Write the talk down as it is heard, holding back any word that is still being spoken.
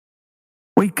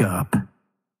Wake up.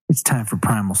 It's time for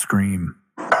Primal Scream.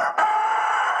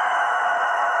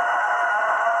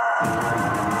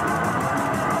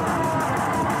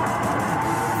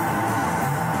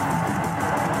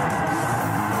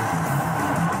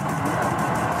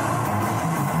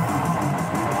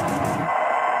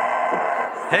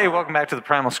 Hey, welcome back to the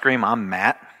Primal Scream. I'm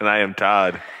Matt. And I am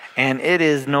Todd. And it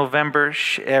is November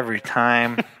every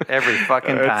time, every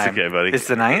fucking time. It's okay, buddy. It's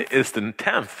the 9th? It's the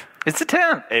 10th. It's the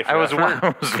 10th. I was one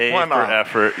off.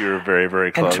 effort. You were very,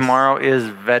 very close. And tomorrow is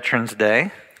Veterans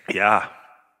Day. Yeah.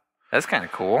 That's kind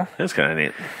of cool. That's kind of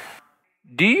neat.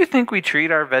 Do you think we treat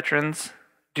our veterans?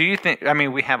 We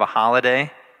have a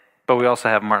holiday, but we also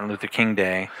have Martin Luther King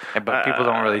Day, but people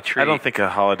don't really treat. I don't think a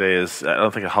holiday is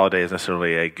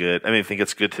necessarily a good. I think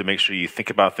it's good to make sure you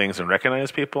think about things and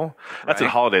recognize people. That's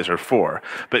what holidays are for.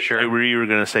 But sure. Were you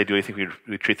going to say, do you think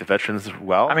we treat the veterans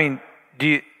well?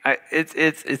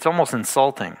 It's almost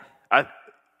insulting.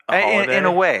 In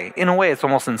a way, it's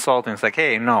almost insulting. It's like,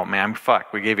 hey, no, man,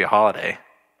 fuck, we gave you a holiday.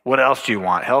 What else do you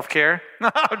want? Healthcare? Oh,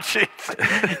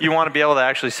 jeez. You want to be able to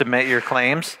actually submit your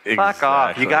claims? Exactly. Fuck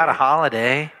off. You got a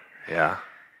holiday. Yeah.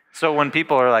 So when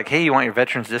people are like, hey, you want your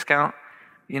veterans discount?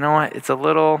 You know what? It's a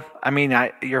little,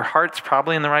 your heart's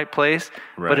probably in the right place,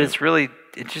 but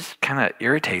it just kind of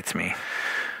irritates me.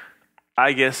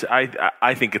 I guess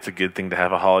I think it's a good thing to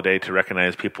have a holiday to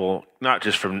recognize people, not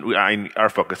just from our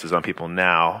focus is on people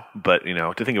now, but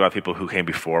to think about people who came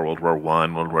before World War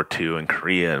I, World War II, and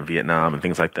Korea and Vietnam and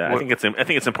things like that. I think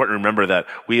it's important to remember that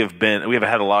we have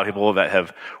had a lot of people that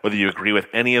have, whether you agree with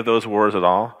any of those wars at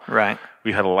all, right?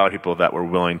 We had a lot of people that were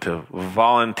willing to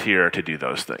volunteer to do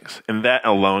those things, and that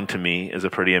alone to me is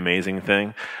a pretty amazing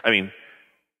thing.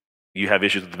 You have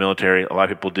issues with the military. A lot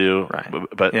of people do. Right.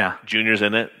 But Junior's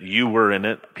in it. You were in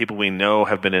it. People we know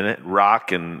have been in it.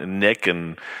 Rock and Nick.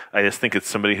 And I just think it's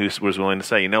somebody who was willing to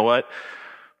say, you know what?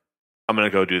 I'm going to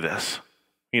go do this.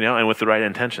 And with the right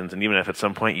intentions. And even if at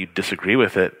some point you disagree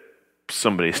with it,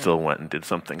 somebody still went and did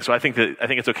something. So I think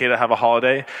it's okay to have a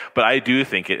holiday. But I do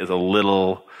think it is a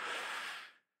little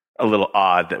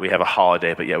odd that we have a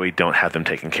holiday, but yet we don't have them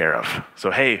taken care of.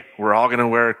 So, hey, we're all going to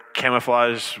wear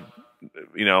camouflage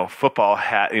football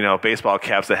hat, baseball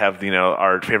caps that have,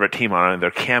 our favorite team on it.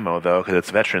 They're camo, though, because it's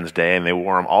Veterans Day, and they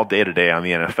wore them all day today on the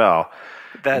NFL.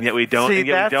 And yet we don't. See,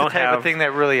 that's the type of thing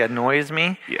that really annoys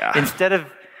me. Yeah.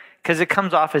 Because it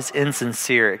comes off as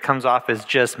insincere. It comes off as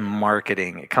just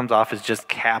marketing. It comes off as just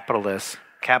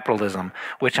capitalism,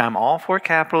 which I'm all for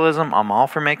capitalism. I'm all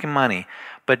for making money.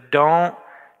 But don't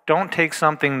take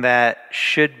something that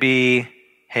should be,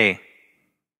 hey,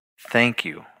 thank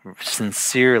you.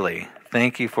 Sincerely,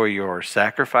 thank you for your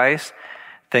sacrifice.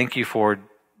 Thank you for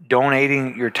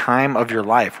donating your time of your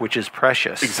life, which is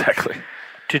precious. Exactly.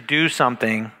 To do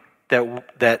something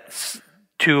that's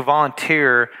to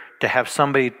volunteer, to have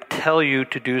somebody tell you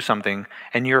to do something,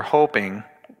 and you're hoping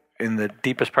in the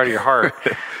deepest part of your heart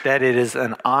that it is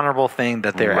an honorable thing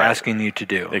that they're asking you to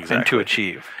do and to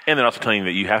achieve. And they're also telling you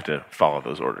that you have to follow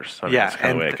those orders. That's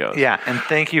kind of the way it goes. Yeah, and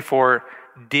thank you for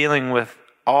dealing with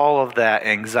all of that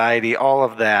anxiety, all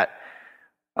of that,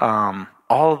 all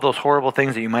of those horrible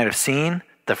things that you might have seen,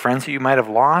 the friends that you might have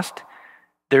lost.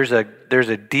 There's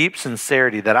a deep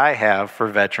sincerity that I have for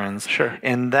veterans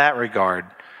in that regard,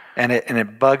 and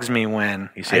it bugs me when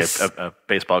you see a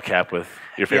baseball cap with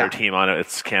your favorite team on it.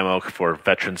 It's camo for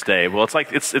Veterans Day. Well, it's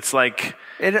like it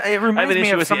reminds me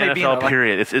of somebody being I have an issue with the NFL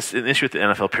period. It's an issue with the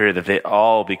NFL period that they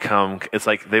all become. It's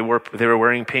like they were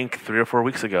wearing pink 3 or 4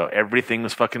 weeks ago. Everything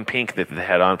was fucking pink that they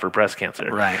had on for breast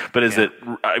cancer. Right. But is it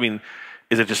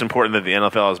just important that the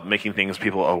NFL is making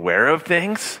people aware of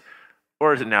things,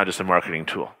 or is it now just a marketing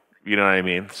tool? You know what I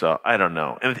mean? So I don't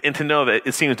know. And to know that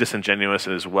it seems disingenuous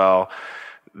as well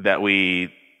that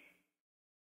we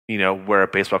wear a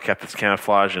baseball cap that's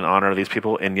camouflage in honor of these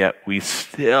people, and yet we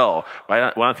still, why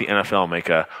don't the NFL make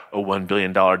a $1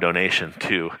 billion donation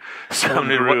to some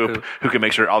group who can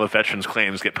make sure all the veterans'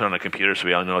 claims get put on a computer so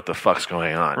we all know what the fuck's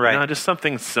going on? Right. Just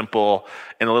something simple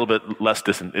and a little bit less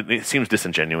it seems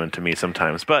disingenuous to me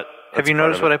sometimes. But have you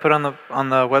noticed what I put on the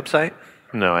website?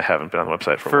 No, I haven't been on the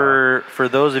website for a while. For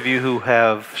those of you who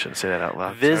have shouldn't say that out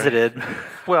loud. Visited,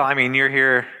 well, you're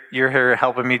here. You're here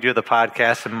helping me do the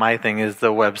podcast, and my thing is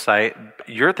the website.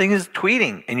 Your thing is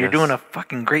tweeting, and you're doing a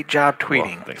fucking great job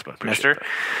tweeting. Well, thanks, bud. Mister. That.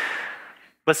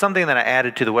 But something that I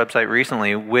added to the website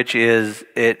recently, which is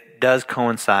it does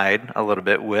coincide a little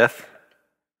bit with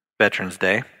Veterans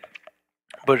Day,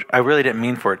 but I really didn't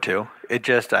mean for it to.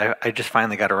 I just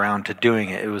finally got around to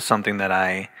doing it. It was something that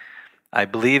I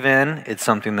believe in. It's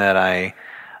something that I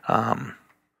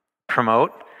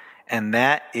promote, and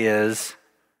that is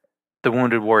the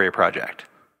Wounded Warrior Project.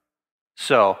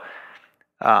 So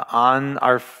on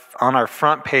our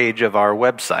front page of our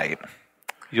website,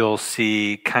 you'll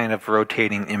see kind of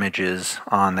rotating images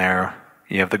on there.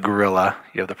 You have the gorilla,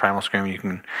 you have the Primal Scream. You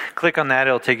can click on that.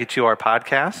 It'll take you to our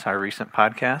podcast, our recent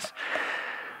podcast.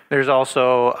 There's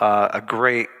also a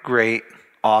great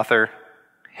author.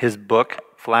 His book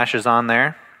flashes on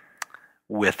there,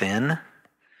 Within.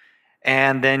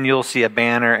 And then you'll see a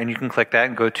banner, and you can click that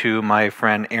and go to my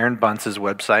friend Aaron Bunce's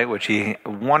website, which a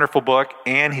wonderful book,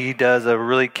 and he does a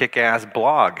really kick-ass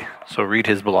blog. So read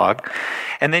his blog.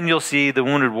 And then you'll see the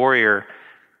Wounded Warrior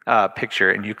picture,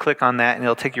 and you click on that, and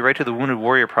it'll take you right to the Wounded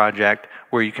Warrior Project,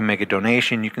 where you can make a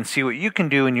donation. You can see what you can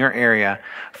do in your area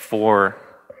for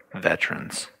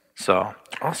veterans. So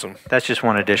Awesome. that's just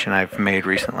one addition I've made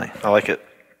recently. I like it.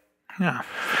 Yeah.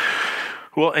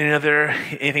 Well,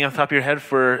 anything off the top of your head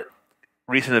for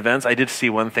recent events? I did see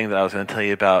one thing that I was going to tell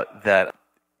you about, that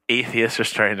atheists are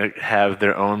starting to have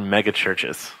their own mega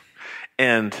churches.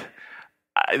 And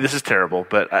this is terrible,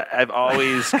 but I've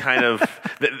always kind of,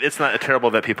 it's not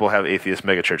terrible that people have atheist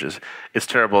mega churches. It's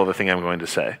terrible, the thing I'm going to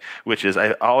say, which is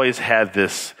I've always had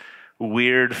this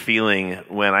weird feeling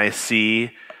when I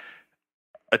see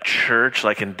a church,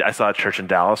 I saw a church in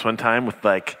Dallas one time with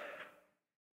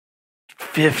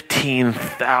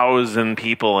 15,000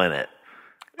 people in it.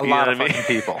 A lot of fucking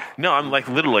people. No, I'm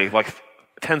literally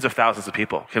tens of thousands of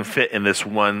people can fit in this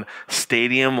one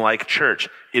stadium-like church.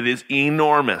 It is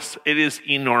enormous.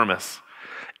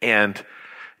 And,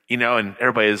 and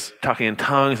everybody's talking in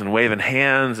tongues and waving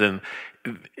hands, and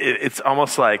it's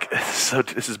almost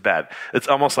this is bad. It's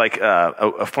almost like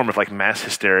a form of mass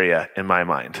hysteria in my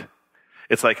mind.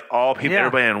 It's all people,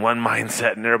 everybody in one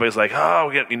mindset, and everybody's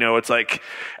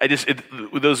it's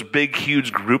those big,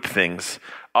 huge group things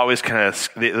always kind of,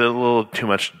 they're a little too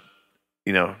much,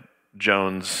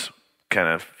 Jones kind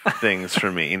of things for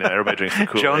me. Everybody drinks the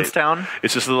Kool-Aid. Jonestown?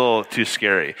 It's just a little too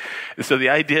scary. And so the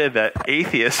idea that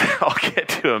atheists all get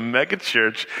to a mega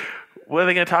church, what are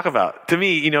they going to talk about? To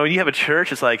me, when you have a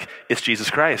church, it's Jesus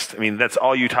Christ. I mean, that's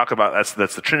all you talk about.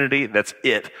 That's the Trinity. That's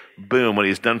it. Boom. What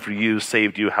he's done for you,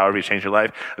 saved you, however he changed your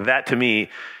life. That, to me,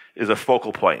 is a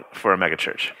focal point for a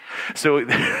megachurch. So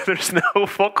there's no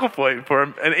focal point for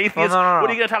an atheist. Well, no. What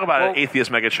are you going to talk about at an atheist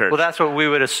megachurch? Well, that's what we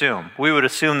would assume. We would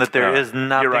assume that there is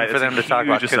nothing for them to talk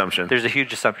about. Assumption. There's a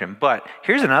huge assumption. But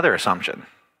here's another assumption,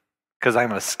 because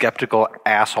I'm a skeptical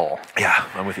asshole. Yeah,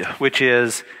 I'm with you. Which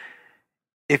is,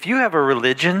 if you have a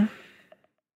religion,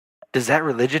 does that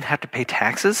religion have to pay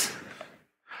taxes?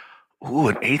 Ooh,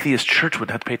 an atheist church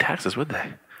wouldn't have to pay taxes, would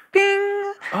they? Bing!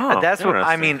 Oh, that's what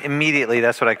I mean. Immediately,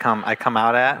 that's what I come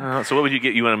out at. So, what would you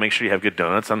get? You want to make sure you have good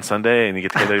donuts on Sunday, and you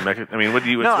get together. I mean, what do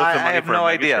you? No, what's the I money have for no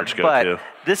a idea. church go But to?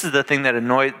 this is the thing that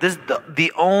annoys. This is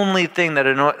the only thing that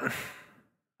annoys.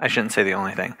 I shouldn't say the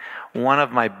only thing. One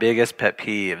of my biggest pet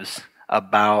peeves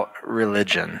about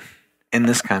religion in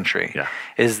this country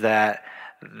is that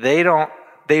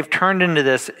they've turned into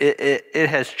this. It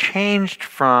has changed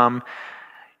from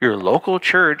your local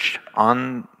church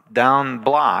on down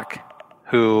block,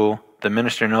 who the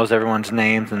minister knows everyone's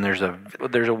names, and there's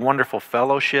a wonderful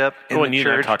fellowship in the church. You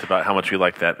and I talked about how much we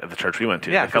liked that at the church we went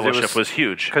to. Yeah, the fellowship was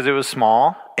huge. Because it was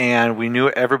small, and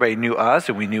everybody knew us,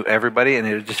 and we knew everybody, and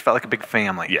it just felt like a big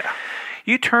family. Yeah.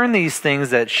 You turn these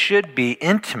things that should be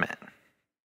intimate,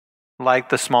 like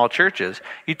the small churches,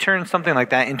 you turn something like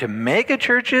that into mega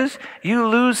churches, you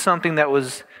lose something that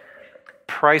was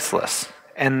priceless,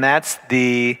 and that's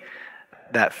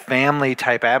that family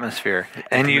type atmosphere,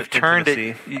 and you've turned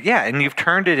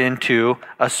it into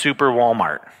a super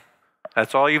Walmart.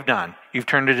 That's all you've done. You've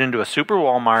turned it into a super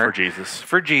Walmart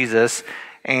for Jesus,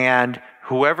 and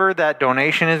whoever that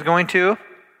donation is going to,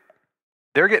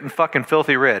 they're getting fucking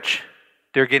filthy rich.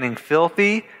 They're getting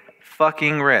filthy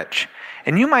fucking rich.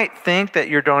 And you might think that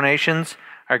your donations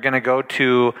are going to go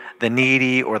to the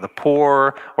needy or the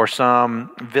poor or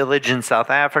some village in South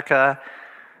Africa.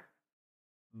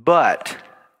 But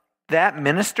that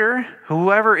minister,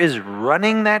 whoever is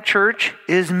running that church,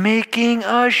 is making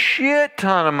a shit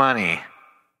ton of money.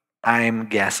 I'm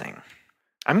guessing.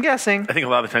 I think a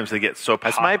lot of the times they get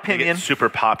that's my opinion. They get super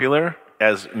popular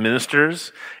as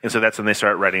ministers, and so that's when they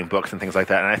start writing books and things like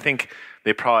that. And I think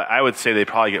I would say they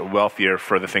probably get wealthier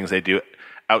for the things they do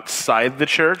outside the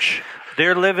church.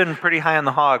 They're living pretty high on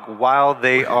the hog while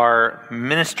they are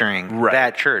ministering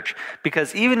that church.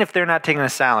 Because even if they're not taking a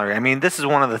salary, I mean, this is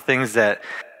one of the things that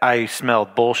I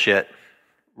smelled bullshit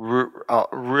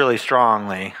really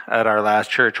strongly at our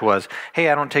last church was, hey,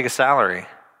 I don't take a salary.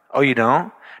 Oh, you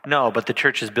don't? No, but the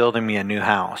church is building me a new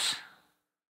house.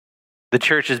 The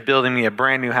church is building me a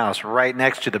brand new house right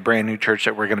next to the brand new church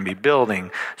that we're going to be building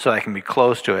so I can be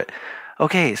close to it.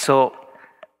 Okay, so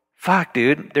fuck,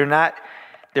 dude,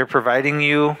 they're providing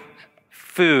you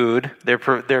food,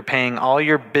 they're paying all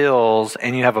your bills,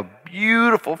 and you have a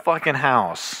beautiful fucking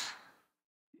house.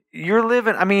 You're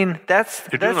living, I mean, that's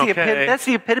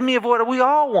the epitome of what we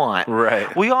all want.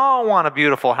 Right. We all want a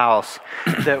beautiful house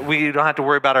that we don't have to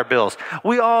worry about our bills.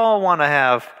 We all want to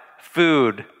have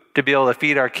food to be able to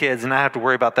feed our kids and not have to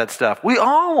worry about that stuff. We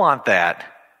all want that.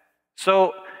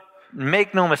 So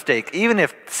make no mistake, even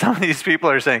if some of these people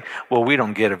are saying, well, we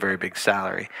don't get a very big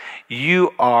salary,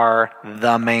 you are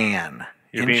the man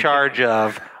in charge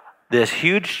of this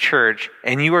huge church,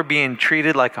 and you are being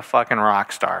treated like a fucking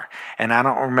rock star. And I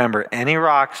don't remember any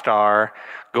rock star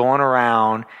going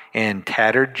around in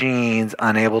tattered jeans,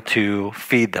 unable to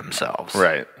feed themselves.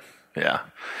 Right. Yeah.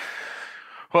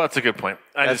 Well, that's a good point.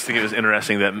 I just think it was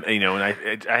interesting that,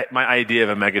 and my idea of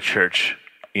a mega church,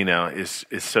 is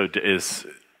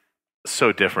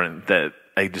so different that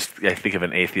I think of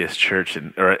an atheist church,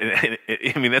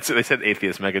 they said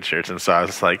atheist mega church, and so I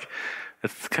was like,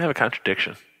 it's kind of a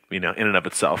contradiction. In and of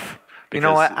itself. You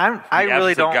know what? I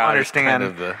really don't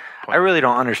understand. I really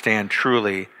don't understand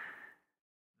truly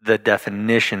the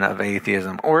definition of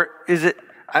atheism, or is it?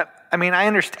 I mean, I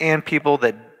understand people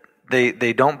that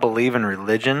they don't believe in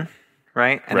religion,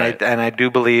 right? And right. I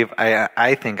do believe.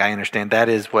 I think I understand that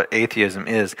is what atheism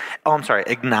is. Oh, I'm sorry,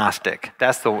 agnostic.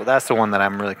 That's the one that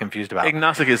I'm really confused about.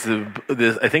 Agnostic is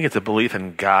I think it's a belief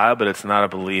in God, but it's not a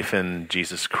belief in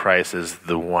Jesus Christ as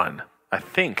the one. I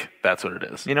think that's what it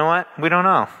is. You know what? We don't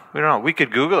know. We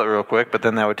could Google it real quick, but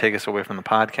then that would take us away from the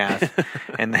podcast.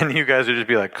 And then you guys would just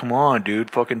be like, come on,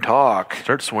 dude, fucking talk.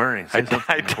 Start swearing. I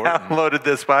downloaded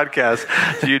this podcast,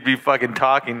 so you'd be fucking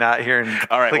talking, not hearing.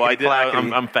 All right, well,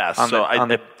 I'm fast.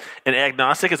 An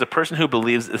agnostic is a person who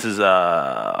believes, this is,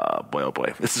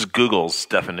 this is Google's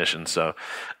definition. So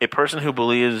a person who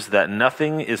believes that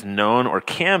nothing is known or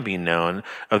can be known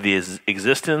of the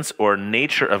existence or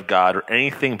nature of God or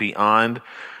anything beyond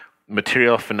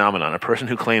material phenomenon, a person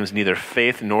who claims neither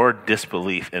faith nor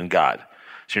disbelief in God.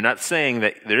 So you're not saying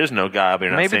that there is no God, but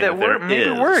you're not saying that there is. Maybe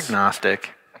we're agnostic.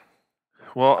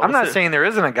 Well, I'm not saying there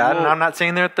isn't a God, and I'm not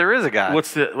saying that there is a God.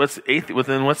 What's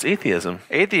atheism?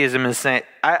 Atheism is saying,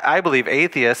 I believe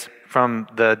atheist, from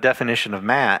the definition of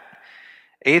Matt,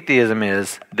 atheism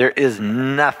is there is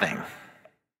nothing.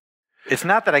 It's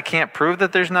not that I can't prove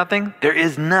that there's nothing. There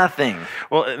is nothing.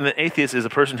 Well, the atheist is a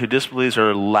person who disbelieves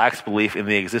or lacks belief in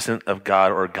the existence of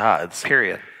God or gods.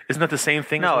 Period. Isn't that the same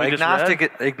thing? No, as we agnostic.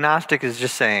 just read? Agnostic is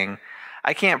just saying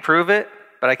I can't prove it,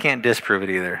 but I can't disprove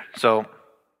it either. So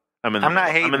I'm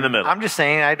not hating. I'm in the middle. I'm just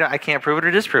saying I can't prove it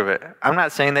or disprove it. I'm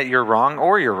not saying that you're wrong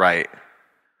or you're right.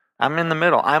 I'm in the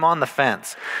middle. I'm on the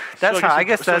fence. That's I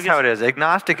guess that's how it is.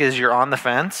 Agnostic is you're on the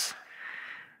fence.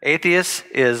 Atheist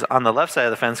is on the left side of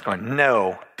the fence going,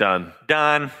 no. Done.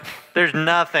 There's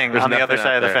nothing on the other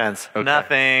side of the fence. Okay.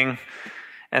 Nothing.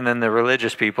 And then the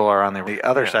religious people are on the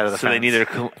other side of the fence. So they neither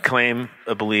claim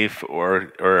a belief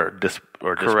or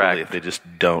disbelief. Correct. They just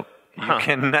don't.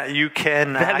 You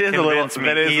cannot convince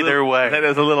me either way. That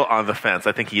is a little on the fence.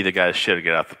 I think either guys should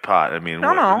get out the pot. I mean,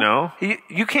 no.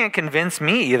 You can't convince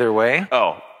me either way.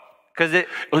 Oh. Because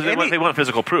they want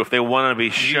physical proof. They want to be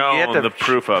shown the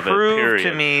proof of it. Prove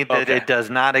to me that it does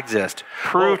not exist.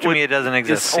 Prove to me it doesn't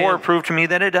exist. Or prove to me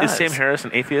that it does. Is Sam Harris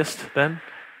an atheist then?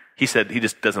 He said he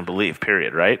just doesn't believe,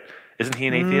 period, right? Isn't he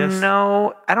an atheist?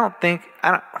 No, I don't think.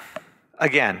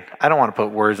 Again, I don't want to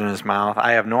put words in his mouth.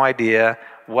 I have no idea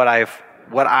what I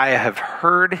have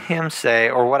heard him say,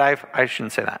 or I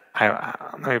shouldn't say that.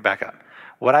 Let me back up.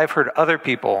 What I've heard other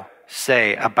people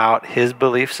say about his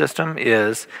belief system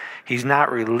is he's not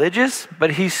religious,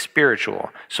 but he's spiritual.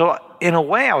 So in a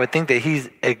way, I would think that he's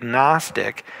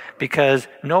agnostic because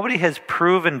nobody has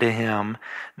proven to him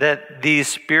that these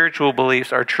spiritual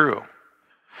beliefs are true.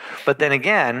 But then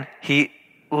again, he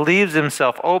leaves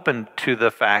himself open to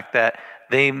the fact that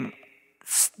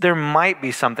there might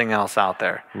be something else out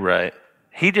there. Right.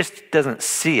 He just doesn't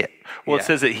see it. Well, it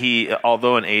says that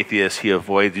although an atheist, he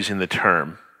avoids using the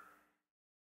term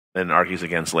and argues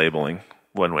against labeling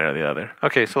one way or the other.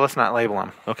 Okay, so let's not label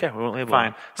him. Okay, we won't label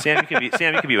him. Sam, you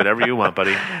can be whatever you want,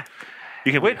 buddy.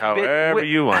 You can be however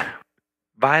you want.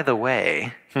 By the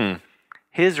way,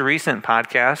 his recent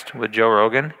podcast with Joe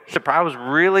Rogan, I was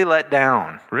really let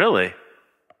down. Really?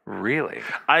 Really?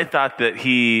 I thought that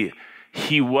he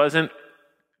wasn't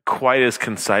quite as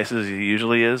concise as he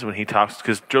usually is when he talks,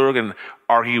 because Joe Rogan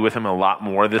argued with him a lot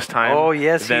more this time. Oh,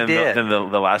 yes, he did. Than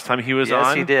the last time he was on.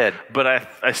 Yes, he did. But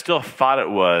I still thought it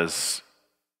was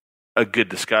a good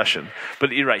discussion.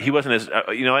 But you're right, he wasn't as,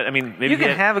 you know what, I mean, maybe you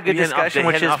can have a good discussion,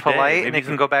 which is polite, and it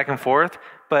can go back and forth,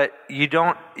 but you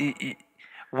don't,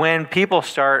 when people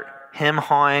start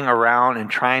hawing around and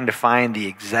trying to find the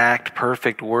exact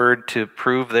perfect word to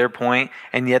prove their point,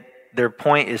 and yet their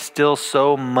point is still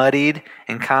so muddied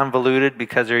and convoluted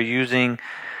because they're using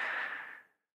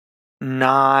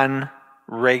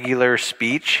non-regular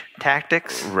speech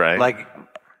tactics. Right. Like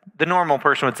the normal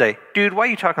person would say, dude, why are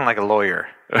you talking like a lawyer?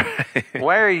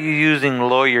 Why are you using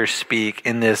lawyer speak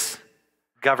in this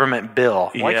government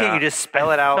bill? Why can't you just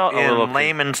spell it out in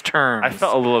layman's terms? I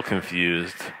felt a little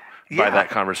confused by that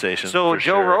conversation. So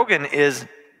Joe Rogan is,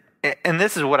 and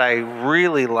this is what I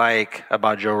really like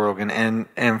about Joe Rogan, and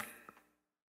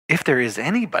if there is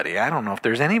anybody, I don't know if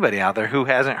there's anybody out there who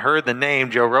hasn't heard the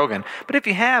name Joe Rogan, but if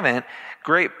you haven't,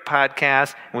 great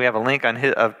podcast. We have a link on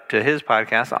to his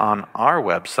podcast on our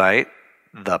website,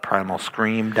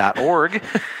 theprimalscream.org.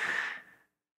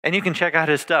 And you can check out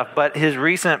his stuff. But his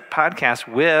recent podcast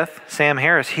with Sam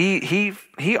Harris, he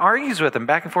argues with him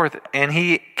back and forth, and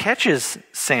he catches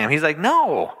Sam. He's like,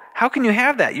 no, how can you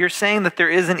have that? You're saying that there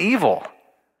is an evil.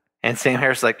 And Sam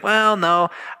Harris is like, well, no.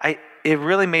 It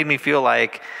really made me feel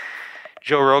like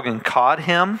Joe Rogan caught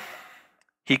him.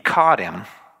 He caught him.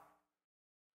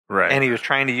 Right. And he was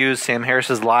trying to use Sam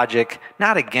Harris's logic,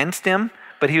 not against him,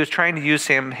 but he was trying to use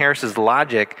Sam Harris's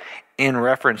logic in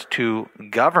reference to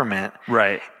government.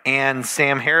 Right. And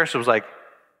Sam Harris was like,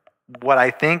 what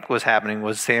I think was happening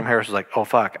was Sam Harris was like, oh,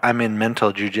 fuck, I'm in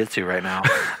mental jujitsu right now.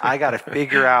 I got to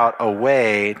figure out a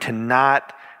way to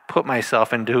not put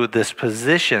myself into this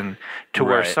position to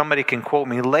where somebody can quote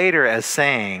me later as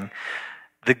saying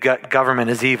the government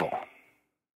is evil.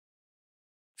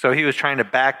 So he was trying to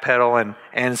backpedal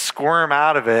and squirm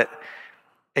out of it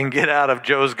and get out of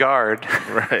Joe's guard.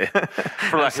 Right.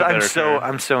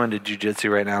 I'm so into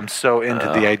jiu-jitsu right now. I'm so into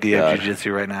the idea of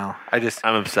jiu-jitsu right now.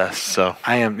 I'm obsessed, so.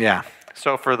 I am, yeah.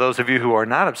 So for those of you who are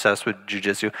not obsessed with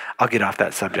jiu-jitsu, I'll get off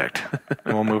that subject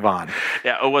and we'll move on.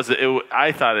 Yeah,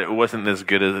 I thought it wasn't as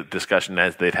good a discussion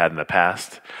as they've had in the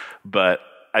past, but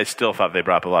I still thought they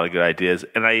brought up a lot of good ideas.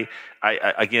 And I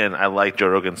like Joe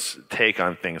Rogan's take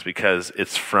on things because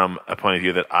it's from a point of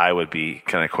view that I would be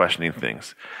kind of questioning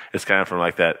things. It's kind of from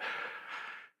like that,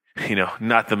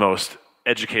 not the most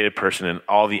educated person in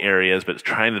all the areas, but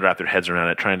trying to wrap their heads around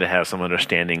it, trying to have some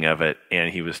understanding of it.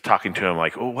 And he was talking to him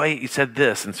like, oh, wait, you said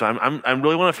this. And so I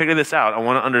really want to figure this out. I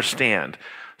want to understand.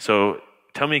 So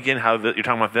tell me again how you're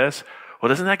talking about this. Well,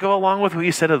 doesn't that go along with what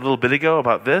you said a little bit ago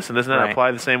about this? And doesn't that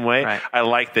apply the same way? Right. I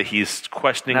like that he's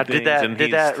questioning things.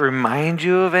 Did that remind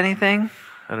you of anything?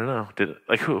 I don't know.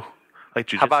 Like who? Like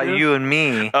jiu-jitsu? How about you and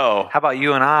me? Oh. How about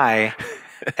you and I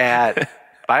at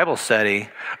Bible study?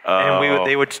 Oh. And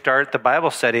they would start the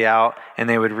Bible study out, and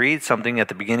they would read something at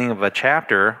the beginning of a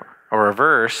chapter or a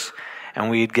verse, and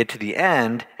we'd get to the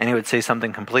end, and he would say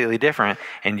something completely different,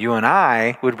 and you and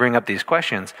I would bring up these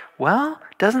questions. Well,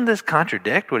 doesn't this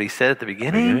contradict what he said at the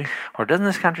beginning? Or doesn't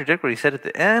this contradict what he said at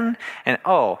the end? And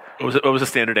what was the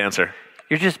standard answer?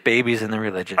 You're just babies in the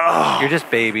religion. Oh, you're just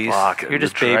babies. Fuck, you're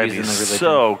just babies in the religion.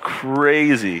 So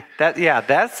crazy.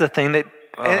 That's the thing that,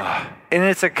 and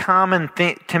it's a common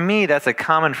thing to me. That's a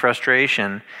common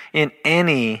frustration in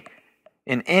any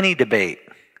debate,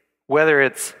 whether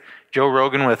it's Joe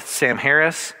Rogan with Sam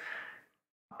Harris,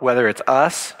 whether it's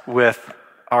us with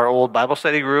our old Bible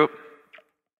study group.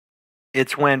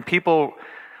 It's when people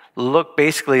look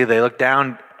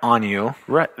down on you.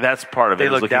 Right. That's part of it. They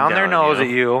look down their nose at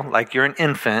you like you're an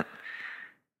infant,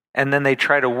 and then they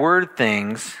try to word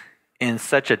things in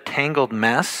such a tangled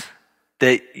mess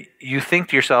that you think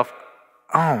to yourself,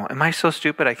 oh, am I so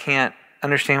stupid I can't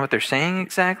understand what they're saying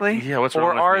exactly? Yeah, what's wrong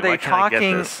with me? Or are they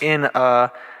talking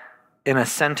in a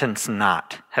sentence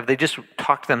knot? Have they just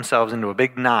talked themselves into a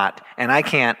big knot, and I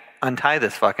can't untie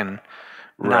this fucking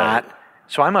knot?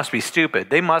 So I must be stupid.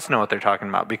 They must know what they're talking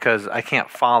about because I can't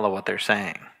follow what they're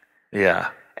saying.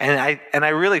 Yeah. And I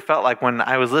really felt like when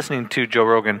I was listening to Joe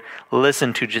Rogan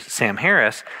listen to just Sam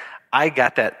Harris, I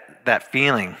got that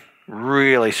feeling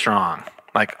really strong.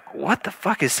 Like, what the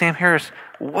fuck is Sam Harris?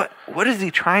 What is he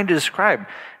trying to describe?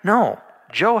 No,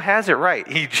 Joe has it right.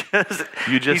 He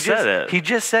just said it. He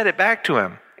just said it back to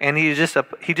him, and he just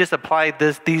applied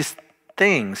these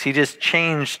things. He just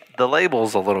changed the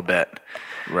labels a little bit.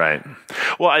 Right.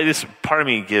 Well, part of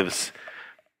me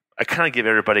I kind of give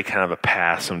everybody kind of a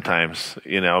pass sometimes.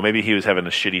 Maybe he was having a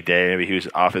shitty day. Maybe he was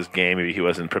off his game. Maybe he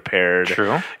wasn't prepared.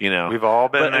 True. We've all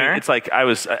been there. It's like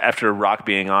after Rock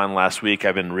being on last week,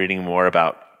 I've been reading more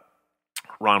about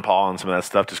Ron Paul and some of that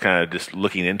stuff, just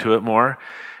looking into it more.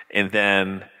 And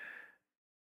then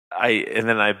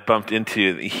I bumped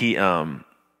into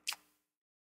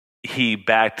he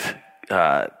backed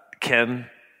Ken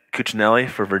Cuccinelli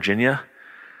for Virginia.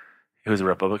 He was a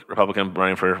Republican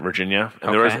running for Virginia,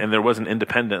 and there was an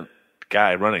independent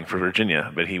guy running for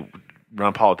Virginia, but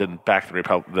Ron Paul didn't back there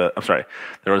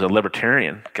was a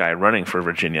libertarian guy running for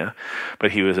Virginia,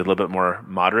 but he was a little bit more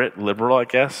moderate, liberal, I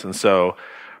guess. And so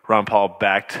Ron Paul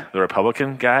backed the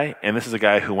Republican guy, and this is a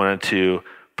guy who wanted to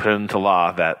put into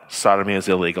law that sodomy is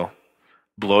illegal,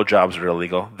 blowjobs are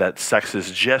illegal, that sex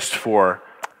is just for...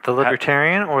 The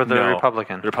libertarian or the No,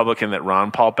 Republican? The Republican that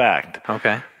Ron Paul backed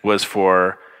was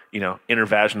for,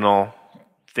 intervaginal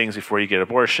things before you get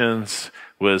abortions,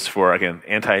 was for, again,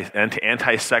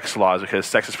 anti-sex laws because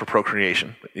sex is for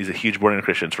procreation. He's a huge born-again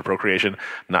Christian. It's for procreation,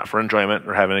 not for enjoyment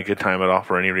or having a good time at all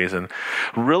for any reason.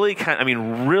 Really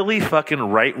really fucking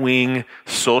right-wing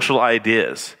social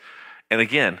ideas. And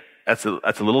again, that's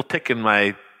a little tick in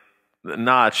my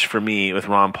notch for me with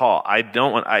Ron Paul.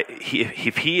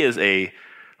 If he is a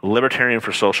libertarian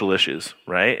for social issues,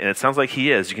 right? And it sounds like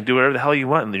he is. You can do whatever the hell you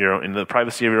want in the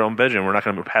privacy of your own bedroom. We're not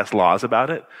going to pass laws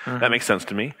about it. Mm-hmm. That makes sense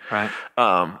to me. Right.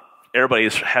 Everybody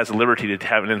has the liberty to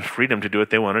have and freedom to do what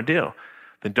they want to do.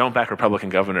 Then don't back a Republican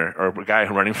governor or a guy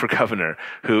running for governor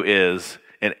who is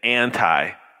an anti.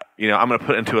 I'm going to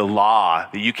put into a law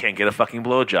that you can't get a fucking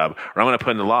blowjob, or I'm going to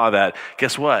put into law that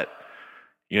guess what?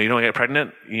 You don't get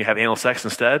pregnant, you have anal sex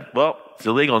instead. Well, it's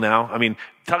illegal now. I mean,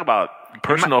 talk about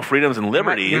personal freedoms and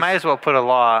liberties. You might as well put a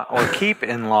law or keep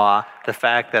in law the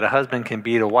fact that a husband can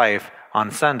beat a wife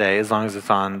on Sunday as long as it's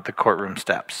on the courtroom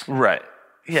steps. Right.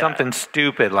 Yeah. Something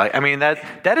stupid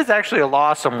that is actually a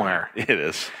law somewhere. It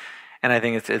is. And I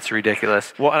think it's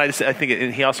ridiculous. Well, and I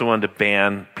think he also wanted to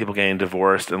ban people getting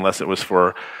divorced unless it was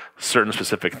for certain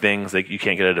specific things. Like you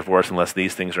can't get a divorce unless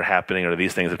these things are happening or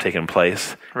these things have taken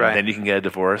place. Right. And then you can get a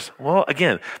divorce. Well,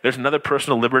 again, there's another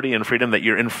personal liberty and freedom that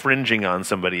you're infringing on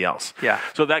somebody else. Yeah.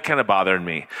 So that kind of bothered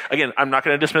me. Again, I'm not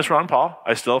going to dismiss Ron Paul.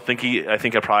 I still think I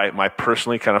probably might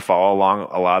personally kind of follow along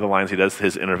a lot of the lines he does.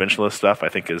 His interventionist stuff I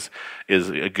think is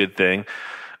a good thing.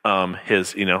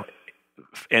 His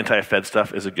anti-Fed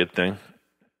stuff is a good thing.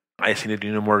 I just need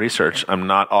to do more research. I'm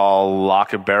not all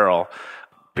lock and barrel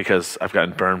because I've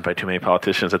gotten burned by too many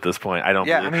politicians at this point. I don't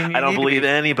believe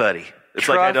anybody. It's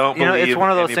like I don't believe it's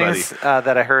one of those anybody. things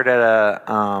that I heard at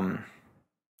a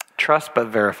trust but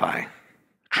verify.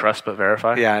 Trust but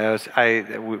verify? Yeah,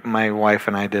 my wife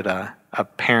and I did a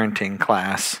parenting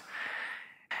class.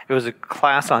 It was a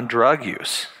class on drug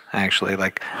use, actually.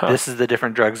 This is the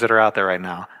different drugs that are out there right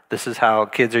now. This is how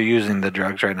kids are using the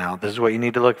drugs right now. This is what you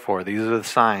need to look for. These are the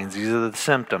signs. These are the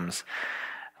symptoms.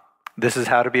 This is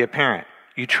how to be a parent.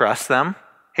 You trust them.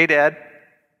 Hey, Dad.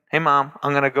 Hey, Mom.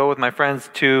 I'm going to go with my friends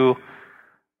to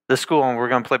the school and we're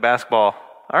going to play basketball.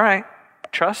 All right.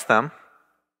 Trust them,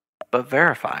 but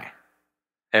verify.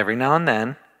 Every now and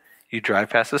then, you drive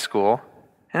past the school.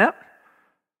 Yep.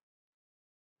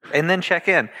 And then check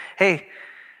in. Hey,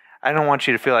 I don't want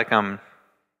you to feel like I'm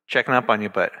checking up on you,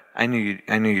 but I knew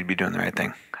you'd be doing the right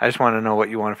thing. I just want to know what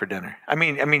you wanted for dinner. I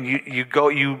mean,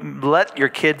 you let your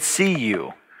kids see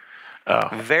you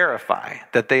verify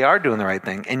that they are doing the right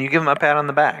thing, and you give them a pat on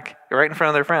the back right in front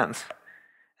of their friends.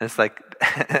 And it's like,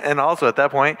 and also at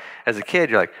that point, as a kid,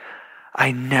 you're like,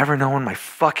 I never know when my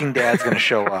fucking dad's going to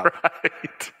show up.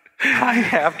 Right. I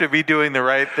have to be doing the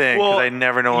right thing because I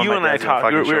never know when my dad's going to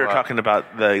fucking show up. We were talking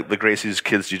about the Gracie's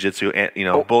Kids Jiu-Jitsu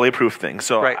and bully-proof thing.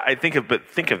 So right. I think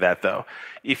of that though.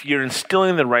 If you're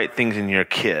instilling the right things in your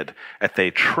kid, that they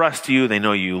trust you, they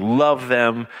know you love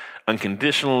them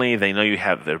unconditionally, they know you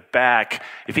have their back.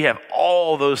 If you have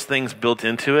all those things built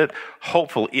into it,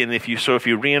 hopefully, and if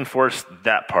you reinforce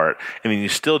that part, and then you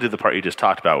still do the part you just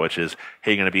talked about, which is,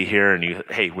 hey, you're going to be here, and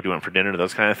hey, what do you want for dinner?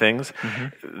 Those kind of things.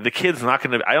 Mm-hmm. The kid's not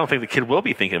going to. I don't think the kid will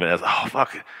be thinking of it as, oh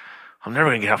fuck, I'm never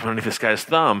going to get out from underneath this guy's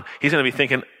thumb. He's going to be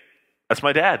thinking, that's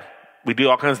my dad. We do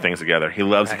all kinds of things together. He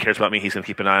loves and cares about me. He's going to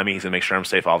keep an eye on me. He's going to make sure I'm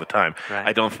safe all the time.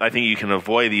 Right. I think you can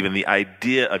avoid even the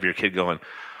idea of your kid going,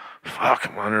 fuck,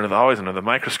 I'm always under the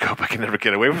microscope. I can never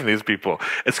get away from these people.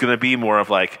 It's going to be more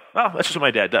of like, oh, that's just what my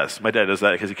dad does. My dad does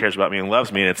that because he cares about me and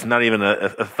loves me, and it's not even a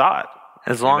thought.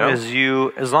 As long as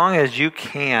you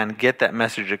can get that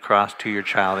message across to your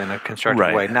child in a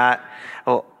constructive way. Not,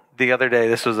 the other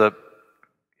day, it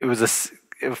was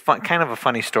kind of a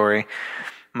funny story.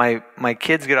 My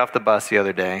kids get off the bus the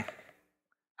other day.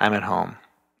 I'm at home.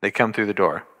 They come through the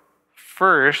door.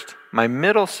 First, my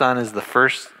middle son is the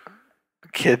first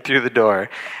kid through the door,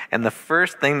 and the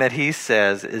first thing that he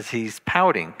says is he's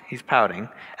pouting,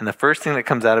 and the first thing that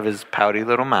comes out of his pouty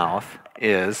little mouth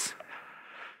is,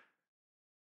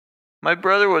 my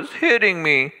brother was hitting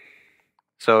me.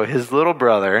 So his little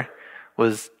brother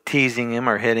was teasing him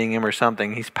or hitting him or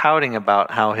something. He's pouting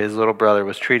about how his little brother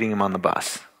was treating him on the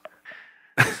bus.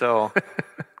 So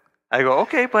I go,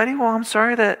 okay, buddy, well, I'm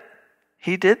sorry that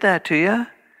he did that to you.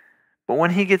 But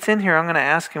when he gets in here, I'm going to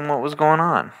ask him what was going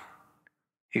on.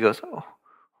 He goes, oh,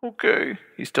 okay.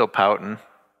 He's still pouting.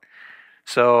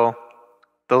 So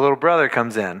the little brother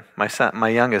comes in. My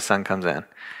youngest son comes in.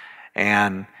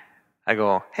 And I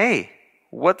go, hey,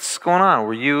 what's going on?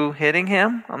 Were you hitting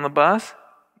him on the bus?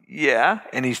 Yeah.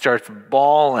 And he starts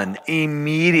bawling,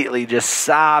 immediately just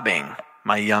sobbing.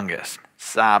 My youngest,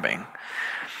 sobbing.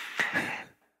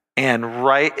 And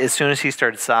right as soon as he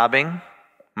started sobbing,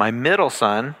 my middle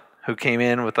son, who came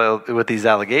in with these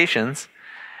allegations,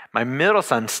 my middle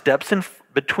son steps in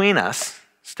between us,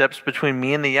 steps between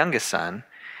me and the youngest son,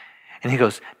 and he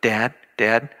goes, Dad,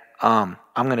 I'm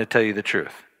going to tell you the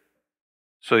truth.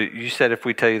 So you said if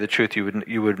we tell you the truth,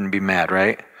 you wouldn't be mad,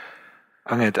 right?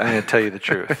 I'm going to tell you the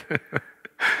truth.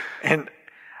 And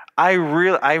I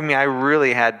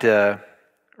really had to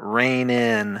rein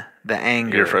in the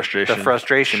anger, your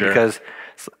frustration, sure. Because,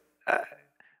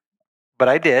 but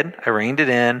I did. I reined it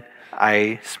in.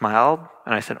 I smiled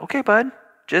and I said, "Okay, bud,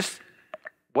 just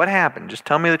what happened? Just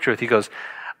tell me the truth." He goes,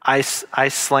 "I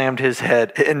slammed his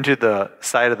head into the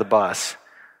side of the bus,"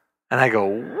 and I go,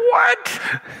 "What?"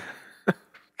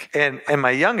 And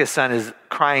my youngest son is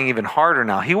crying even harder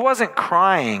now. He wasn't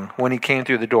crying when he came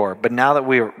through the door, but now that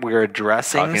we're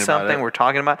addressing something, we're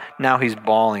talking about, now he's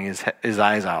bawling his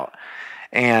eyes out.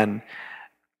 And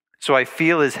so I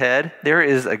feel his head. There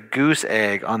is a goose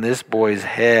egg on this boy's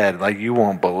head like you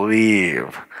won't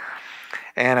believe.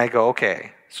 And I go,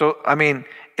 okay. So, I mean,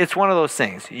 it's one of those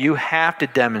things. You have to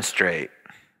demonstrate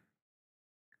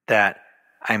that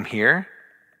I'm here.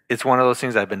 It's one of those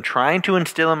things I've been trying to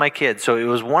instill in my kids. So it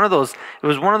was one of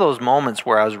those moments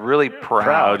where I was really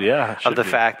proud of the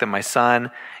fact that my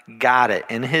son got it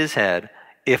in his head.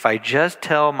 If I just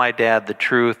tell my dad the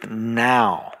truth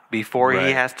now, before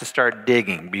he has to start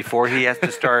digging, before he has to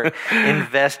start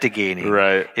investigating,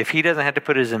 if he doesn't have to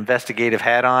put his investigative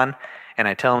hat on and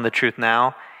I tell him the truth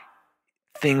now,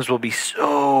 things will be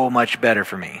so much better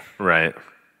for me. Right.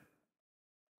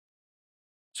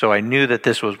 So I knew that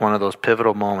this was one of those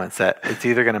pivotal moments that it's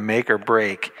either going to make or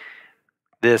break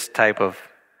this type of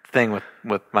thing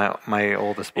with my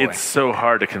oldest boy. It's so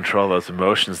hard to control those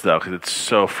emotions, though, because it's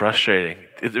so frustrating.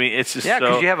 I mean, it's just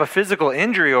because you have a physical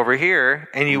injury over here,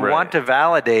 and you want to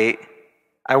validate.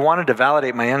 I wanted to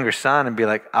validate my younger son and be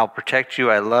like, I'll protect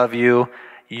you. I love you.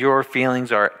 Your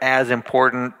feelings are as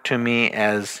important to me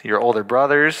as your older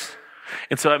brothers.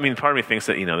 And so, I mean, part of me thinks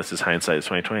that, this is hindsight is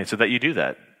 2020, so that you do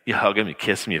that. You hug him, you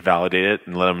kiss him, you validate it,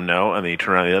 and let him know, and then you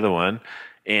turn around to the other one,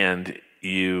 and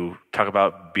you talk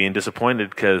about being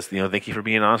disappointed because, thank you for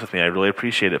being honest with me. I really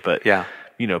appreciate it, but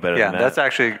you know better than that. Yeah, that's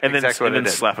actually exactly what I did. And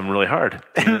then slap him really hard.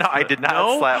 No, I did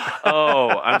not slap. I'm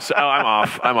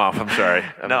off. I'm sorry.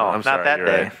 I'm sorry. Not that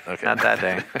day. Right. Okay. Not that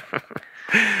day.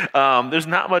 There's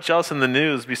not much else in the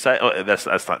news besides. Oh, that's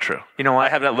not true. You know what? I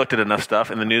have not looked at enough stuff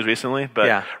in the news recently,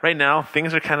 but right now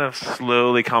things are kind of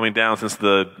slowly calming down since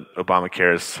the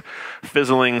Obamacare is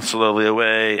fizzling slowly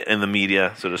away in the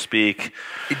media, so to speak.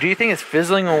 Do you think it's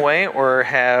fizzling away, or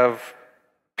have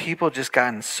people just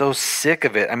gotten so sick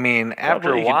of it? I mean,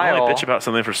 after a while, you can only bitch about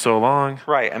something for so long,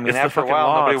 right? I mean, after a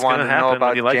while, nobody wanted to know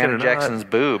about Janet Jackson's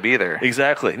boob either.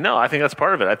 Exactly. No, I think that's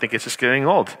part of it. I think it's just getting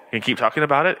old. You can keep talking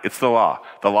about it. It's the law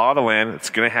of the land. It's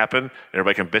going to happen.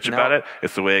 Everybody can bitch about it.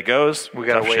 It's the way it goes. We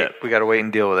got to wait. We got to wait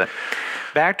and deal with it.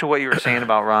 Back to what you were saying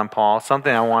about Ron Paul.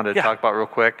 Something I wanted to talk about real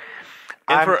quick.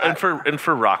 And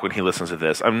for Rock, when he listens to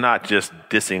this, I'm not just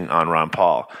dissing on Ron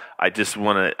Paul. I just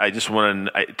want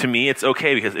to. To me, it's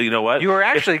okay because you know what? You were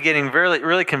actually getting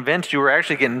really convinced. You were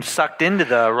actually getting sucked into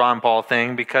the Ron Paul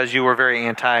thing because you were very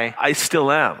anti. I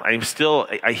still am. I'm still.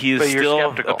 He is still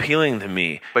skeptical. Appealing to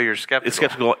me. But you're skeptical. It's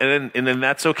skeptical, and then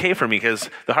that's okay for me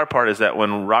because the hard part is that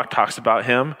when Rock talks about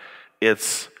him,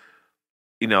 it's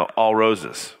all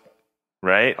roses,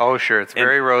 right? Oh, sure, it's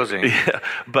very rosy. Yeah,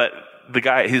 but. The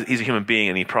guy, he's a human being,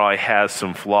 and he probably has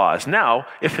some flaws. Now,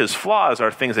 if his flaws are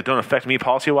things that don't affect me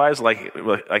policy-wise, like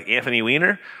Anthony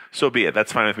Weiner, so be it.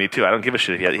 That's fine with me, too. I don't give a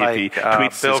shit if he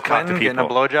tweets Bill his cock to Clinton people. Getting a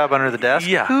blowjob under the desk?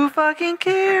 Yeah. Who fucking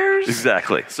cares?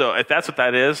 Exactly. So if that's what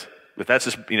that is, if that's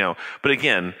just, but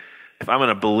again, if I'm going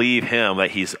to believe him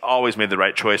that he's always made the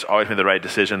right choice, always made the right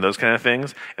decision, those kind of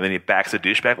things, and then he backs a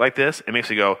douchebag like this, it makes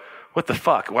me go, what the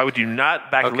fuck? Why would you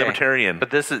not back a libertarian? But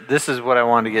this is what I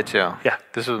wanted to get to. Yeah.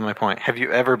 This was my point. Have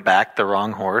you ever backed the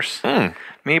wrong horse?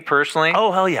 Me personally.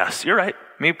 Oh, hell yes. You're right.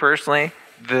 Me personally,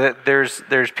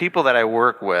 there's people that I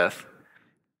work with,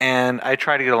 and I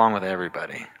try to get along with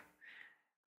everybody.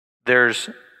 There's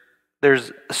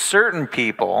certain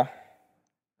people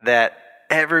that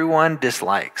everyone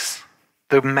dislikes.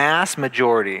 The mass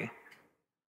majority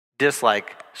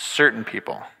dislike certain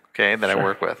people. okay, that I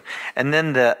work with. And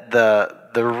then the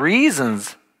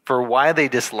reasons for why they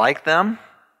dislike them,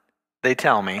 they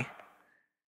tell me.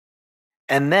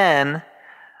 And then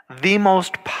the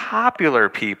most popular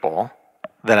people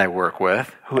that I work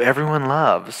with, who everyone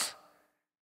loves,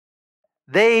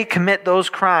 they commit those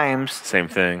crimes. Same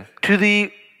thing. To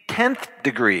the 10th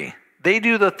degree. They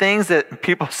do the things that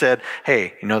people said,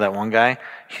 hey, you know that one guy?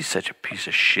 He's such a piece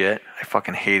of shit. I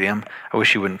fucking hate him. I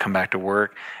wish he wouldn't come back to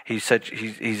work. He's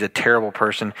a terrible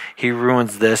person. He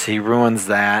ruins this. He ruins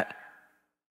that.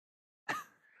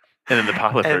 And then the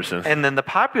popular person. And then the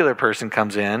popular person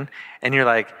comes in, and you're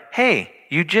like, hey,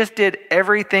 you just did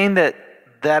everything that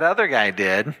other guy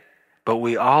did, but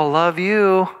we all love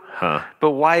you. Huh.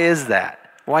 But why is that?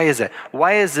 Why is it?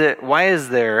 Why is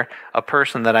there a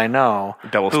person that I know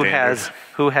who has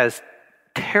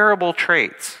terrible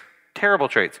traits,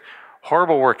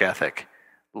 horrible work ethic,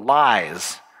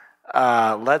 lies,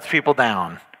 lets people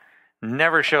down,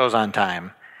 never shows on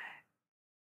time,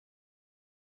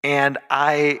 and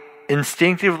I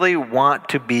instinctively want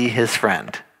to be his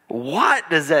friend? What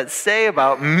does that say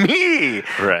about me?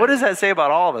 Right. What does that say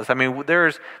about all of us? I mean,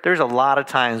 there's a lot of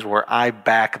times where I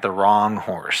back the wrong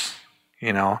horse,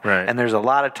 you know? Right. And there's a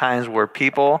lot of times where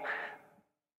people,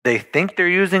 they think they're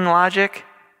using logic,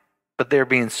 but they're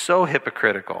being so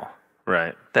hypocritical.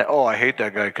 Right. That, oh, I hate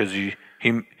that guy because he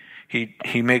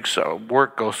makes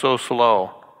work go so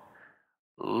slow.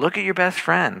 Look at your best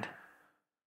friend.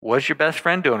 What's your best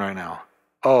friend doing right now?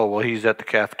 Oh, well, he's at the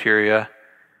cafeteria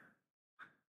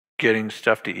getting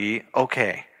stuff to eat.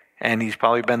 Okay. And he's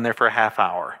probably been there for a half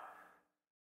hour.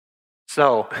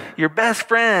 So your best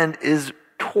friend is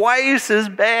twice as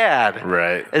bad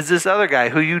as this other guy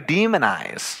who you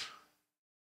demonize.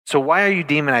 So why are you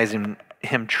demonizing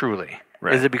him truly?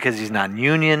 Right. Is it because he's not in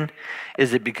union?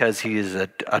 Is it because he is a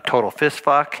total fist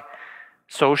fuck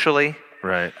socially?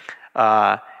 Right.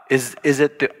 Is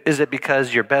it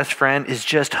because your best friend is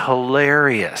just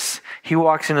hilarious? He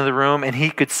walks into the room and he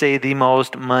could say the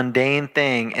most mundane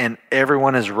thing and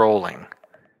everyone is rolling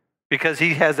because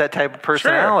he has that type of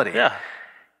personality. Sure. Yeah.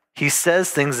 He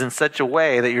says things in such a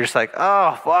way that you're just like,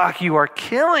 oh, fuck, you are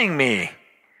killing me.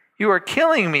 You are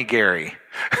killing me, Gary.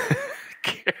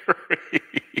 Gary.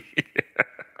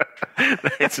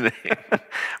 Nice name.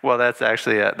 Well, that's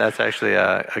actually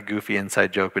a goofy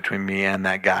inside joke between me and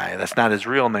that guy. That's not his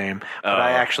real name, but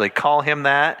I actually call him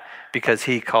that because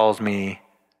he calls me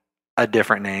a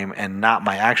different name and not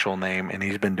my actual name, and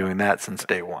he's been doing that since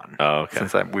day one. Oh, okay.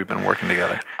 Since we've been working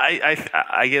together.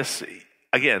 I guess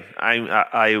again,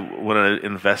 I want to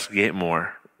investigate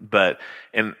more, but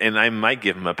and I might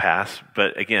give him a pass,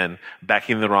 but again,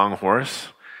 backing the wrong horse.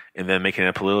 And then making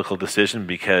a political decision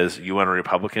because you want a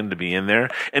Republican to be in there.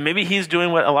 And maybe he's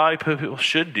doing what a lot of people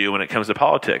should do when it comes to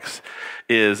politics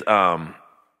is, Chris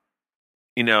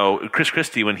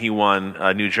Christie, when he won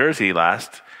New Jersey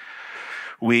last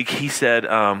week, he said,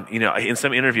 in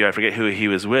some interview, I forget who he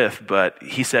was with, but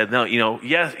he said, no,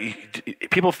 yes,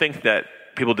 people think that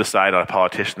people decide on a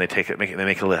politician, they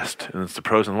make a list, and it's the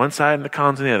pros on one side and the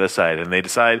cons on the other side, and they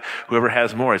decide whoever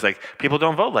has more. It's like, people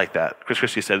don't vote like that. Chris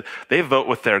Christie said they vote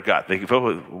with their gut. They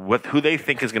vote with who they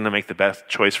think is going to make the best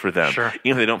choice for them, sure.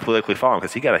 Even if they don't politically follow him,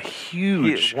 because he got a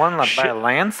huge he won by a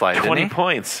landslide, 20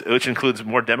 points, which includes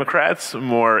more Democrats,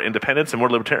 more independents, and more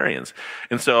libertarians.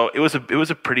 And so it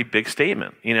was a pretty big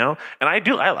statement, And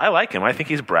I like him. I think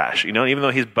he's brash, even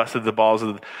though he's busted the balls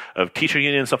of teacher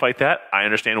union and stuff like that. I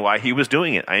understand why he was doing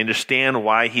it. I understand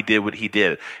why he did what he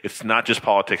did. It's not just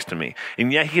politics to me.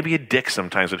 And yeah, he can be a dick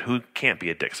sometimes, but who can't be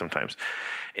a dick sometimes?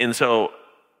 And so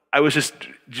I was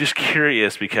just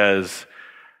curious because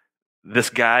this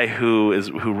guy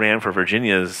who ran for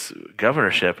Virginia's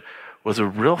governorship was a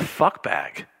real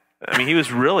fuckbag. I mean, he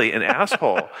was really an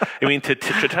asshole. I mean, to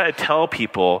try to tell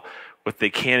people what they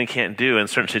can and can't do in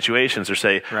certain situations, or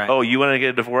say, right. Oh, you want to get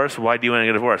a divorce? Why do you want to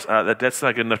get a divorce? That's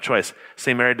not a good enough choice.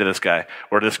 Stay married to this guy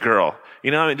or this girl.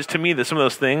 Just to me, some of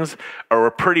those things are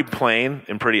pretty plain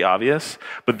and pretty obvious.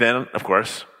 But then, of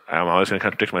course, I'm always going to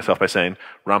contradict myself by saying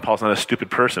Ron Paul's not a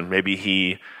stupid person. Maybe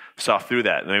he saw through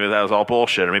that. Maybe that was all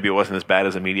bullshit, or maybe it wasn't as bad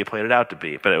as the media played it out to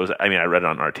be. But it was. I mean, I read it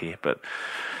on RT, but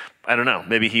I don't know.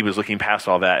 Maybe he was looking past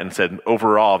all that and said,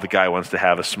 overall, the guy wants to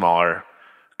have a smaller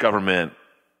government.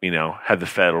 Had the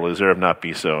Federal Reserve not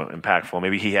be so impactful.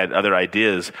 Maybe he had other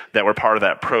ideas that were part of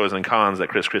that pros and cons that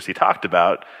Chris Christie talked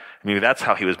about. Maybe that's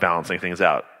how he was balancing things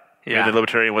out. Yeah. Maybe the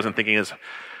libertarian wasn't thinking it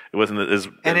wasn't as.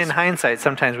 And in hindsight,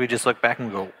 sometimes we just look back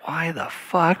and go, why the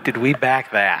fuck did we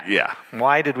back that? Yeah.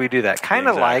 Why did we do that? Kind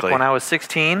of like when I was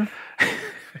 16.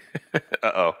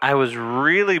 Uh-oh. I was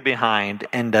really behind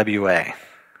NWA.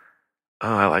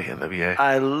 Oh, I like NWA.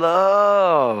 I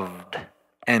loved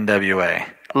NWA.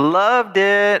 Loved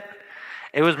it.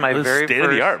 It was my very state first.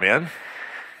 of the art, man.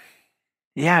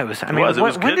 Yeah, it was. I mean, was. It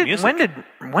was good music.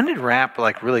 When did rap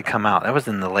like really come out? That was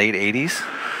in the late '80s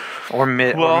or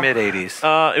mid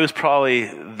 '80s. It was probably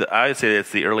I would say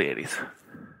it's the early '80s.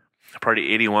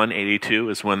 Probably 81, 82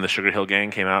 is when the Sugar Hill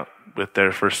Gang came out with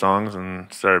their first songs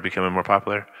and started becoming more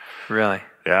popular. Really?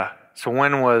 Yeah. So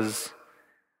when was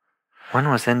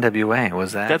NWA?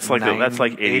 Was that that's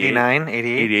like 89,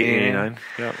 88, 89.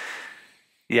 Yeah.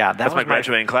 Yeah, that's my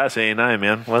graduating class, 89,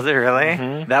 man. Was it really?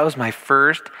 Mm-hmm. That was my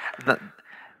first.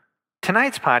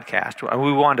 Tonight's podcast,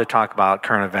 we wanted to talk about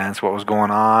current events, what was going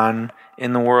on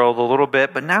in the world a little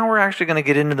bit, but now we're actually going to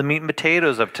get into the meat and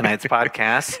potatoes of tonight's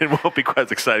podcast. It won't be quite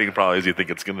as exciting probably as you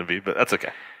think it's going to be, but that's okay.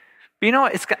 But you know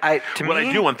what? I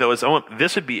do want though is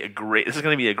this is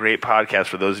going to be a great podcast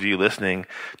for those of you listening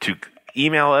to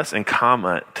email us and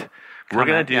comment. We're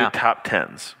going to do top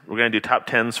 10s. We're going to do top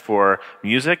 10s for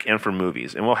music and for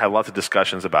movies, and we'll have lots of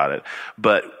discussions about it.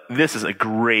 But this is a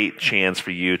great chance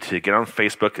for you to get on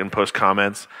Facebook and post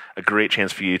comments, a great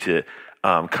chance for you to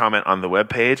comment on the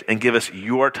webpage and give us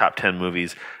your top 10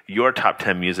 movies, your top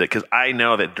 10 music, because I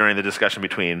know that during the discussion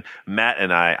between Matt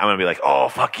and I'm going to be like, oh,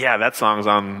 fuck yeah, that song's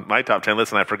on my top 10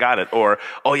 list and I forgot it. Or,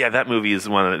 oh yeah, that movie is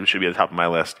one that should be at the top of my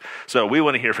list. So we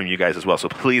want to hear from you guys as well. So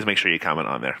please make sure you comment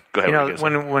on there. Go ahead.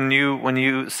 When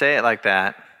you say it like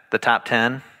that, the top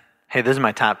 10, hey, this is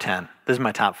my top 10. This is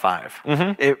my top 5.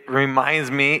 Mm-hmm. It reminds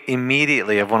me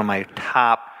immediately of one of my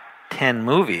top 10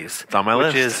 movies. It's on my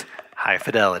list. Which is High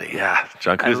Fidelity. Yeah,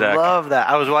 John Cusack. I love that.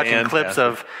 I was watching Fantastic. clips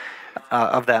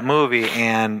of that movie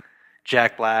and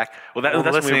Jack Black. Well,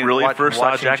 that's when we really first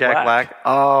saw Jack Black.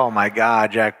 Oh my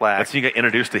God, Jack Black. That's when you got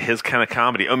introduced to his kind of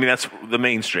comedy. I mean, that's the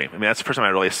mainstream. I mean, that's the first time I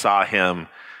really saw him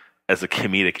as a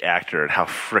comedic actor and how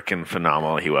freaking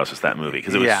phenomenal he was with that movie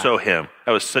because it was so him.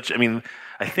 That was such. I mean,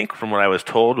 I think from what I was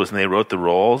told was when they wrote the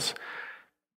roles,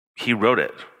 he wrote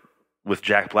it with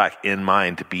Jack Black in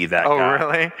mind to be that guy. Oh,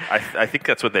 really? I think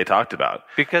that's what they talked about.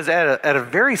 Because at a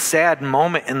very sad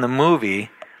moment in the movie,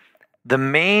 the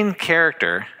main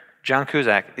character, John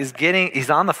Cusack, he's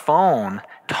on the phone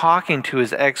talking to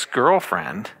his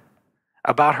ex-girlfriend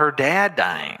about her dad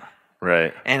dying.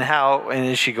 Right. And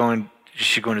is she going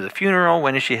to the funeral?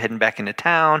 When is she heading back into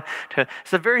town?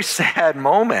 It's a very sad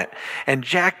moment. And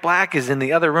Jack Black is in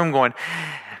the other room going,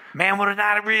 man, what a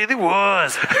night it really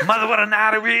was. Mother, what a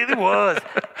night it really was.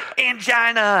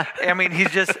 Angina. I mean,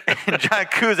 and John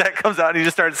Cusack comes out and he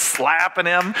just starts slapping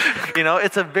him. You know,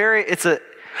 to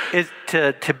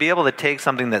be able to take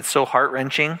something that's so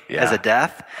heart-wrenching as a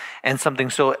death and something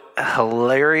so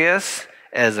hilarious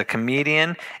as a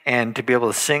comedian and to be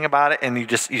able to sing about it and you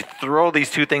throw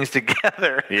these two things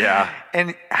together. Yeah.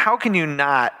 And how can you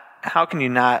not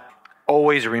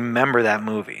always remember that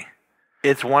movie?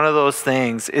 It's one of those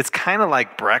things. It's kind of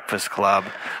like Breakfast Club,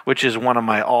 which is one of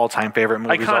my all-time favorite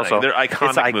movies. Iconic. Also, They're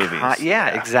iconic movies. Yeah,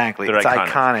 exactly. They're it's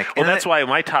iconic. Well, that's why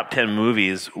my top 10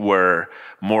 movies were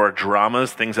more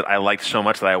dramas, things that I liked so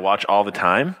much that I watch all the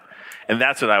time, and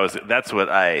that's what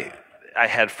I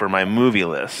had for my movie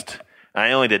list.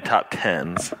 I only did top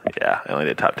 10s. Yeah, I only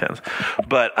did top 10s.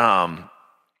 But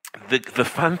the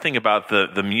fun thing about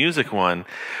the music one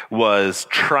was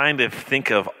trying to think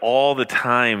of all the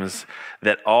times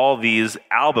that all these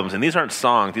albums, and these aren't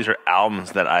songs, these are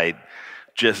albums that I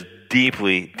just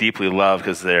deeply, deeply love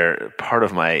because they're part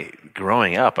of my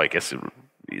growing up, I guess,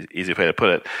 easy way to put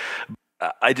it.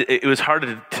 It was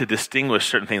hard to distinguish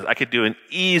certain things. I could do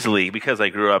because I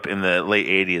grew up in the late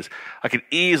 80s, I could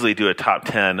easily do a top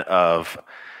 10 of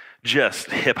just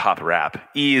hip-hop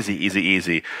rap.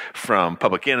 Easy. From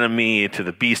Public Enemy to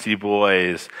the Beastie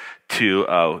Boys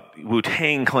to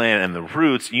Wu-Tang Clan and the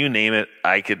Roots, you name it,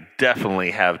 I could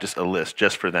definitely have just a list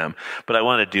just for them. But I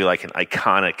want to do like an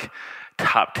iconic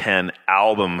top 10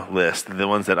 album list, the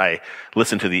ones that I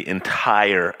listened to the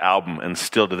entire album and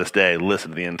still to this day listen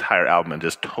to the entire album and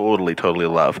just totally, totally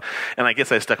love. And I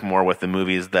guess I stuck more with the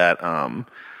movies that kind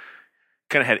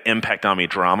of had impact on me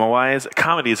drama-wise.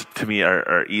 Comedies to me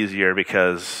are easier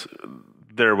because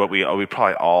they're what we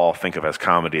probably all think of as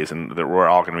comedies, and we're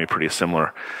all going to be pretty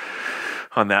similar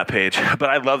on that page. But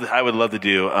I would love to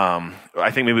do,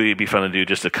 I think maybe it'd be fun to do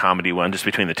just a comedy one, just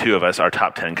between the two of us, our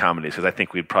top 10 comedies, because I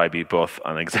think we'd probably be both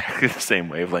on exactly the same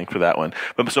wavelength for that one.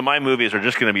 But so my movies are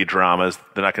just going to be dramas.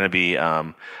 They're not going to be,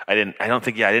 I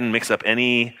didn't mix up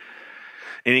any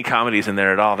any comedies in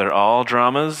there at all. They're all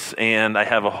dramas, and I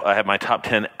have my top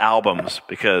 10 albums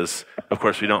because, of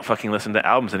course, we don't fucking listen to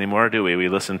albums anymore, do we? We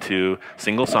listen to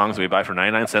single songs we buy for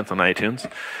 99 cents on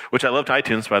iTunes, which I love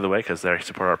iTunes, by the way, because they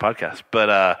support our podcast.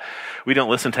 But we don't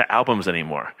listen to albums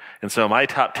anymore. And so my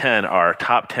top 10 are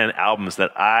top 10 albums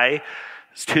that I,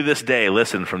 to this day,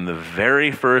 listen from the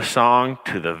very first song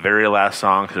to the very last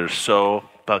song because they're so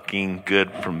fucking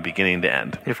good from beginning to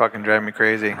end. You fucking drive me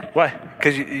crazy. Why?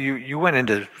 Because you went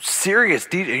into serious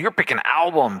detail. You're picking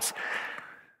albums.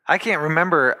 I can't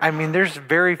remember. I mean, there's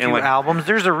very few albums.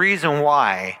 There's a reason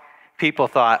why people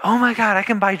thought, oh my God, I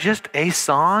can buy just a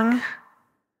song?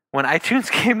 When iTunes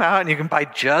came out and you can buy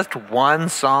just one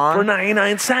song. For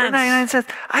 99 cents. For 99 cents.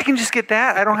 I can just get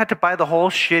that. I don't have to buy the whole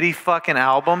shitty fucking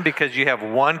album because you have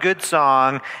one good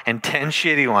song and 10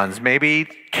 shitty ones. Maybe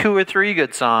 2 or 3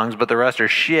 good songs, but the rest are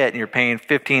shit and you're paying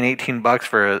 $15, $18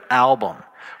 for an album.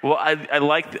 Well,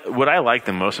 what I like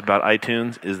the most about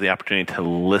iTunes is the opportunity to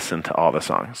listen to all the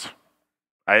songs.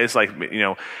 I just like, you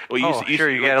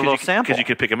get a little sample. Because you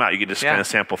could pick them out. You could just kind of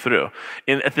sample through.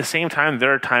 And at the same time,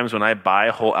 there are times when I buy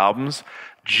whole albums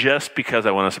just because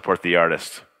I want to support the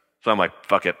artist. So I'm like,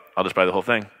 fuck it. I'll just buy the whole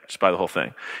thing. Just buy the whole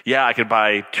thing. Yeah, I could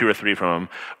buy 2 or 3 from them.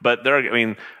 But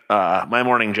My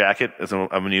Morning Jacket is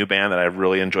a new band that I've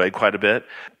really enjoyed quite a bit.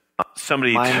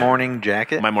 My Morning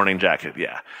Jacket? My Morning Jacket,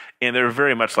 yeah. And they're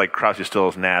very much like Crosby,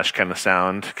 Stills, Nash kind of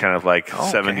sound, kind of like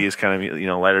 70s kind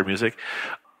of, lighter music.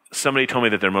 Somebody told me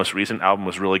that their most recent album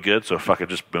was really good, so fuck it,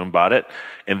 just boom, bought it.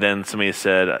 And then somebody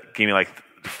said, gave me their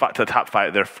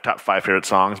top 5 favorite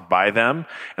songs by them.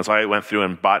 And so I went through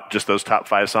and bought just those top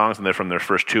 5 songs, and they're from their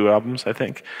first 2 albums, I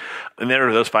think. And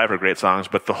those 5 are great songs,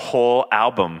 but the whole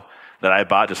album that I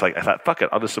bought, I thought, fuck it,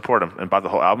 I'll just support them, and bought the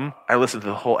whole album. I listened to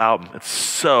the whole album. It's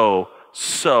so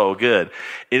good.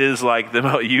 It is like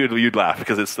you'd laugh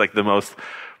because it's like the most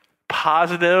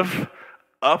positive,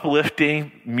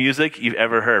 uplifting music you've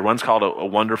ever heard. One's called A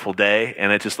Wonderful Day,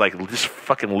 and it just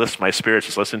fucking lifts my spirits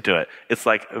just listening to it. It's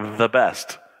like the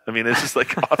best. I mean, it's just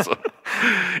like awesome.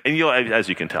 And as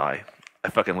you can tell, I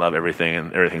fucking love everything,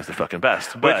 and everything's the fucking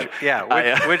best. But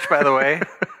which by the way,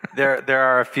 there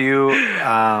are a few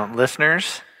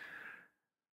listeners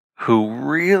who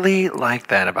really like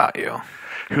that about you.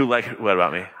 Who like what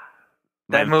about me?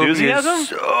 That movie is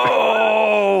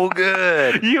so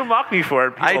good. You mock me for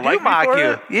it. I do mock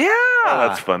you. Yeah. Oh,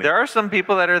 that's funny. There are some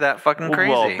people that are that fucking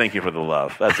crazy. Well, thank you for the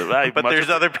love. That's it. But there's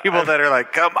other people that are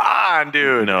like, come on,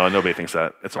 dude. No, nobody thinks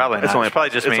that. It's probably probably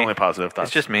just me. It's only positive thoughts.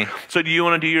 It's just me. So what do you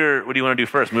want to do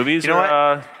first? Movies or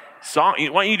what? Song?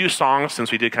 Why don't you do songs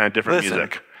since we did kind of different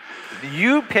music?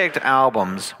 You picked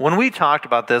albums. When we talked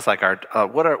about this, like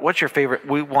what's your favorite?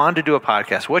 We wanted to do a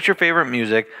podcast. What's your favorite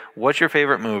music? What's your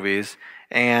favorite movies?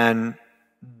 And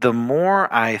the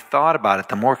more I thought about it,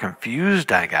 the more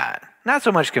confused I got. Not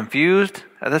so much confused.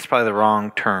 That's probably the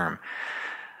wrong term.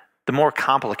 The more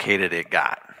complicated it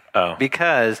got. Oh.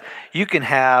 Because you can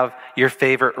have your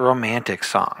favorite romantic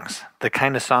songs, the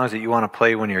kind of songs that you want to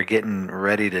play when you're getting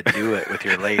ready to do it with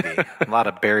your lady. A lot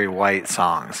of Barry White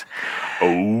songs.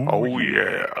 Oh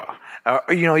yeah.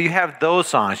 You have those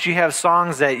songs. You have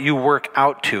songs that you work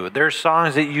out to. There's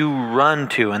songs that you run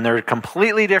to, and they're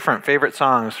completely different favorite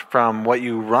songs from what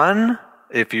you run,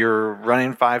 if you're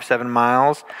running 5-7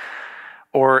 miles,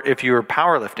 or if you're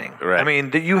powerlifting. Right. I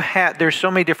mean, there's so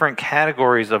many different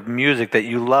categories of music that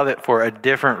you love it for a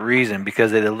different reason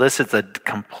because it elicits a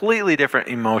completely different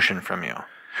emotion from you.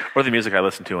 Or the music I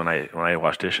listen to when I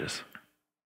wash dishes.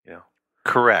 Yeah.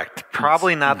 Correct.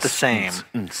 Probably not the same.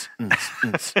 You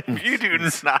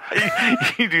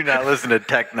do not listen to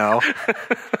techno.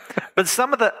 But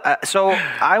some of the so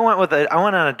I went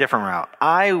on a different route.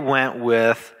 I went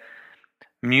with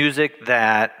music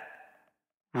that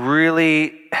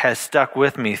really has stuck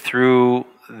with me through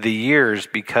the years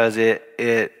because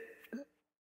it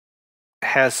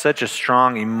has such a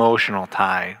strong emotional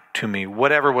tie to me.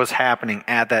 Whatever was happening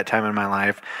at that time in my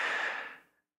life,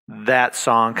 that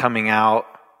song coming out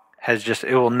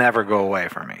it will never go away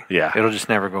from me. Yeah. It'll just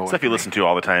never go away. Stuff you listen to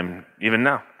all the time, even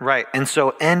now. Right. And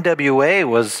so NWA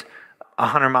was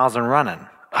 100 Miles and Running.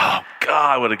 Oh,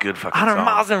 God, what a good fucking 100 song.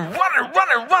 miles and running.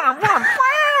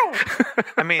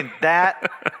 I mean,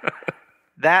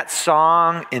 that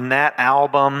song in that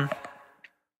album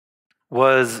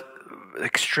was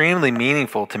extremely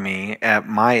meaningful to me at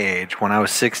my age. When I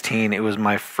was 16, it was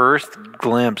my first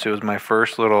glimpse. It was my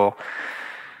first little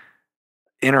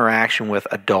interaction with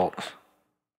adult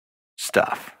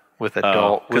stuff. With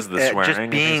adult, because of the swearing, just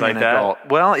being like an adult.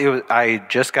 Well, I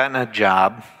just gotten a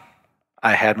job.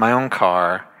 I had my own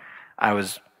car. I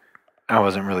was I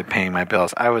wasn't really paying my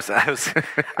bills. I was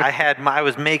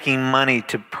making money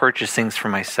to purchase things for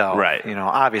myself. Right. You know,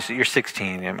 obviously you're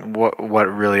 16. And what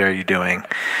really are you doing?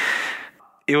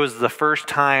 It was the first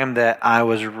time that I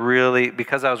was really,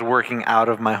 because I was working out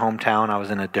of my hometown, I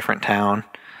was in a different town.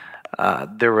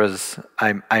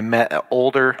 I met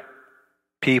older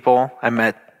people. I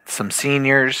met some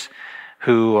seniors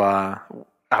who I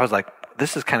was like,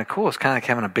 this is kind of cool. It's kind of like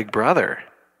having a big brother.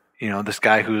 You know, this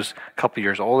guy who's a couple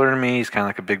years older than me, he's kind of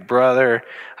like a big brother.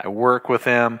 I work with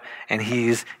him, and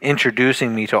he's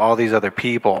introducing me to all these other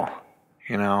people,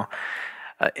 you know,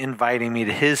 inviting me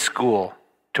to his school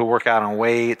to work out on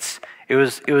weights. It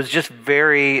was just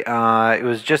very, it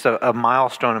was just a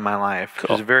milestone in my life.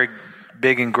 Cool. It was very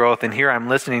big in growth, and here I'm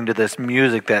listening to this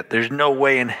music that there's no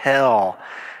way in hell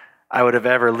I would have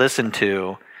ever listened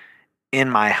to in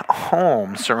my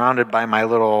home, surrounded by my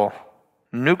little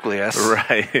nucleus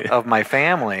of my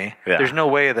family. Yeah. There's no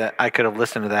way that I could have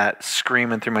listened to that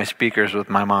screaming through my speakers with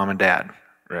my mom and dad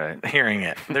hearing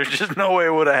it. There's just no way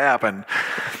it would have happened.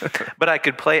 But I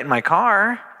could play it in my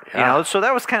car, you know. So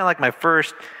that was kind of like my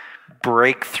first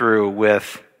breakthrough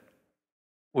with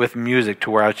music,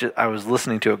 to where I was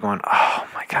listening to it going, oh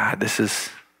my God, this is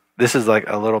like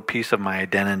a little piece of my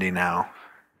identity now.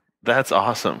 That's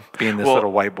awesome. Being this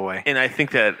little white boy. And I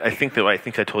think I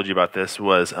told you about this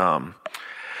was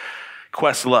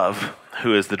Questlove,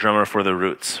 who is the drummer for The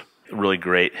Roots, a really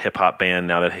great hip hop band.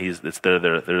 Now that they're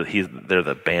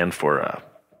the band for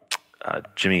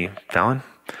Jimmy Fallon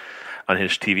on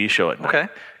his TV show at night. Okay.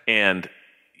 And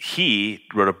he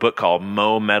wrote a book called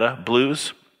Mo Meta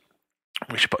Blues.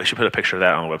 We should put a picture of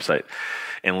that on the website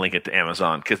and link it to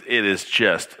Amazon, because it is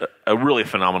just a really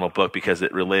phenomenal book, because I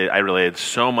related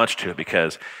so much to it,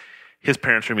 because his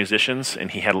parents were musicians,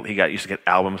 and he got used to get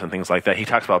albums and things like that. He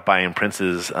talks about buying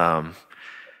Prince's, I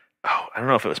don't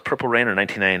know if it was Purple Rain or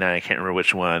 1999. I can't remember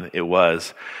which one it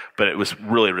was, but it was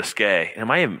really risque. And it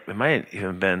might have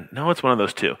even been, no, it's one of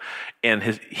those two. And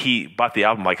he bought the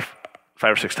album like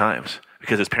 5 or 6 times,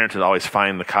 because his parents would always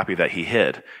find the copy that he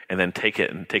hid and then take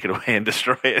it away and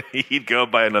destroy it. He'd go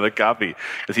buy another copy,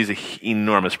 because he's an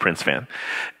enormous Prince fan.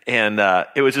 And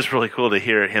it was just really cool to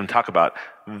hear him talk about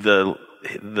the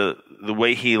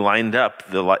way he lined up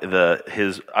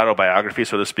his autobiography,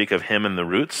 so to speak, of him and the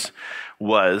Roots,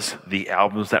 was the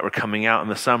albums that were coming out in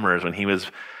the summers when he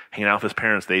was hanging out with his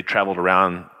parents. They traveled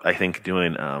around, I think,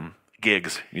 doing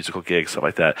musical gigs, stuff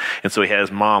like that. And so he had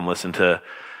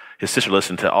his sister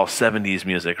listened to all 70s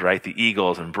music, right? The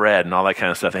Eagles and Bread and all that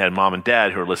kind of stuff. They had mom and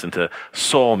dad who were listening to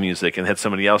soul music, and had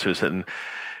somebody else who was hitting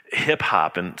hip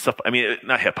hop and stuff. I mean,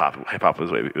 not hip hop. Hip hop was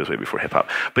way before hip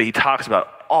hop. But he talks about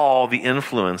all the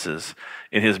influences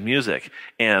in his music,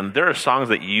 and there are songs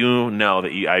that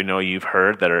I know you've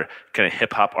heard that are kind of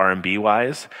hip hop R&B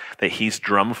wise that he's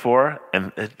drummed for,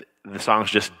 and the song's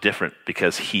just different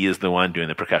because he is the one doing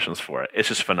the percussions for it. It's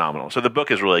just phenomenal. So the book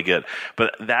is really good.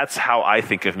 But that's how I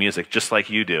think of music, just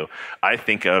like you do. I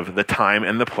think of the time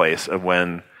and the place of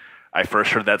when I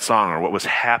first heard that song, or what was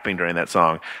happening during that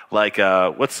song. Like,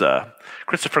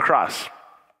 Christopher Cross.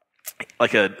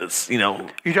 Like You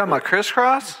talking about Criss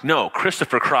Cross? No,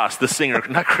 Christopher Cross, the singer,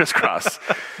 not Criss Cross.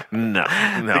 No,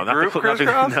 not the group Criss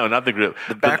Cross? No, not the group.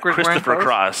 The backwards Christopher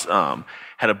Cross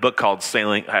had a book called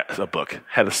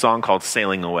had a song called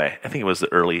Sailing Away. I think it was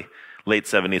the late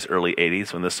 70s, early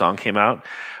 80s when this song came out.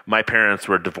 My parents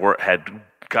had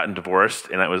gotten divorced,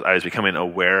 and I was becoming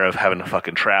aware of having to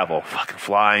fucking travel, fucking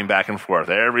flying back and forth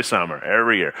every summer,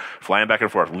 every year, flying back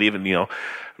and forth, leaving,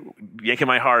 yanking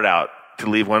my heart out to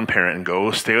leave one parent and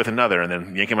go stay with another, and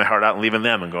then yanking my heart out and leaving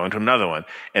them and going to another one.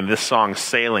 And this song,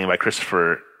 Sailing by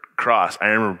Christopher Cross, I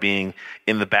remember being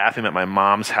in the bathroom at my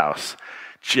mom's house,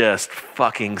 just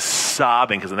fucking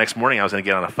sobbing, because the next morning I was going to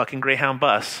get on a fucking Greyhound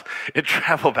bus and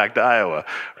travel back to Iowa,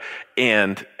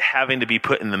 and having to be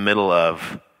put in the middle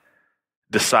of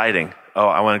deciding, oh,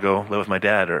 I want to go live with my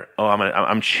dad, or oh,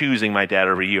 I'm choosing my dad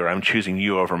over you, or I'm choosing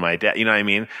you over my dad. You know what I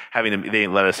mean? They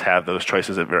let us have those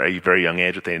choices at a very, very young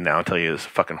age, that they now tell you is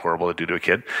fucking horrible to do to a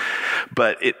kid.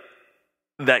 But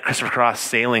that Christopher Cross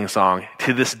Sailing song,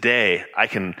 to this day, I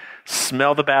can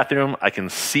smell the bathroom. I can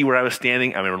see where I was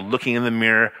standing. I remember looking in the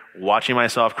mirror, watching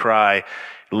myself cry,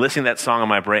 listening to that song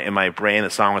in my brain,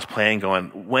 that song was playing, going,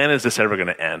 when is this ever going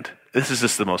to end? This is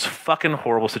just the most fucking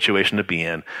horrible situation to be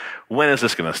in. When is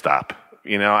this going to stop?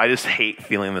 You know, I just hate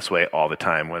feeling this way all the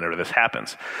time whenever this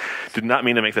happens. Did not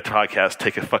mean to make the podcast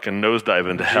take a fucking nosedive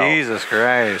into hell. Jesus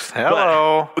Christ.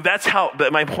 Hello.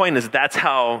 But my point is that's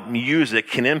how music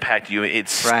can impact you. It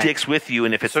sticks with you.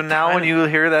 And if it's so now when you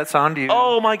hear that song, do you?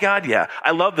 Oh my God, yeah.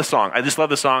 I love the song. I just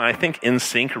love the song. I think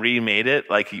NSYNC remade it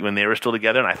like when they were still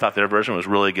together, and I thought their version was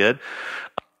really good.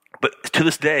 But to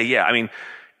this day, yeah, I mean,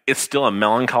 it's still a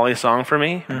melancholy song for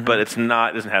me, but it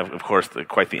doesn't have, of course,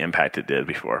 quite the impact it did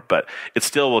before. But it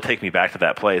still will take me back to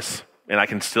that place. And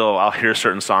I'll hear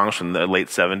certain songs from the late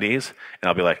 70s, and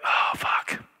I'll be like, oh,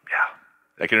 fuck,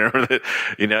 yeah. I can remember that,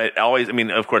 you know, it always, I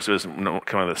mean, of course, it was kind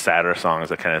of the sadder songs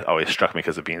that kind of always struck me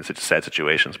because of being in such sad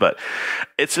situations. But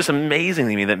it's just amazing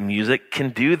to me that music can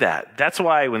do that. That's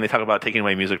why when they talk about taking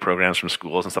away music programs from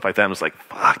schools and stuff like that, I'm just like,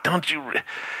 fuck, don't you...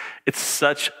 It's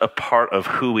such a part of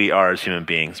who we are as human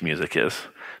beings, music is.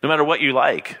 No matter what you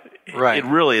like, it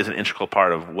really is an integral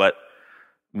part of what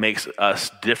makes us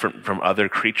different from other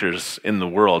creatures in the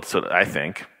world, so I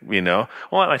think, you know.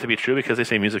 Well, that might be true because they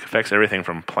say music affects everything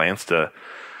from plants to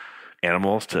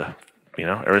animals to, you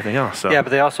know, everything else. So. Yeah, but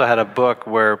they also had a book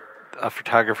where a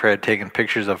photographer had taken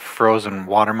pictures of frozen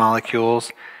water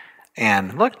molecules.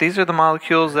 And look, these are the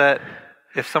molecules that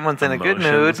if someone's in a good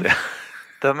mood...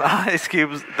 The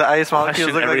ice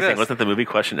molecules look like this. Wasn't the movie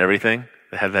Question Everything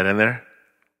that had that in there?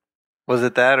 Was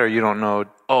it that, or you don't know?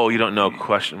 Oh, you don't know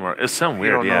question mark. It's some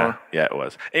weird, yeah. Yeah, it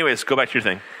was. Anyways, go back to your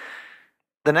thing.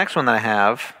 The next one that I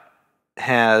have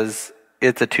it's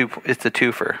a twofer. It's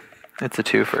a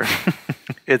twofer.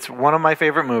 It's one of my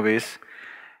favorite movies,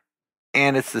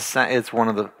 and it's one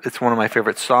of my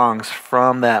favorite songs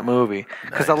from that movie.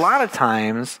 Because a lot of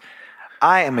times,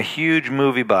 I am a huge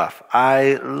movie buff.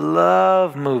 I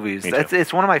love movies.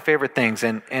 It's one of my favorite things,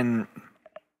 and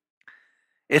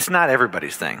it's not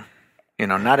everybody's thing. You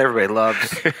know, not everybody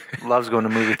loves going to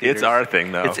movie theaters. It's our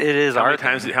thing, though. It is our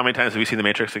thing. How many times have we seen The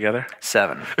Matrix together?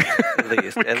 7, at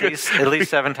least. At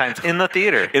least 7 times in the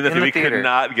theater. We could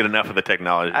not get enough of the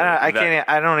technology.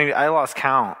 I lost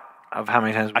count of how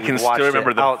many times we watched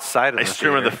it outside of the theater. I still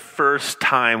remember the first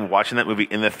time watching that movie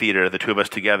in the theater, the two of us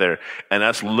together, and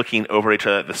us looking over each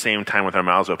other at the same time with our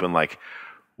mouths open like,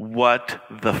 what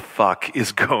the fuck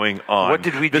is going on? What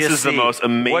did we just see? This is the most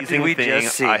amazing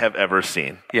thing I have ever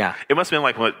seen. Yeah. It must have been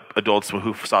like what adults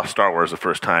who saw Star Wars the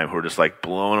first time who were just like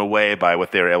blown away by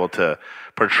what they were able to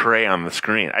portray on the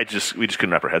screen. We just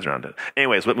couldn't wrap our heads around it.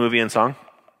 Anyways, what movie and song?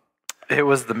 It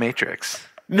was The Matrix.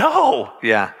 No!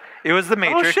 Yeah. It was The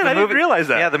Matrix. Oh, shit, I didn't realize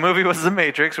that. Yeah, the movie was The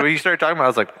Matrix. When you started talking about it, I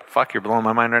was like, fuck, you're blowing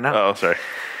my mind right now. Oh, sorry.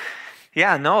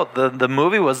 Yeah, no, the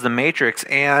movie was The Matrix.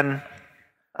 And,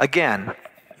 again,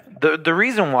 the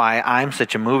reason why I'm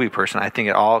such a movie person, I think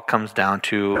it all comes down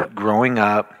to growing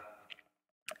up.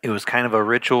 It was kind of a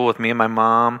ritual with me and my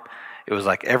mom. It was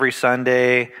like every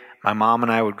Sunday, my mom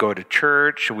and I would go to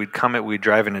church. We'd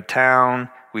drive into town.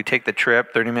 We'd take the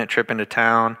trip, 30-minute trip into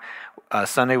town.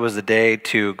 Sunday was the day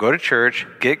to go to church,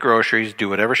 get groceries, do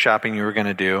whatever shopping you were going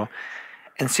to do,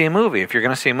 and see a movie. If you're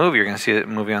going to see a movie, you're going to see a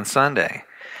movie on Sunday.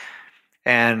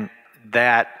 And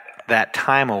that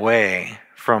time away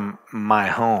from my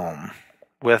home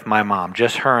with my mom,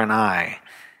 just her and I,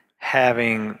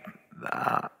 having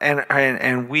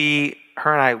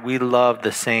we love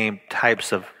the same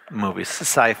types of movies,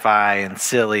 sci-fi and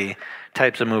silly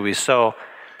types of movies. So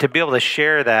to be able to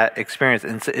share that experience,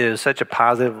 and it was such a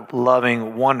positive,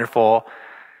 loving, wonderful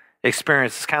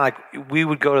experience. It's kind of like we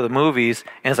would go to the movies,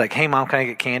 and it's like, hey, Mom, can I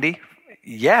get candy?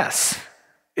 Yes.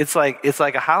 It's like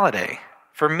a holiday.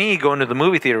 For me, going to the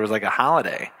movie theater was like a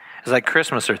holiday. It's like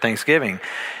Christmas or Thanksgiving.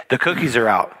 The cookies are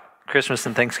out. Christmas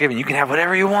and Thanksgiving. You can have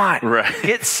whatever you want. Right.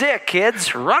 Get sick,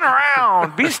 kids. Run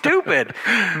around. Be stupid.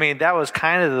 I mean, that was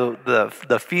kind of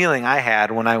the feeling I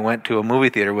had when I went to a movie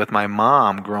theater with my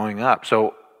mom growing up.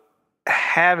 So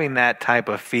having that type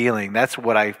of feeling, that's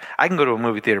what I can go to a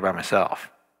movie theater by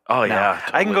myself. Oh, yeah.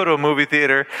 Totally. I can go to a movie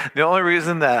theater. The only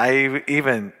reason that I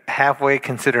even halfway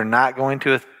consider not going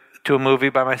to a movie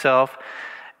by myself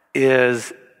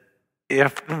is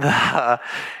if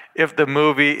the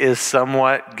movie is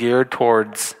somewhat geared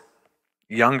towards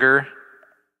younger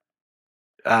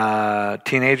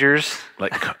teenagers.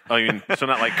 So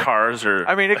not like Cars or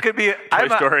I mean, it could be Toy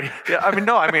Story.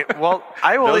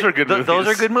 Those are good movies. Those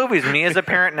are good movies. Me as a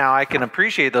parent now, I can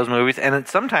appreciate those movies. And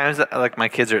sometimes, like my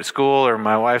kids are at school or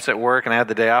my wife's at work and I have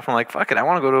the day off, I'm like, fuck it, I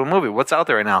want to go to a movie. What's out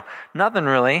there right now? Nothing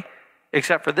really,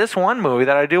 except for this one movie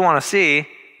that I do want to see.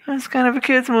 It's kind of a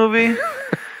kid's movie.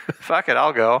 fuck it,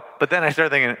 I'll go. But then I started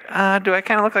thinking, do I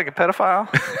kind of look like a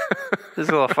pedophile? This is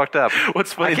a little fucked up.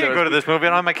 What's funny, I can't go to this movie. I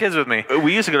don't have my kids with me.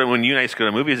 We used to go to, when you and I used to go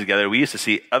to movies together, we used to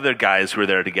see other guys who were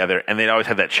there together, and they'd always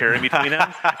have that chair in between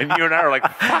them. And you and I were like,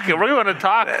 fuck it, we want to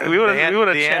talk. We want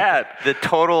to chat. The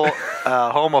total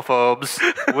homophobes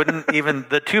wouldn't even,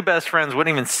 the two best friends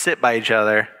wouldn't even sit by each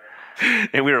other.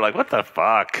 And we were like, what the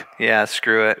fuck? Yeah,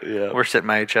 screw it. Yeah. We're sitting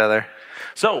by each other.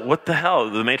 So, what the hell?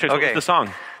 The Matrix, Okay. what was the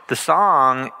song? The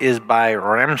song is by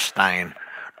Rammstein.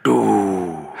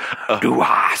 Du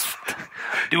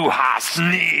hast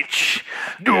nicht.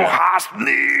 Du hast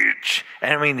nicht.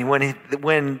 And I mean,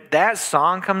 when that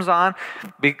song comes on,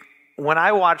 when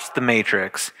I watched The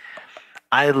Matrix,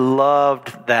 I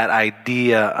loved that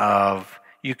idea of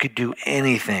you could do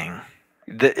anything.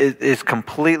 It's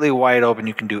completely wide open.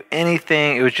 You can do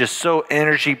anything. It was just so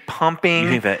energy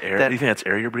pumping. You think that's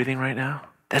air you're breathing right now?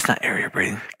 That's not air you're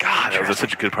breathing. God, that was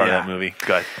such a good part of that movie.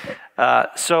 Good.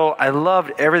 So I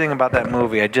loved everything about that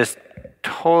movie. I just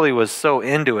totally was so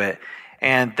into it.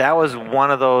 And that was one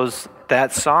of those,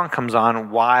 that song comes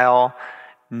on while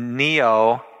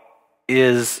Neo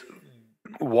is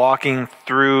walking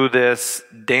through this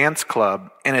dance club,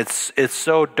 and it's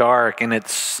so dark, and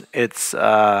it's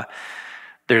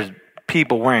there's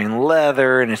people wearing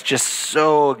leather, and it's just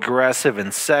so aggressive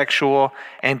and sexual.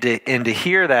 And to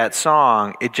hear that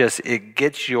song, it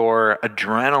gets your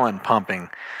adrenaline pumping.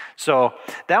 So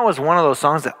that was one of those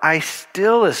songs that I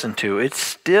still listen to. It's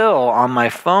still on my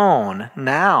phone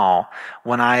now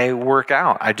when I work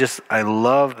out. I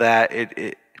love that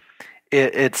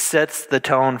it sets the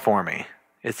tone for me.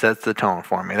 It sets the tone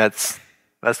for me. That's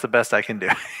the best I can do.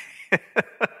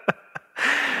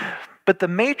 But The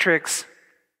Matrix,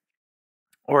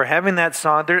 or having that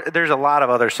song, there's a lot of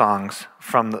other songs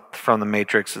from the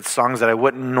Matrix. It's songs that I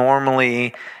wouldn't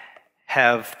normally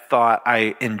have thought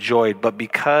I enjoyed, but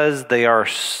because they are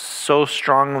so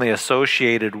strongly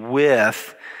associated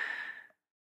with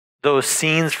those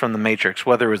scenes from The Matrix,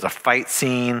 whether it was a fight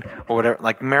scene or whatever,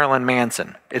 like Marilyn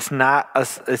Manson.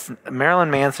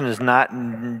 Marilyn Manson is not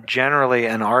generally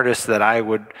an artist that I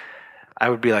would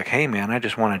be like, hey man, I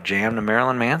just want to jam to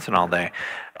Marilyn Manson all day.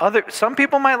 Some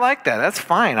people might like that. That's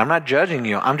fine. I'm not judging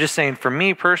you. I'm just saying, for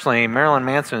me personally, Marilyn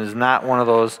Manson is not one of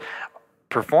those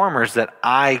performers that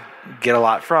I get a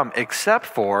lot from, except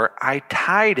for I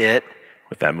tied it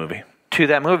with that movie to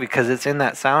that movie because it's in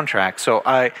that soundtrack. So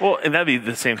and that'd be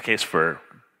the same case for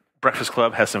Breakfast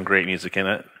Club. Has some great music in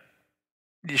it.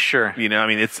 Sure. You know, I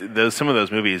mean, it's some of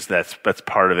those movies. That's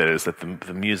part of it, is that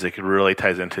the music really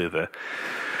ties into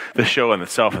the show in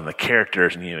itself and the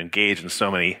characters, and you engage in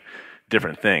so many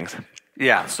different things.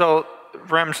 Yeah. So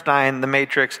Rammstein, The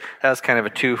Matrix, that's kind of a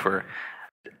twofer.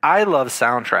 I love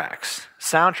soundtracks.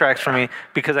 Soundtracks for me,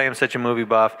 because I am such a movie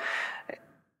buff,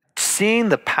 seeing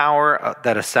the power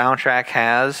that a soundtrack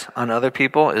has on other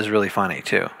people is really funny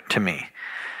too, to me.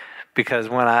 Because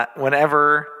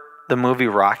whenever the movie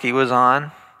Rocky was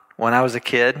on, when I was a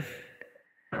kid,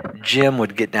 Jim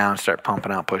would get down and start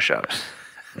pumping out push-ups.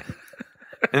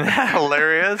 Isn't that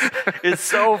hilarious? It's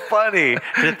so funny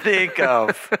to think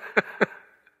of.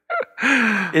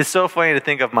 It's so funny to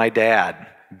think of my dad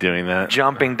doing that,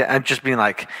 jumping down, just being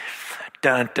like,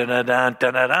 dun dun dun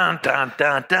dun dun dun dun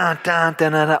dun dun dun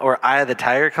dun, or Eye of the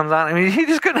Tiger comes on. I mean, he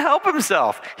just couldn't help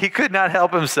himself. He could not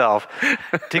help himself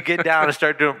to get down and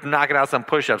start knocking out some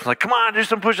push-ups. Like, come on, do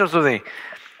some push-ups with me.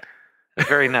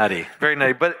 Very nutty, very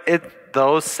nutty. But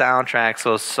those soundtracks,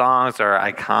 those songs are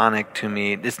iconic to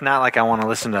me. It's not like I want to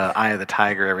listen to Eye of the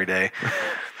Tiger every day.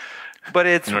 But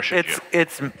it's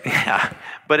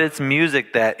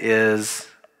music that is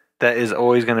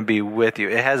always going to be with you.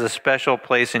 It has a special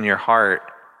place in your heart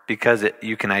because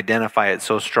you can identify it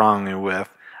so strongly with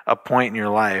a point in your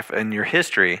life and your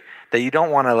history that you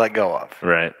don't want to let go of.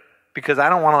 Right. Because I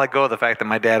don't want to let go of the fact that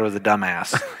my dad was a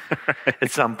dumbass at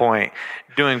some point,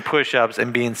 doing push-ups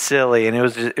and being silly, and it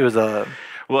was a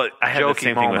well. I had the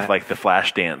same moment. thing with like the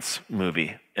Flashdance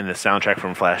movie and the soundtrack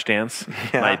from Flashdance.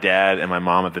 Yeah. My dad and my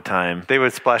mom at the time, they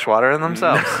would splash water in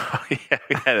themselves. Yeah,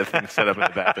 we had a thing set up in the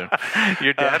bathroom.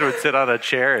 Your dad would sit on a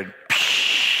chair and.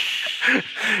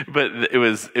 But it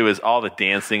was all the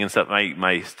dancing and stuff. My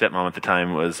stepmom at the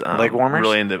time was leg warmers?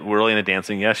 really into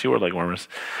dancing. Yeah, she wore leg warmers.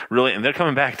 Really, and they're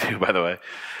coming back too, by the way.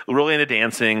 Really into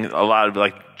dancing, a lot of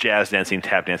like jazz dancing,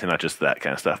 tap dancing, not just that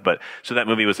kind of stuff. But so that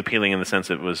movie was appealing in the sense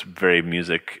it was very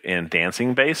music and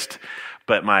dancing based.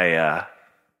 But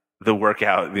the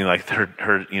workout, like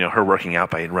her working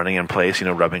out by running in place,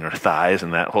 rubbing her thighs,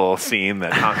 and that whole scene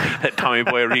that Tommy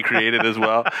Boy recreated as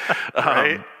well.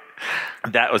 Right.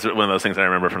 That was one of those things I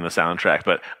remember from the soundtrack.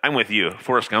 But I'm with you.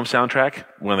 Forrest Gump soundtrack,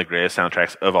 one of the greatest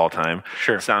soundtracks of all time.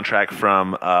 Sure. Soundtrack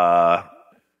from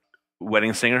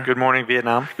Wedding Singer. Good Morning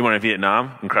Vietnam. Good Morning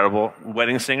Vietnam. Incredible.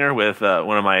 Wedding Singer with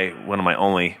one of my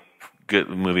only good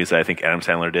movies that I think Adam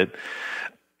Sandler did.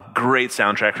 Great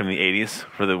soundtrack from the 80s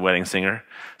for The Wedding Singer.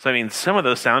 So, I mean, some of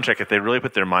those soundtrack, if they really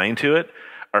put their mind to it,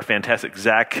 are fantastic.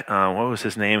 Zach, what was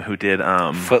his name, who did...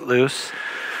 Footloose.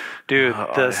 Dude,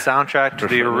 the soundtrack to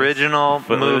the original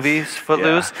movies,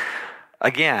 Footloose. Yeah.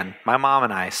 Again, my mom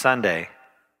and I, Sunday,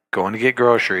 going to get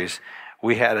groceries,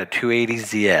 we had a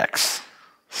 280ZX.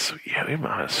 Sweet. Yeah, we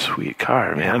had a sweet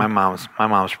car, man. Yeah, my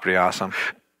mom's pretty awesome.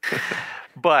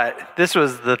 But this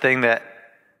was the thing that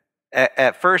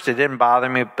at first it didn't bother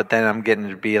me, but then I'm getting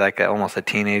to be like almost a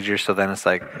teenager, so then it's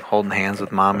like holding hands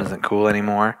with mom isn't cool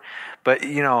anymore. But,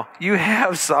 you know, you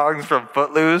have songs from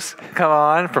Footloose, come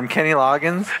on, from Kenny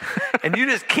Loggins, and you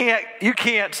just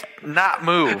can't not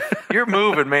move. You're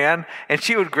moving, man. And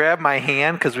she would grab my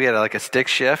hand because we had like a stick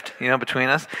shift, you know, between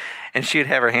us. And she'd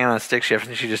have her hand on a stick shift,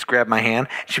 and she'd just grab my hand.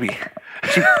 She'd be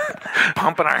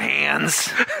pumping our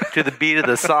hands to the beat of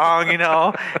the song, you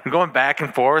know, and going back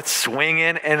and forth,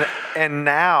 swinging. And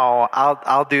now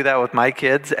I'll do that with my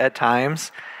kids at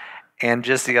times. And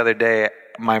just the other day,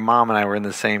 my mom and I were in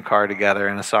the same car together,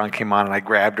 and a song came on, and I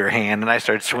grabbed her hand, and I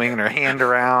started swinging her hand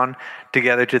around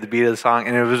together to the beat of the song.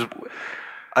 And it was,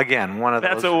 again, one of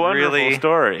That's those a wonderful really,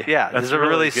 story. Yeah, That's it's a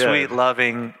really good. Sweet,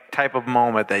 loving type of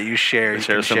moment that you share. You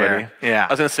can somebody. share. Yeah.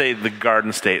 I was going to say the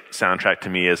Garden State soundtrack to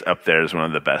me is up there as one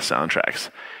of the best soundtracks.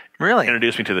 Really?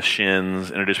 Introduced me to the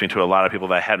Shins, introduced me to a lot of people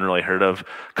that I hadn't really heard of.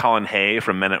 Colin Hay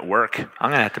from Men at Work.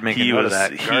 I'm going to have to make a note of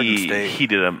that. Garden State. He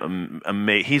did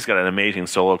he's got an amazing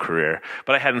solo career,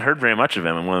 but I hadn't heard very much of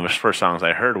him, and one of the first songs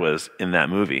I heard was in that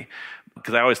movie.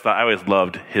 Because I always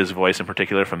loved his voice in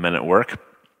particular from Men at Work.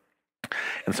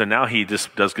 And so now he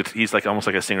just does good. He's like almost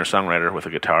like a singer-songwriter with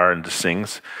a guitar and just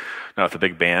sings. Not with a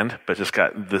big band, but just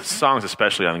got the songs,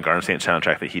 especially on the Garden State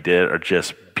soundtrack that he did, are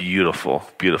just beautiful,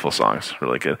 beautiful songs.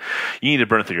 Really good. You need to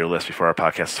burn through your list before our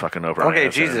podcast is fucking over. Okay,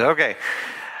 Jesus. Okay.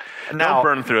 Now, don't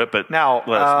burn through it, but now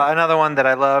another one that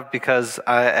I loved because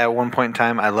at one point in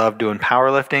time I loved doing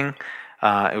powerlifting.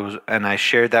 And I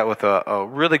shared that with a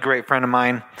really great friend of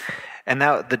mine. And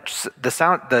now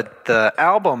the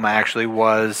album actually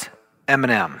was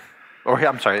Eminem, or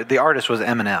I'm sorry, the artist was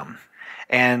Eminem,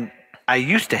 and I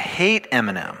used to hate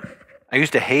Eminem. I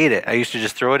used to hate it. I used to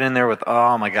just throw it in there with,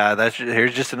 oh my God,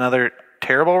 here's just another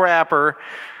terrible rapper,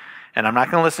 and I'm not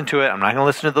going to listen to it. I'm not going to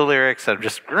listen to the lyrics. I'm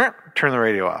just turn the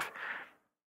radio off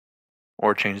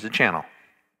or change the channel.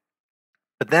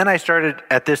 But then I started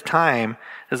at this time.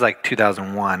 This is like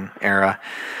 2001 era.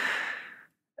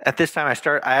 At this time,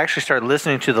 I actually started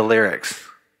listening to the lyrics,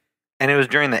 and it was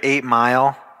during the 8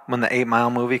 Mile. When the 8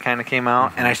 Mile movie kind of came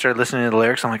out, and I started listening to the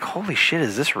lyrics, I'm like, holy shit,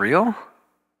 is this real?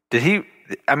 It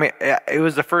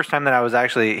was the first time that I was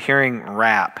actually hearing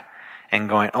rap and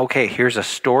going, okay, here's a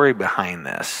story behind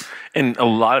this. And a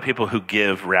lot of people who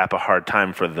give rap a hard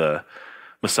time for the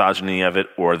misogyny of it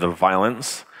or the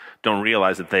violence don't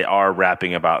realize that they are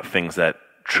rapping about things that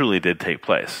truly did take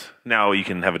place. Now you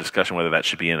can have a discussion whether that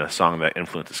should be in a song that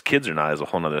influences kids or not is a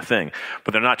whole other thing.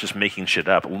 But they're not just making shit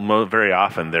up. Very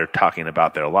often they're talking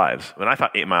about their lives. And I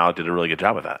thought 8 Mile did a really good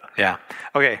job with that. Yeah.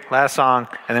 Okay, last song,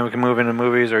 and then we can move into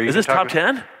movies. Is this top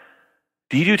 10?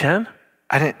 Do you do 10?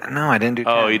 I didn't do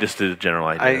 10. Oh, you just did general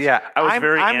ideas. Yeah. I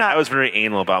was very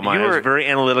anal about mine. I was very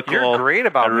analytical. You're great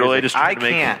about music.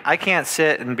 I I can't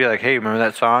sit and be like, hey, remember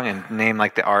that song? And name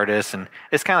like the artist. And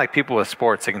it's kind of like people with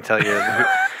sports. They can tell you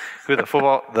who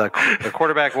the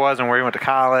quarterback was and where he went to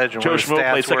college and Joe where his Schmo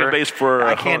stats played second were. base for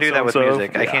I can't do that with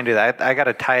music. Yeah. I can't do that. I got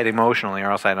to tie it emotionally,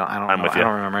 or else I don't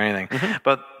remember anything. Mm-hmm.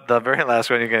 But the very last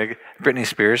one, you're gonna Britney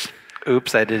Spears.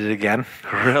 Oops, I did it again.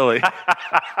 Really? Isn't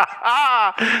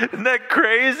that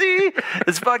crazy?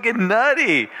 It's fucking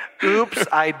nutty. Oops,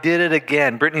 I did it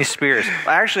again. Britney Spears.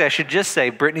 Actually, I should just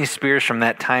say Britney Spears from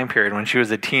that time period when she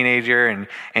was a teenager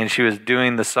and she was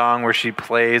doing the song where she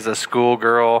plays a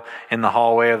schoolgirl in the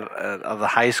hallway of the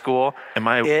high school. And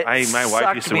my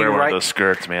wife used to wear one of those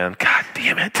skirts, man. God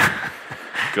damn it.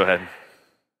 Go ahead.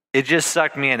 It just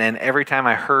sucked me in, and every time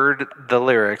I heard the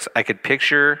lyrics, I could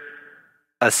picture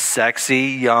a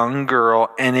sexy young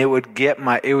girl, and it would get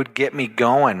me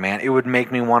going, man. It would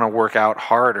make me want to work out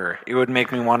harder. It would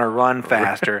make me want to run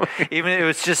faster. Even it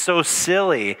was just so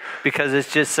silly because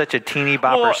it's just such a teeny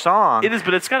bopper song. It is,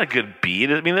 but it's got a good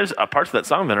beat. I mean, there's parts of that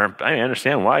song that are. I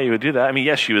understand why you would do that. I mean,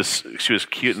 yes, she was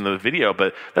cute in the video,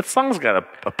 but that song's got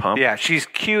a pump. Yeah, she's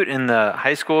cute in the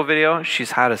high school video. She's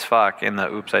hot as fuck in the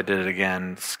 "Oops, I Did It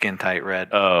Again" skin tight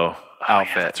red. Oh.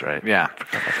 outfit. Yeah, that's right.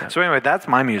 Yeah. So anyway, that's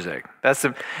my music.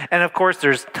 And of course,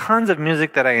 there's tons of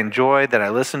music that I enjoy that I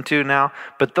listen to now.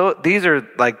 But these are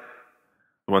like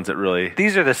The ones that really.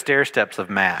 these are the stair steps of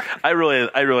Matt. I really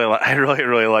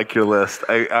like your list.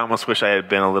 I almost wish I had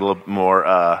been a little more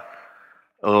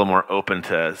open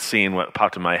to seeing what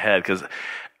popped in my head, because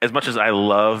as much as I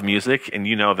love music, and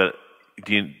you know that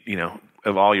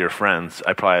of all your friends,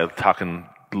 I probably talk and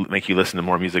make you listen to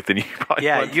more music than you probably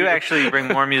want You to. actually bring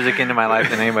more music into my life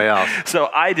than anybody else. So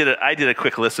I did a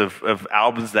quick list of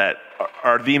albums that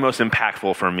are the most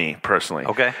impactful for me personally.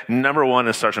 Okay. Number one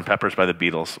is Sgt. Pepper's by the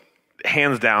Beatles.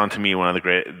 Hands down, to me, one of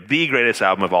the greatest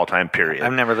album of all time, period.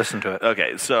 I've never listened to it.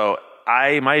 Okay, so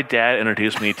my dad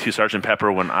introduced me to Sgt.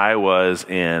 Pepper when I was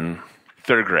in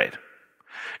third grade.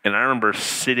 And I remember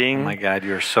sitting. Oh my God,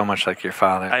 you're so much like your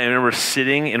father. I remember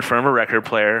sitting in front of a record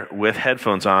player with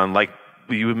headphones on, like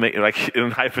you would make, like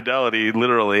in high fidelity,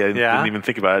 literally. I didn't even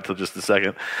think about it till just a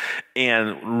second.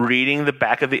 And reading the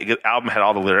back of the album, had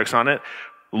all the lyrics on it,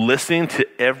 listening to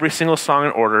every single song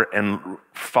in order and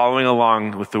following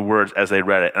along with the words as they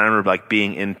read it. And I remember like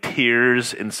being in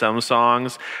tears in some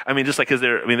songs. I mean, just like,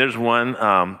 there's one,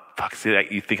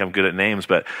 you think I'm good at names,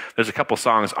 but there's a couple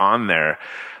songs on there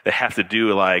that have to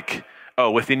do like,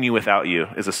 Within You, Without You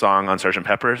is a song on Sgt.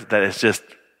 Pepper's that is just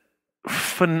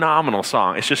phenomenal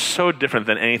song. It's just so different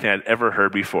than anything I'd ever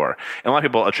heard before. And a lot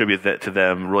of people attribute that to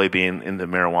them really being into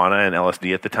marijuana and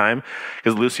LSD at the time,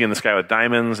 because Lucy in the Sky with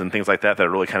Diamonds and things like that are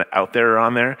really kind of out there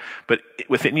on there. But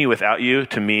Within You, Without You,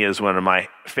 to me, is one of my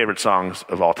favorite songs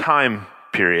of all time,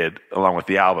 period, along with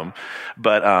the album.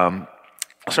 But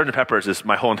Sgt. Pepper's is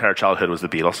my whole entire childhood was the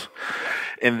Beatles.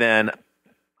 And then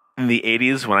in the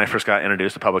 80s, when I first got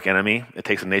introduced to Public Enemy, It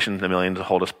Takes a Nation and a Million to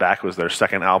Hold Us Back was their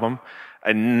second album.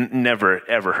 I never,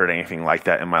 ever heard anything like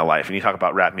that in my life. And you talk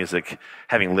about rap music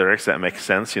having lyrics that make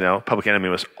sense, Public Enemy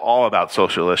was all about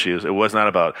social issues. It was not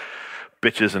about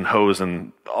bitches and hoes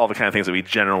and all the kind of things that we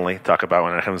generally talk about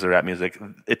when it comes to rap music.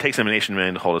 It Takes a Nation and a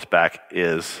Million to Hold Us Back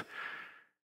is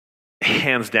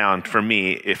hands down, for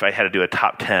me, if I had to do a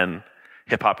top 10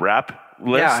 hip-hop rap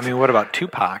list. Yeah, I mean, what about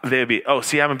Tupac? They'd be,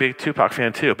 I'm a big Tupac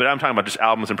fan too, but I'm talking about just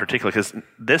albums in particular, because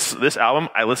this album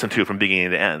I listened to from beginning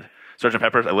to end. Sgt.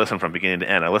 Pepper's, I listened from beginning to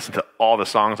end. I listened to all the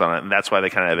songs on it, and that's why they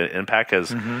kind of have an impact,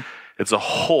 because it's a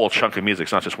whole chunk of music.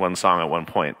 It's not just one song at one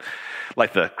point.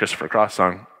 Like the Christopher Cross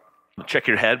song, Check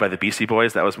Your Head by the Beastie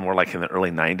Boys, that was more like in the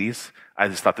early 90s. I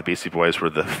just thought the Beastie Boys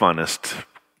were the funnest,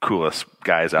 coolest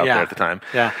guys out there at the time.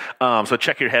 Yeah. So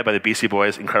Check Your Head by the Beastie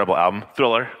Boys, incredible album.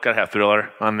 Thriller, gotta have Thriller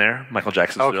on there. Michael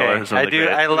Jackson's Thriller. Okay, I do.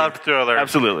 I loved Thriller.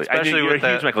 Absolutely. Especially You're a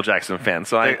huge Michael Jackson fan,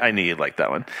 so I knew you'd like that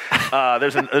one.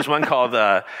 There's one called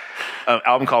an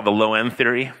album called The Low End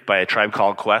Theory by A Tribe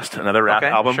Called Quest, another rap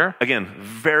album. Sure. Again,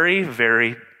 very,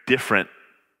 very different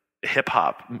hip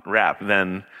hop rap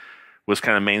than was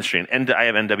kind of mainstream. And I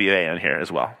have NWA on here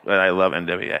as well. I love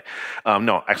NWA.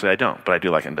 No, actually I don't, but I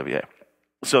do like NWA.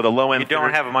 So the Low End. You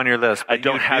don't have them on your list. I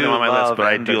don't have them on my list, but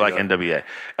I do like NWA.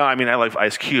 I mean, I like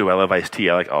Ice Cube. I love Ice-T.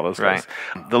 I like all those guys.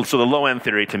 So the Low End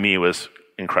Theory to me was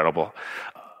incredible.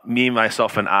 Me,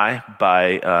 Myself, and I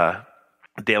by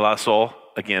De La Soul.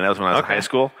 Again, that was when I was in high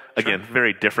school. Again,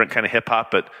 very different kind of hip hop,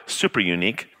 but super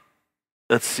unique.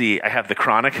 Let's see. I have The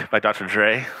Chronic by Dr.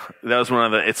 Dre. That was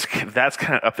one of that's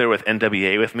kind of up there with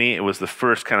NWA with me. It was the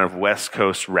first kind of West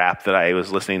Coast rap that I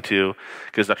was listening to,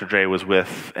 because Dr. Dre was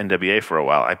with NWA for a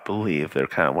while. I believe they're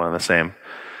kind of one and the same.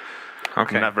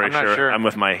 Okay. I'm not very sure. I'm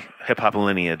with my hip hop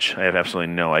lineage. I have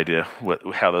absolutely no idea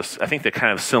how those. I think they're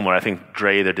kind of similar. I think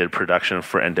Dre either did production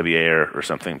for NWA or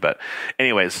something. But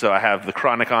anyways, so I have The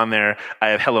Chronic on there.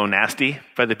 I have Hello Nasty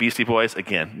by the Beastie Boys.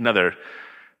 Again, another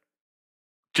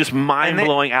just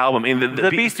mind-blowing album. I mean, the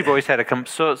Beastie Boys had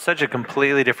such a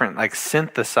completely different, like,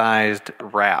 synthesized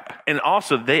rap. And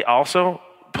also, they also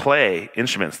play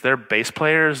instruments. They're bass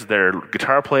players, they're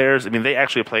guitar players. I mean, they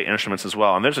actually play instruments as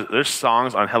well. And there's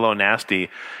songs on Hello Nasty.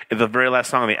 The very last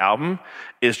song on the album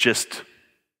is just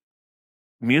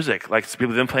music, like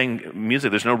people them playing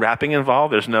music. There's no rapping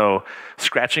involved. There's no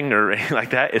scratching or anything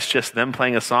like that. It's just them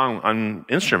playing a song on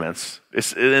instruments.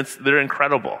 They're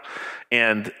incredible.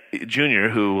 And Junior,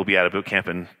 who will be out of boot camp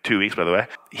in 2 weeks, by the way,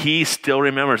 he still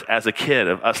remembers as a kid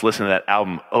of us listening to that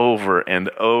album over and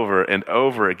over and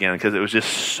over again, because it was just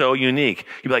so unique.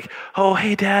 He'd be like, "Oh,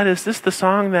 hey, Dad, is this the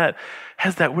song that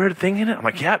has that weird thing in it?" I'm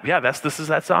like, yeah, this is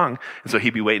that song. And so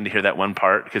he'd be waiting to hear that one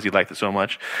part because he liked it so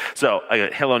much. So I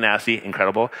got Hello Nasty,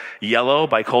 incredible. Yellow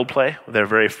by Coldplay, their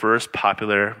very first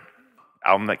popular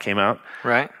album that came out.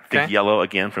 Right. I think Yellow,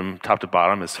 again, from top to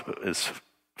bottom is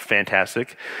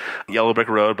fantastic. Yellow Brick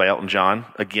Road by Elton John,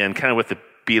 again, kind of with the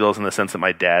Beatles in the sense that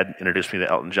my dad introduced me to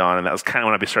Elton John, and that was kind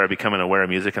of when I started becoming aware of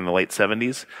music in the late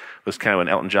 70s. It was kind of when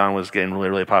Elton John was getting really,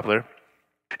 really popular.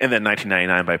 And then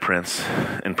 1999 by Prince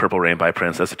and Purple Rain by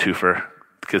Prince. That's a twofer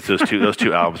because those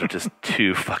two albums are just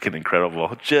too fucking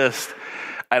incredible. Just,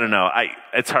 I don't know.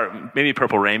 It's hard. Maybe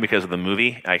Purple Rain because of the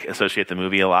movie. I associate the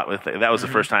movie a lot with it. That was the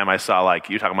first time I saw, like,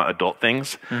 you're talking about adult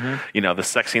things. You know, the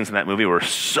sex scenes in that movie were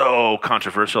so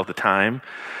controversial at the time,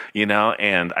 you know,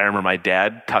 and I remember my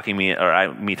dad talking me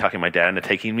talking my dad into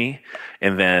taking me,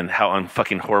 and then how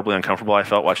fucking horribly uncomfortable I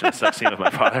felt watching the sex scene with my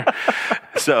father.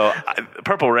 So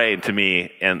Purple Rain to me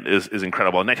is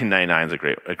incredible. 1999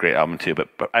 is a great album too, but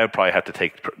I would probably have to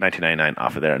take 1999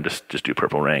 off of there and just do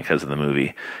Purple Rain because of the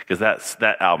movie, because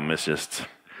that album is just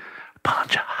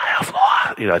punch high of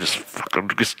law. You know, just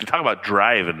talk about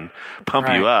drive and pump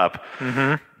you up.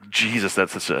 Jesus,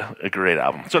 that's such a great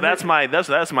album. So that's my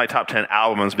top 10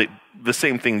 albums. But the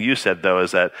same thing you said though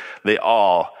is that they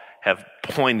all have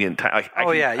poignant.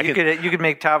 You could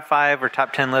make top 5 or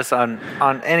top 10 lists on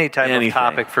any type of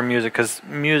topic for music, because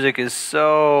music is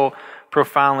so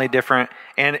profoundly different.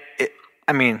 And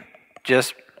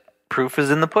just proof is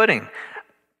in the pudding.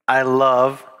 I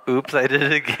love "Oops, I Did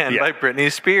It Again" by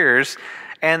Britney Spears,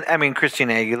 and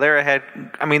Christina Aguilera had.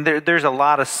 There's a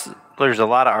lot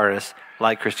of artists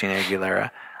like Christina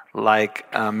Aguilera,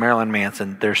 like Marilyn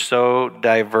Manson. They're so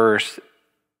diverse,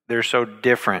 they're so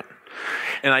different.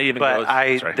 And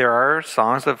there are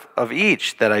songs of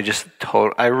each that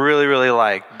I really, really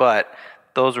like. But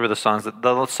those were the songs that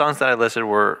I listed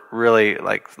were really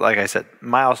like I said,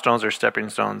 milestones or stepping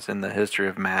stones in the history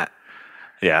of Matt.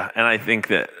 Yeah, and I think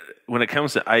that when it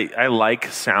comes to, I like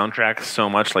soundtracks so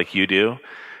much, like you do,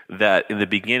 that in the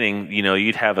beginning, you know,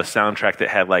 you'd have a soundtrack that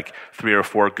had like 3 or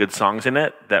 4 good songs in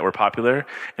it that were popular,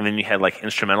 and then you had like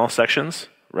instrumental sections,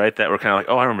 right, that were kind of like,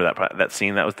 oh, I remember that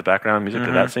scene, that was the background music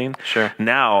to that scene. Sure.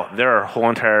 Now there are whole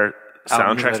entire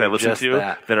soundtracks that I listen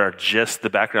to that are just the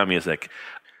background music.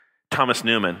 Thomas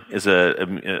Newman is a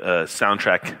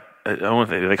soundtrack. I don't know if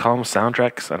do they call them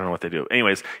soundtracks? I don't know what they do.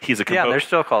 Anyways, he's a composer. Yeah, they're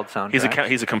still called soundtracks.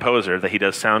 He's a composer that he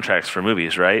does soundtracks for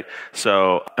movies, right?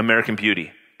 So American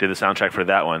Beauty did the soundtrack for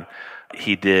that one.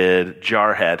 He did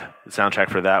Jarhead, the soundtrack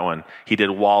for that one. He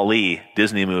did Wall-E,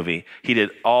 Disney movie. He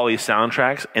did all these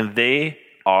soundtracks, and they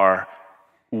are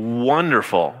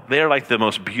wonderful. They are like the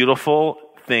most beautiful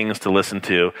things to listen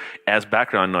to as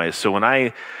background noise. So if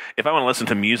I want to listen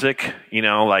to music, you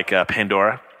know, like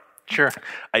Pandora, sure,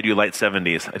 I do light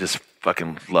 70s. I just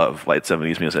fucking love light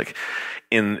 70s music.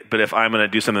 But if I'm going to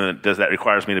do something that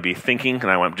requires me to be thinking and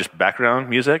I want just background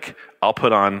music, I'll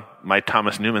put on my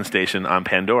Thomas Newman station on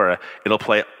Pandora. It'll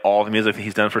play all the music that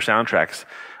he's done for soundtracks.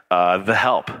 The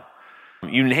Help.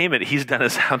 You name it, he's done a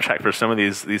soundtrack for some of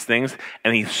these things,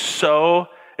 and it's so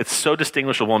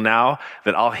distinguishable now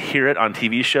that I'll hear it on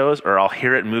TV shows or I'll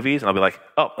hear it in movies, and I'll be like,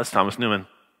 oh, that's Thomas Newman.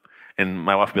 And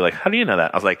my wife will be like, how do you know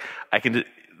that? I was like,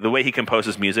 the way he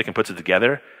composes music and puts it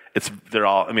together, they're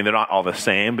not all the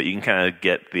same, but you can kind of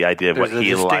get the idea of what he likes.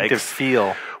 There's a distinctive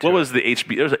feel. What was there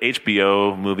was an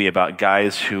HBO movie about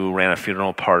guys who ran a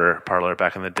funeral parlor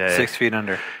back in the day. 6 Feet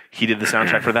Under. He did the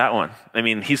soundtrack for that one. I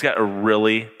mean, he's got a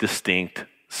really distinct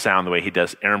sound the way he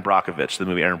does Aaron Brockovich, the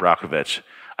movie Aaron Brockovich.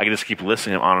 I can just keep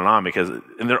listening on and on because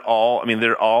they're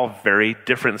all very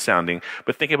different sounding.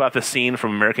 But think about the scene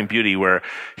from American Beauty where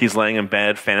he's laying in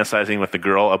bed fantasizing with the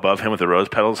girl above him with the rose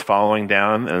petals following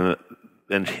down,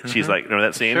 and she's like, remember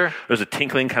that scene? Sure. There's a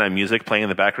tinkling kind of music playing in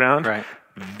the background. Right.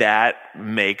 That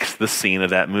makes the scene of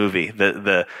that movie.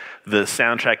 The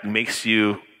soundtrack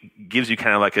gives you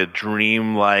kind of like a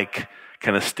dream-like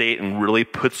kind of state and really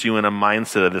puts you in a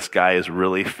mindset of this guy is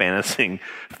really fantasizing,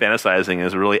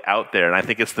 is really out there. And I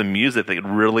think it's the music that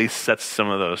really sets some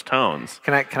of those tones.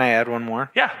 Can I add one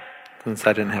more? Yeah. Since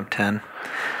I didn't have 10.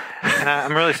 And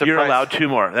I'm really surprised. You're allowed 2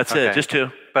 more. That's it. Just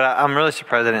 2. But I'm really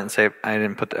surprised I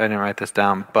didn't write this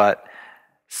down. But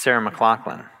Sarah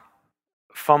McLachlan,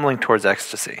 "Fumbling Towards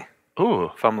Ecstasy."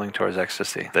 Ooh. "Fumbling Towards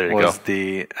Ecstasy" there was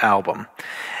the album.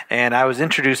 And I was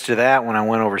introduced to that when I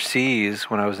went overseas,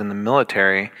 when I was in the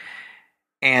military.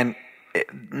 And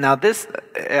now this,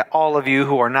 all of you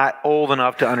who are not old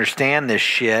enough to understand this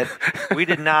shit, we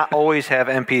did not always have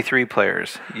MP3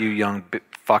 players, you young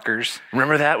fuckers.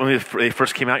 Remember that when they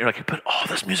first came out? You're like, you put all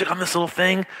this music on this little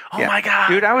thing? Oh my God.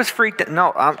 Dude, I was freaked out.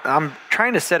 No, I'm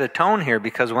trying to set a tone here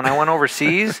because when I went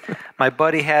overseas, my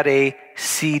buddy had a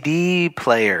CD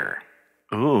player.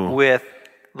 Ooh. With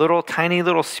tiny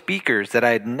little speakers that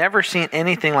I had never seen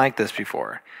anything like this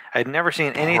before. I had never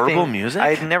seen anything. Portable music?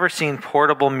 I had never seen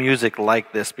portable music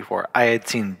like this before. I had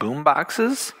seen boom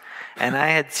boxes, and I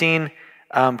had seen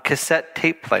cassette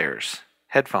tape players.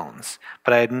 headphones,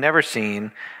 but I had never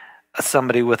seen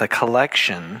somebody with a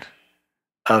collection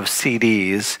of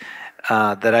CDs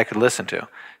that I could listen to.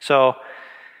 So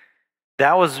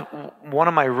that was one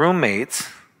of my roommates,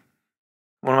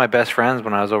 one of my best friends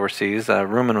when I was overseas,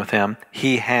 rooming with him.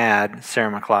 He had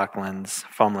Sarah McLachlan's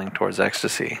Fumbling Towards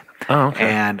Ecstasy. Oh, okay.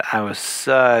 And I was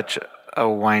such a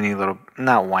whiny little,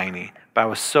 not whiny, but I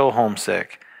was so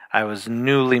homesick. I was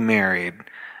newly married.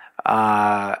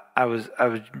 I was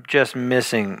just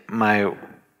missing my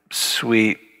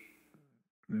sweet,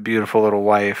 beautiful little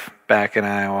wife back in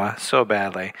Iowa so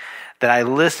badly that I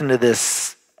listened to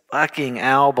this fucking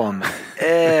album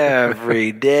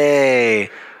every day,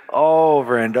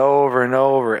 over and over and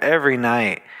over, every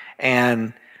night.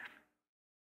 And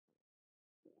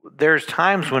there's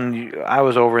times when I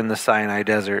was over in the Sinai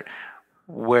Desert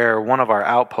where one of our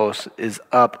outposts is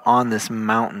up on this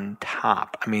mountain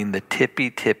top. I mean, the tippy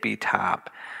top.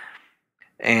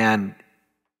 And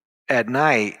at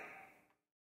night,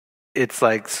 it's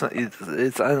like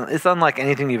it's unlike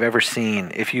anything you've ever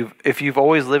seen. If you've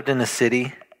always lived in a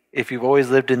city, if you've always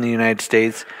lived in the United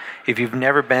States, if you've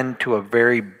never been to a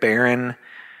very barren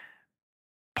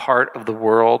part of the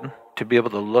world, to be able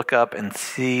to look up and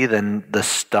see the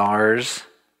stars,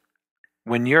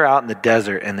 when you're out in the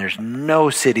desert and there's no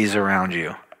cities around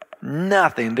you,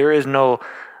 nothing, there are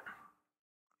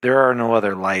no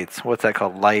other lights. What's that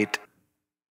called? Light.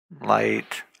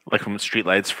 Like when street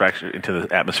lights fracture into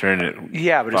the atmosphere and it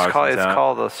but it's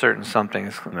called a certain something.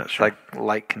 It's sure. like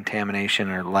light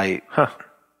contamination or light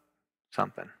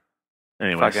something.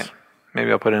 Anyways. Fuck it.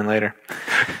 Maybe I'll put it in later.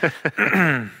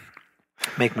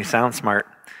 Make me sound smart.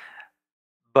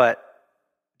 But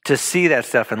to see that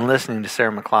stuff and listening to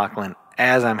Sarah McLachlan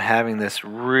as I'm having this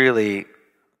really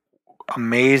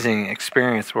amazing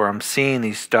experience where I'm seeing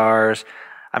these stars.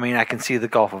 I mean, I can see the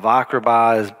Gulf of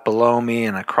Aqaba is below me,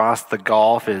 and across the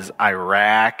Gulf is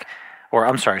Saudi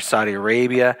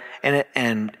Arabia,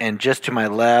 and just to my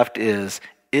left is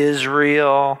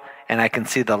Israel, and I can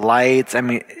see the lights. I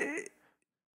mean,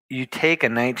 you take a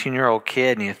 19-year-old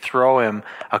kid and you throw him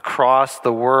across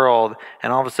the world,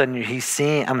 and all of a sudden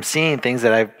I'm seeing things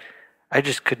that I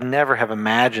just could never have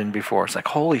imagined before. It's like,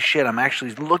 holy shit, I'm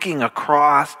actually looking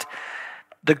across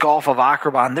the Gulf of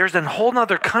Aqaba, and there's a whole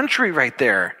other country right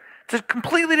there. It's a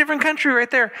completely different country right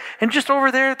there. And just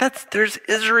over there, there's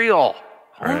Israel.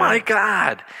 Oh my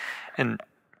God. And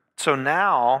so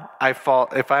now if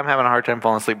I'm having a hard time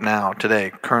falling asleep now,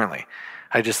 today, currently,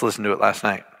 I just listened to it last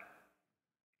night.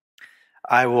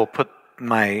 I will put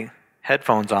my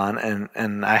headphones on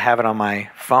and I have it on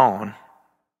my phone,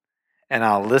 and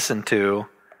I'll listen to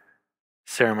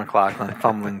Sarah McLachlan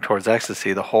Fumbling Towards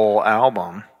Ecstasy, the whole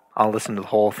album. I'll listen to the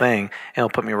whole thing, and it'll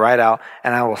put me right out,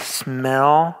 and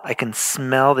I can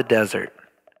smell the desert.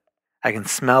 I can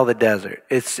smell the desert.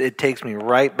 It takes me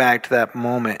right back to that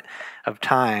moment of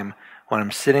time when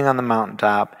I'm sitting on the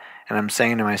mountaintop, and I'm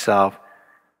saying to myself,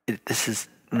 this is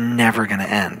never going to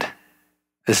end.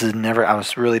 I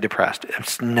was really depressed.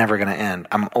 It's never going to end.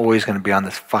 I'm always going to be on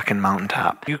this fucking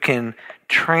mountaintop. You can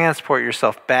transport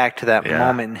yourself back to that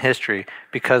moment in history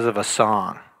because of a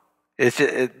song. It's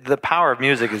just, the power of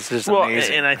music is just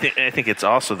amazing. And I think it's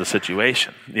also the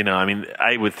situation. You know, I mean,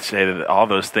 I would say that all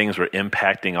those things were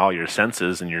impacting all your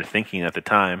senses and your thinking at the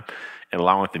time, and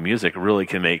along with the music, really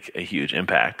can make a huge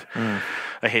impact.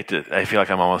 I feel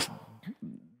like I'm almost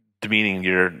demeaning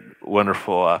your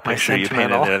wonderful picture you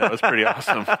painted there. That was pretty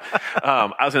awesome.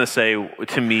 I was going to say,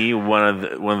 to me, one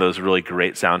of those really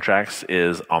great soundtracks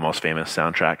is Almost Famous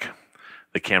soundtrack,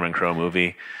 the Cameron Crowe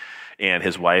movie. And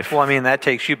his wife. Well, I mean, that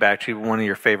takes you back to one of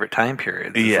your favorite time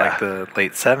periods. It's like the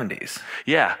late 70s.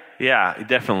 Yeah,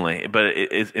 definitely. But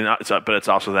it's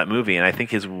also that movie. And I think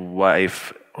his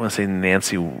wife, I want to say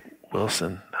Nancy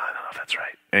Wilson. No, I don't know if that's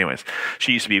right. Anyways,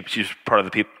 she's part of the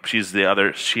people.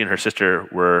 She and her sister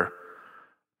were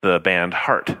the band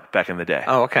Heart back in the day.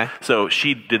 Oh, okay. So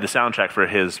she did the soundtrack for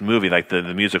his movie, like the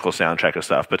musical soundtrack and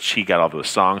stuff, but she got all those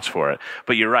songs for it.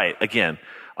 But you're right. Again,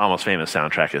 Almost Famous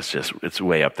soundtrack is it's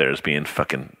way up there as being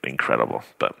fucking incredible.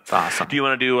 But it's awesome. Do you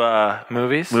want to do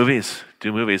movies?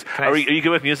 Do movies. Are you good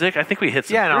with music? I think we hit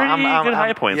some good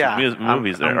high points with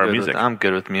movies or music. I'm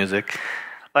good with music.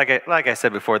 Like I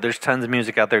said before, there's tons of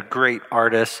music out there, great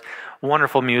artists,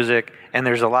 wonderful music, and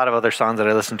there's a lot of other songs that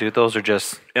I listen to. Those are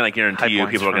just and I guarantee you,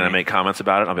 people are going to make comments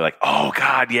about it. I'll be like, oh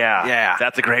God, yeah,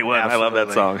 that's a great one. Absolutely. I love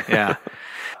that song. Yeah.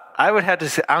 I would have to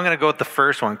say, I'm going to go with the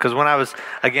first one, because when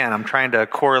I'm trying to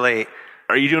correlate.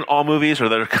 Are you doing all movies, or are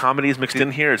there comedies mixed in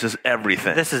here? Or is this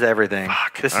everything? This is everything.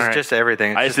 Fuck. This is just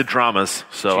everything. I just did dramas,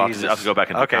 so I'll have to go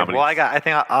back and do comedies. Well,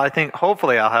 I think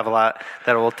hopefully I'll have a lot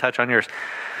that will touch on yours.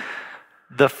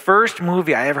 The first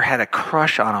movie I ever had a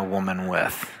crush on a woman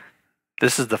with.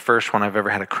 This is the first one I've ever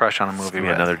had a crush on a movie with.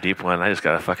 Another deep one. I just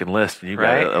got a fucking list. You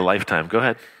Right? got a lifetime. Go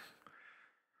ahead.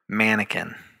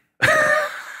 Mannequin.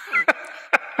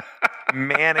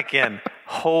 Mannequin.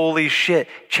 Holy shit.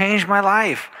 Changed my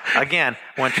life. Again,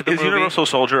 went to the movie. Is Universal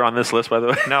Soldier on this list, by the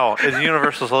way? No,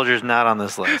 Universal Soldier is not on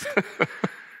this list.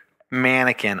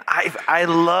 Mannequin. I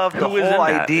love the whole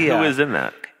idea. Who is in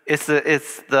that? It's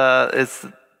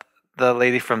the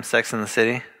lady from Sex and the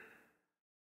City.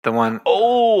 The one.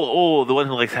 Oh, the one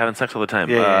who likes having sex all the time.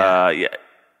 Yeah.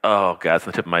 Oh God, it's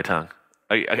on the tip of my tongue.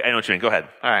 I know what you mean. Go ahead.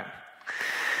 All right.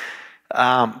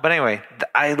 But anyway,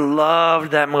 I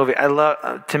loved that movie. I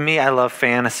love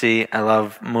fantasy. I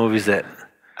love movies that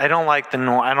I don't like the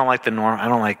norm. I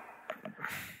don't like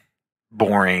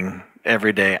boring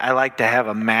every day. I like to have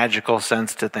a magical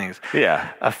sense to things.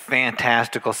 Yeah. A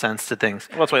fantastical sense to things.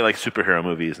 Well, that's why I like superhero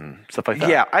movies and stuff like that.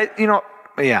 Yeah.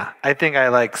 I think I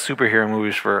like superhero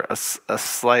movies for a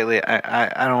slightly.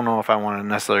 I don't know if I want to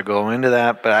necessarily go into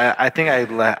that, but I think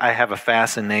I have a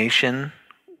fascination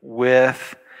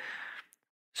with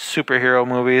superhero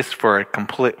movies for a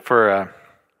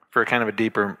kind of a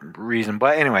deeper reason.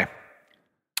 But anyway,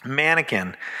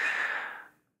 Mannequin.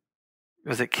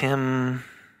 Was it Kim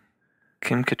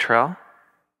Cattrall?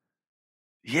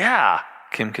 Yeah.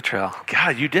 Kim Cattrall.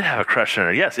 God, you did have a crush on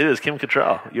her. Yes, it is Kim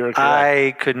Cattrall. You're correct.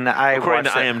 I couldn't. According to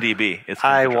IMDb, it's Kim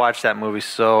I Cattrall. watched that movie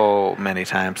so many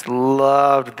times.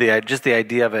 Loved the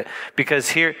idea of it, because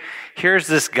here's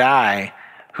this guy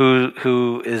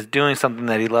who is doing something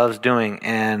that he loves doing,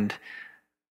 and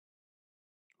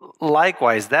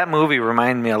likewise, that movie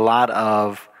reminded me a lot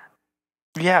of.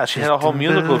 Yeah, she had a whole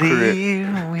musical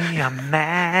career. We are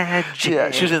magic.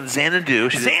 Yeah, she was in Xanadu.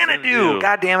 Xanadu.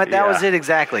 God damn it, that was it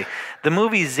exactly. The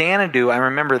movie Xanadu, I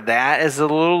remember that as a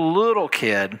little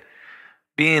kid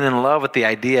being in love with the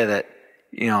idea that,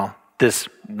 this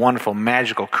wonderful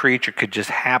magical creature could just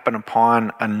happen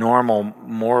upon a normal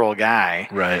moral guy.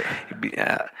 Right.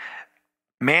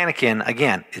 Mannequin,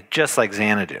 again, it's just like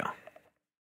Xanadu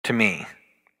to me.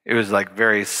 It was like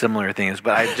very similar things,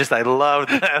 but I loved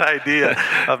that idea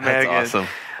of Mannequin. That's awesome.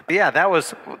 But yeah, that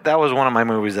was one of my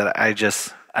movies that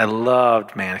I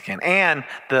loved Mannequin. And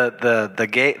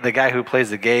the guy who plays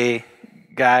the gay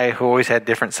guy who always had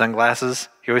different sunglasses.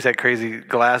 He always had crazy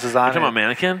glasses on. You're talking about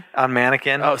Mannequin? On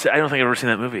Mannequin. Oh, see, I don't think I've ever seen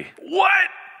that movie. What?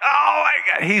 Oh my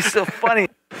God, he's so funny.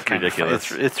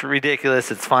 Ridiculous. It's ridiculous.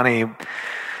 It's funny.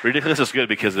 Ridiculous is good,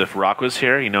 because if Rock was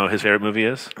here, you know what his favorite movie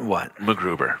is? What?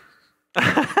 MacGruber.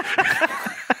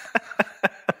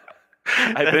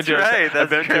 I've been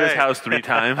to his house 3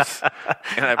 times,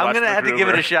 and I'm gonna have to give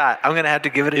it a shot.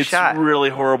 It's really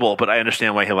horrible, but I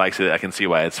understand why he likes it. I can see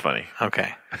why it's funny.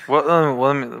 Okay. Well,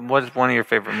 what's one of your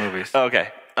favorite movies? Okay.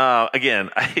 Again,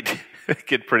 I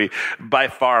get by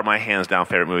far my hands down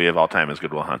favorite movie of all time is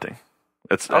Good Will Hunting.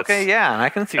 That's okay, yeah, and I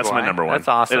can see that's why. my number one. That's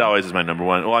awesome. It always is my number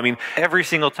one. Well, I mean, every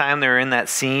single time they're in that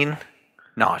scene,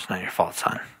 no, it's not your fault,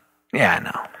 son. Yeah, I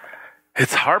know.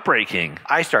 it's heartbreaking.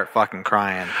 I start fucking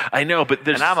crying. I know, but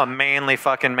And I'm a manly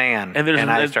fucking man. And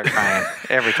I start crying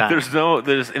every time.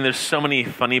 There's so many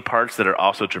funny parts that are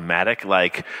also dramatic.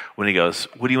 Like when he goes,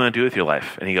 "What do you want to do with your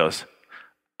life?" And he goes,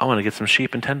 "I want to get some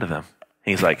sheep and tend to them."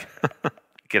 And he's like,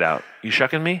 "Get out. You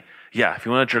shucking me? Yeah. If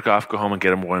you want to jerk off, go home and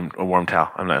get a warm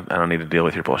towel. I don't need to deal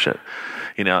with your bullshit."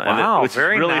 Wow, which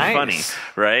very is really nice. funny,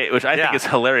 right? Which I think is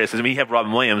hilarious. I mean, you have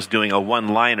Robin Williams doing a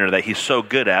one-liner that he's so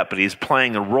good at, but he's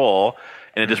playing a role,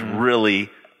 and it just really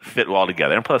fit well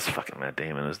together. And plus, fucking Matt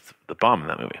Damon is the bomb in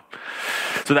that movie.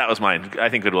 So that was mine. I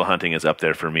think Good Will Hunting is up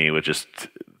there for me with just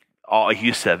all, like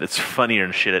you said, it's funnier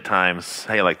and shit at times.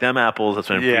 Hey, like them apples, that's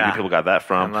when people got that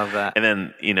from. I love that. And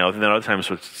then, then other times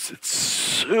it's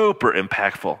super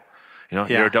impactful. You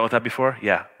ever dealt with that before?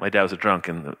 Yeah. My dad was a drunk,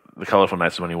 and the colorful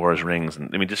nights was when he wore his rings. And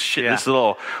I mean, just shit, this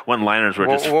little one-liners were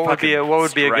just what would be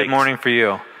a good morning for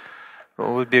you? What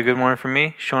would be a good morning for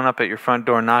me? Showing up at your front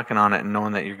door, knocking on it, and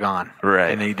knowing that you're gone.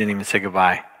 Right. And then you didn't even say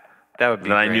goodbye. That would be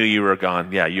Then great. I knew you were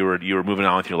gone. Yeah, you were moving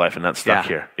on with your life and not stuck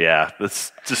here. Yeah,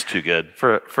 that's just too good.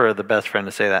 For the best friend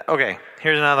to say that. Okay,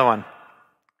 here's another one.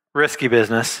 Risky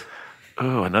Business.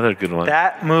 Oh, another good one.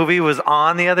 That movie was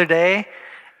on the other day,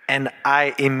 and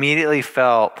I immediately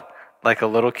felt like a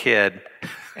little kid,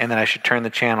 and then I should turn the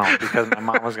channel because my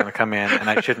mom was going to come in, and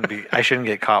I shouldn't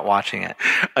get caught watching it.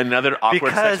 Another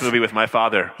awkward sex movie with my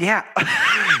father. Yeah.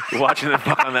 watching them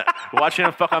fuck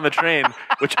on the train,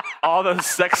 which all those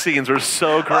sex scenes were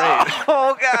so great.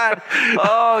 Oh God.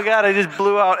 I just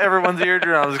blew out everyone's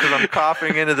eardrums because I'm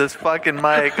coughing into this fucking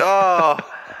mic. Oh.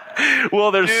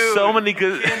 Well, there's Dude, so many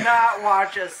good. You cannot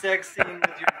watch a sex scene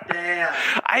with your dad.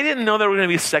 I didn't know there were going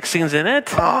to be sex scenes in it.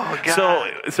 Oh God! So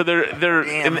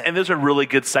and those are really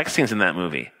good sex scenes in that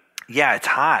movie. Yeah, it's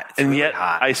hot. It's and really yet,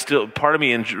 hot. I still part of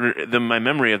me and my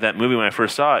memory of that movie when I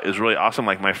first saw it is really awesome.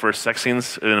 Like my first sex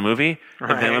scenes in a movie,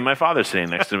 and then when my father's sitting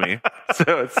next to me,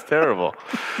 so it's terrible.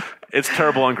 It's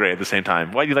terrible and great at the same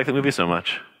time. Why do you like the movie so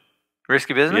much?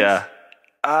 Risky Business? Yeah.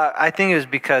 I think it was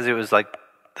because it was like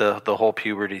the whole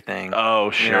puberty thing.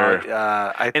 Oh, sure. You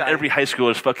know, and every high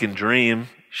schooler's fucking dream.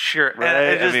 Sure. Right?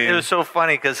 And it was so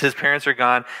funny because his parents are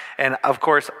gone. And, of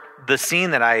course, the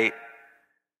scene that I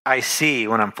see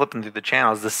when I'm flipping through the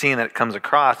channels, the scene that comes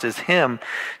across is him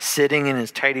sitting in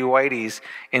his tighty whities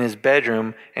in his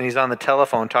bedroom, and he's on the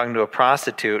telephone talking to a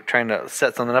prostitute trying to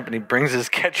set something up, and he brings his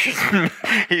catcher's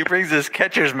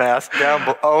mask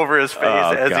down over his face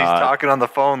as he's talking on the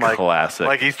phone, like classic,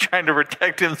 like he's trying to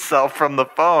protect himself from the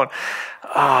phone.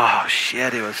 Oh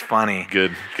shit, it was funny.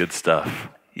 Good stuff.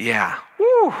 Yeah.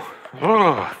 Woo.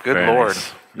 Oh, good Very Lord.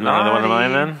 Nice. Another one of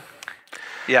mine then.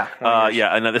 Yeah.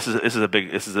 Yeah. And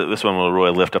this one will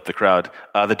really lift up the crowd.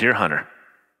 The Deer Hunter.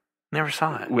 Never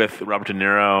saw it. With Robert De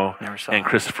Niro and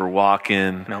Christopher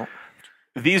Walken. Nope.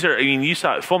 These are, I mean, you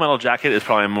saw Full Metal Jacket is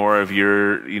probably more of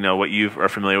your, what you are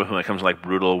familiar with when it comes to like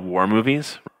brutal war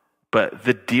movies. But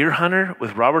The Deer Hunter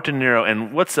with Robert De Niro and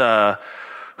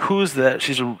who's that?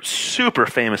 She's a super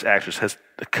famous actress. Has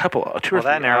two or three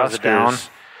that narrows Oscars. it down.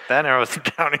 That narrows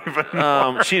it down even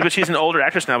more. But she's an older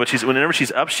actress now. But whenever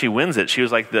she's up, she wins it. She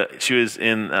was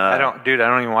in. I don't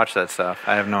even watch that stuff.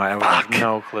 I have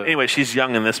no clue. Anyway, she's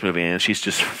young in this movie, and she's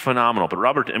just phenomenal. But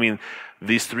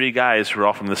these three guys who are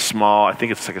all from this small, I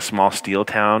think it's like a small steel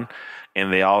town,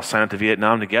 and they all sign up to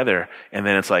Vietnam together, and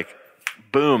then it's like,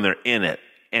 boom, they're in it,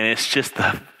 and it's just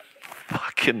the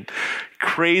fucking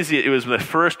crazy. It was the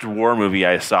first war movie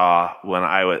I saw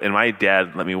and my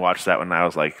dad let me watch that when I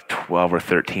was like 12 or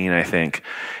 13, I think.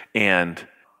 And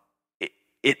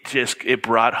it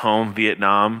brought home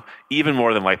Vietnam even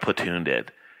more than like Platoon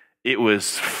did. It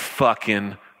was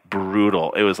fucking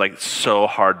brutal. It was like so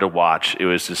hard to watch. It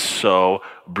was just so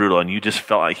brutal. And you just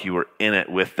felt like you were in it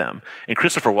with them. And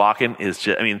Christopher Walken is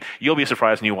just, you'll be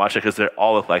surprised when you watch it because they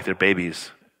all look like they're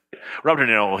babies. Robert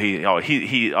De Niro,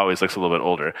 he always looks a little bit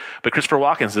older. But Christopher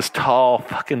Walken's this tall,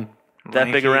 fucking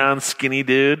that big around, skinny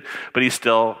dude, but he's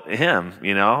still him,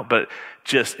 But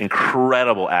just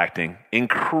incredible acting, and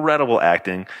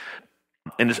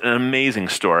just an amazing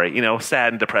story.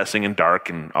 Sad and depressing and dark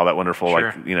and all that wonderful,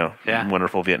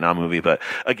 wonderful Vietnam movie. But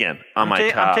again,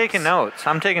 I'm taking notes.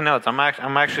 I'm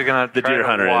actually gonna The Deer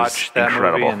Hunter watch is that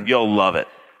incredible. movie. You'll love it.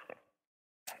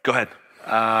 Go ahead.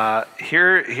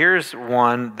 Here's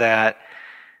one that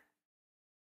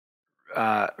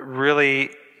really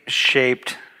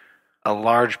shaped a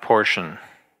large portion.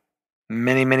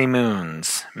 Many, many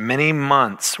moons, many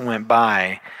months went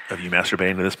by. Have you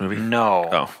masturbated to this movie? No.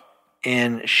 Oh.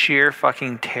 In sheer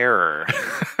fucking terror.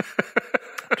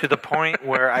 To the point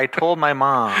where I told my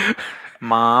mom,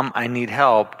 I need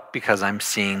help because I'm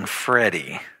seeing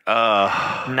Freddy.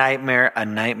 A Nightmare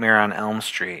on Elm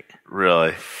Street.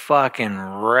 Really? Fucking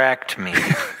wrecked me.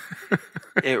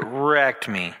 It wrecked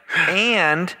me.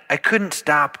 And I couldn't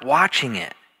stop watching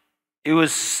it. It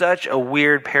was such a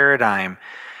weird paradigm.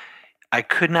 I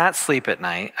could not sleep at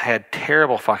night. I had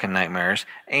terrible fucking nightmares.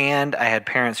 And I had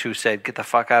parents who said, get the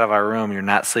fuck out of our room. You're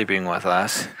not sleeping with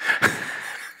us.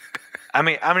 I'm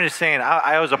just saying,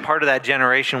 I was a part of that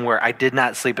generation where I did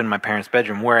not sleep in my parents'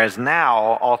 bedroom, whereas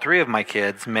now all three of my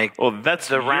kids make that's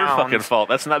the your rounds. Fucking fault.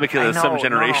 That's not because of some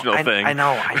generational thing. I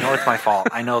know it's my fault.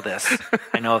 I know this.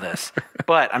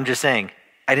 But I'm just saying,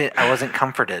 I wasn't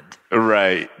comforted.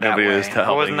 Right. Nobody was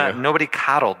helping you. Nobody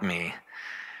coddled me.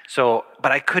 So,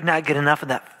 but I could not get enough of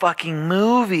that fucking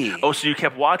movie. Oh, so you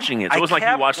kept watching it. So it was like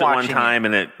you watched it one time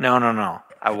and it... No.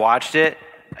 I watched it.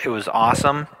 It was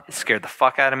awesome. It scared the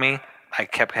fuck out of me. I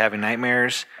kept having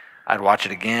nightmares. I'd watch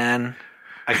it again.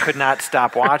 I could not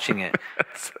stop watching it.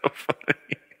 That's so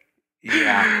funny.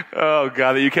 Yeah. Oh,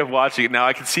 God, that you kept watching it. Now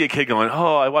I can see a kid going,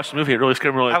 I watched the movie. It really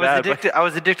scared me really bad. I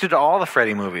was addicted to all the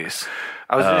Freddy movies.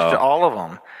 I was addicted to all of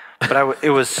them. But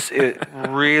it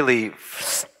really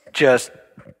just...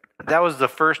 That was the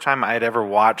first time I had ever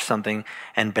watched something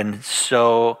and been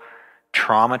so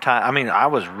traumatized. I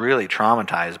was really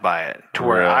traumatized by it to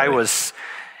where I was...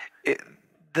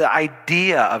 The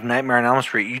idea of Nightmare on Elm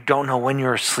Street, you don't know when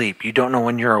you're asleep. You don't know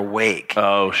when you're awake.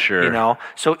 Oh, sure.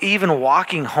 So even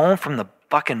walking home from the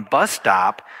fucking bus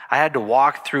stop, I had to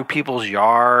walk through people's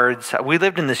yards. We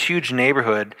lived in this huge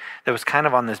neighborhood that was kind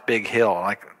of on this big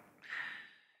hill.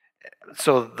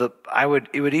 So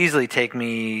it would easily take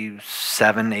me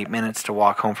 7-8 minutes to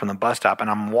walk home from the bus stop, and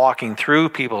I'm walking through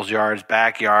people's yards,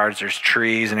 backyards, there's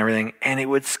trees and everything, and it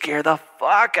would scare the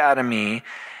fuck out of me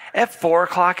at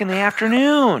 4:00 in the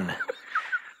afternoon.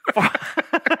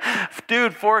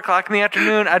 Dude, 4:00 in the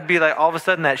afternoon, I'd be like, all of a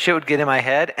sudden that shit would get in my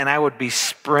head, and I would be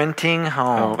sprinting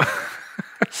home.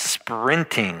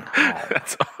 Sprinting home.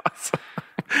 That's awesome.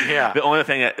 Yeah. The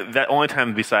only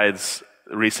time besides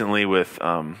recently with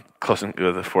the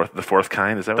fourth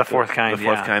kind, is that The fourth kind, the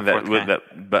fourth yeah, kind the that fourth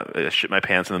kind. that shit my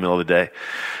pants in the middle of the day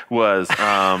was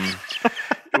and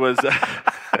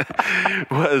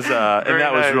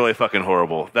that was really fucking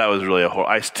horrible. That was really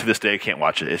I to this day can't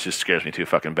watch it. It just scares me too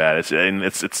fucking bad.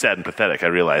 It's sad and pathetic, I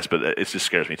realize, but it just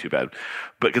scares me too bad.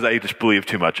 But because I just believe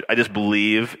too much. I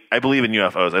believe in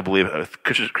UFOs. I believe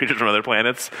creatures from other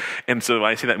planets. And so when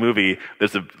I see that movie,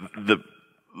 there's the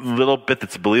little bit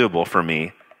that's believable for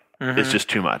me. It's just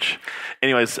too much.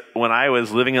 Anyways, when I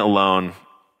was living alone,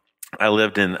 I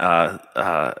lived in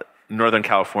Northern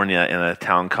California in a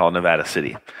town called Nevada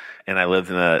City. And I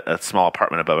lived in a small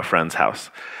apartment above a friend's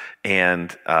house.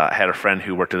 And I had a friend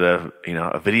who worked at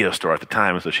a video store at the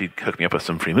time, so she hooked me up with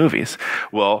some free movies.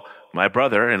 Well, my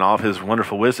brother, in all of his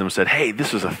wonderful wisdom, said, "Hey,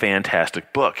 this is a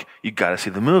fantastic book. You got to see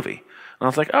the movie." And I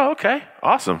was like, "Oh, okay,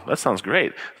 awesome. That sounds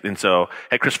great." And so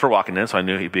I had Christopher Walken in it, so I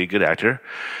knew he'd be a good actor.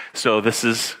 So this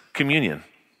is Communion,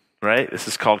 right? This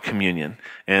is called Communion.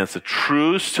 And it's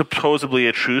supposedly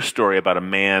a true story about a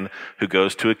man who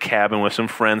goes to a cabin with some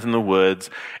friends in the woods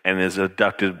and is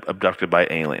abducted by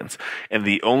aliens. And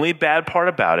the only bad part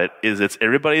about it is it's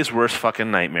everybody's worst fucking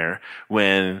nightmare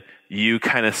when you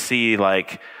kind of see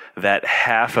like that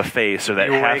half a face or that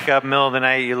you half... wake up middle of the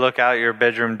night, you look out your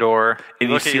bedroom door, and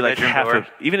you see like half of,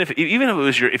 even if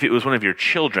it was one of your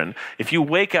children, if you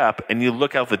wake up and you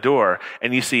look out the door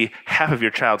and you see half of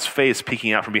your child's face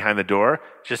peeking out from behind the door,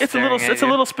 it's a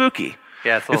little spooky.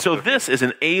 Yeah, it's a little spooky. This is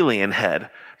an alien head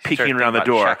peeking around the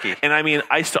door. Chucky. And I mean,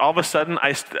 all of a sudden,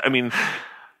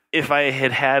 if I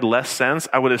had less sense,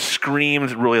 I would have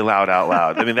screamed really loud out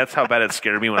loud. I mean, that's how bad it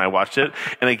scared me when I watched it.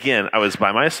 And again, I was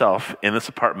by myself in this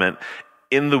apartment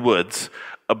in the woods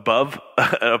above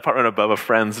an apartment above a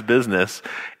friend's business,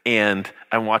 and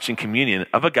I'm watching Communion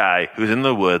of a guy who's in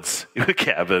the woods in a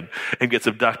cabin and gets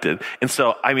abducted. And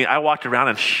so, I mean, I walked around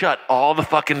and shut all the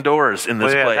fucking doors in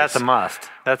this place. That's a must.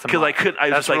 Because I can't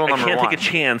take a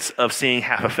chance of seeing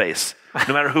half a face.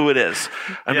 No matter who it is,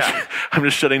 I'm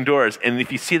just shutting doors. And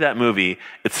if you see that movie,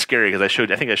 it's scary because I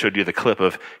think I showed you the clip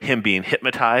of him being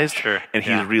hypnotized, and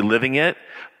he's reliving it.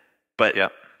 But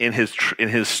in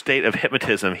his state of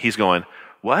hypnotism, he's going,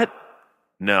 "What?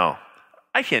 No,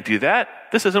 I can't do that.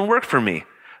 This doesn't work for me.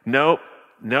 Nope,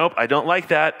 I don't like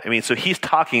that." I mean, so he's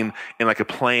talking in like a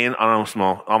plain, almost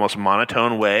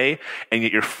monotone way, and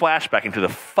yet you're flashbacking to the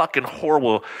fucking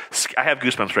horrible. I have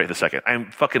goosebumps right this second.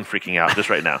 I'm fucking freaking out just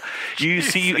right now. You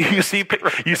see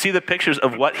the pictures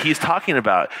of what he's talking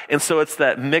about, and so it's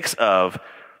that mix of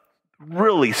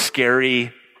really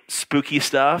scary, spooky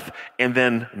stuff and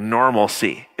then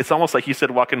normalcy. It's almost like you said,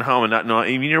 walking home and not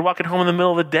knowing. I mean, you're walking home in the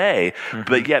middle of the day,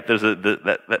 but yet there's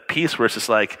that piece where it's just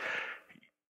like.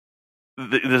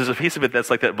 There's a piece of it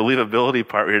that's like that believability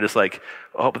part where you're just like,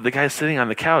 oh, but the guy's sitting on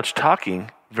the couch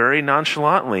talking very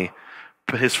nonchalantly,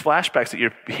 but his flashbacks that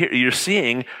you're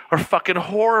seeing are fucking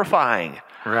horrifying.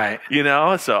 Right. You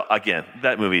know? So again,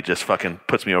 that movie just fucking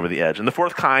puts me over the edge. And The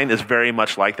Fourth Kind is very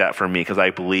much like that for me because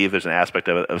I believe there's an aspect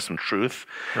of it of some truth.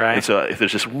 Right. And so if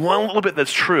there's just one little bit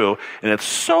that's true and it's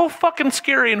so fucking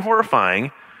scary and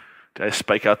horrifying, did I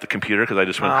spike out the computer because I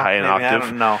just went high an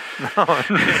octave? No,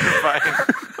 you're fine.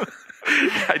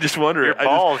 I just wonder. Your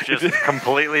balls just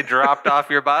completely dropped off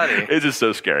your body. It's just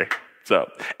so scary.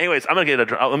 So, anyways, let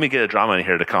me get a drama in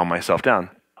here to calm myself down.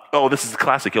 Oh, this is a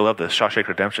classic. You'll love this. Shawshank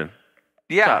Redemption.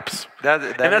 Yeah, tops.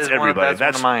 And that's everybody.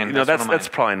 That's one of mine. That's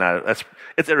probably not.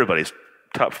 It's everybody's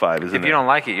top 5, isn't it? If you don't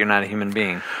like it, you're not a human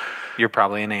being. You're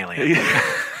probably an alien.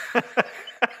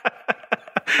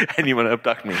 And you want to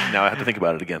abduct me. Now I have to think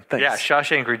about it again. Thanks. Yeah,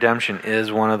 Shawshank Redemption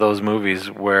is one of those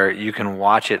movies where you can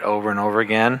watch it over and over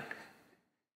again.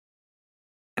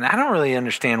 And I don't really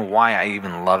understand why I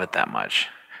even love it that much.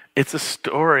 It's a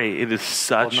story. It is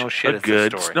such a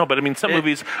good story. No, but I mean, some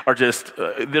movies are just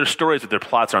they're stories, but their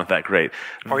plots aren't that great.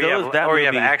 Or you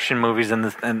have action movies, and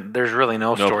there's really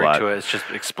no story to it. It's just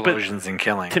explosions and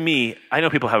killing. To me, I know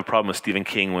people have a problem with Stephen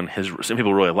King when some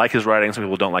people really like his writing, some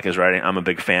people don't like his writing. I'm a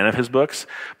big fan of his books,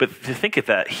 but to think of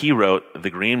that, he wrote The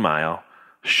Green Mile,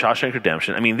 Shawshank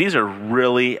Redemption. I mean, these are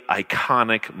really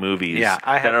iconic movies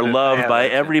that are loved by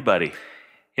everybody.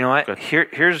 You know what?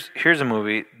 Here's a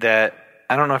movie that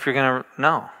I don't know if you're gonna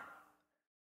know.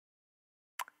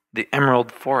 The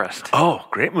Emerald Forest. Oh,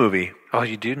 great movie. Oh,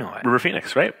 you do know it. River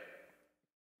Phoenix, right?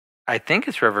 I think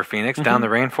it's River Phoenix, down the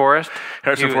rainforest.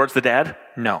 Harrison Ford's the dad?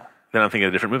 No. Then I'm thinking of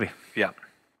a different movie. Yeah.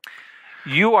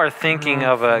 You are thinking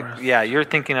of you're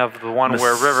thinking of the one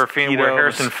where River Phoenix,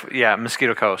 where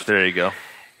Mosquito Coast. There you go.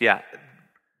 Yeah.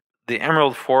 The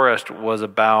Emerald Forest was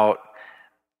about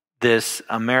this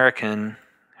American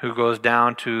who goes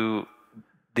down to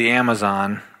the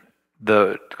Amazon,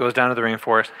 goes down to the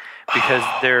rainforest because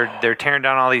they're tearing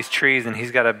down all these trees, and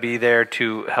he's got to be there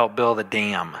to help build a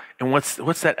dam. And what's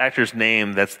that actor's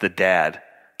name? That's the dad.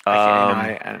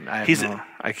 I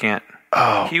can't.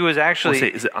 Oh, he was actually.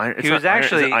 Is it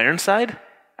Ironside?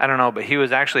 I don't know, but he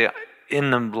was actually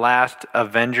in the last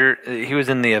Avenger. He was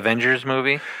in the Avengers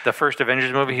movie, the first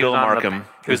Avengers movie. Bill Markham.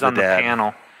 He was on the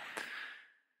panel.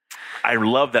 I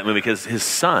love that movie because his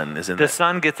son is in the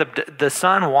son gets up. The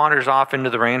son wanders off into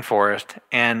the rainforest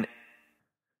and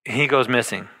he goes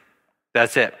missing.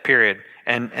 That's it. Period.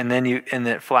 And then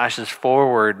it flashes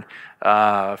forward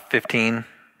 15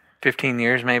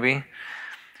 years maybe.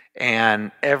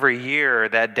 And every year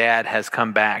that dad has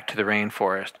come back to the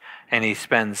rainforest and he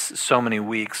spends so many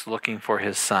weeks looking for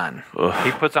his son. Ugh.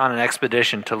 He puts on an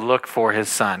expedition to look for his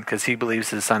son because he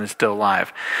believes his son is still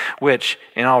alive, which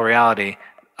in all reality,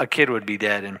 a kid would be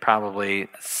dead in probably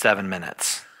 7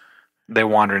 minutes. They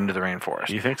wander into the rainforest.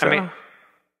 You think so? I mean,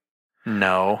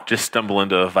 no. Just stumble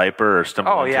into a viper or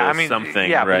stumble into something.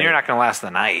 Yeah, right? But you're not going to last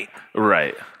the night.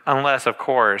 Right. Unless, of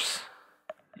course,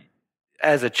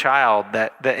 as a child,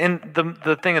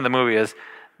 the thing in the movie is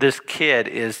this kid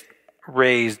is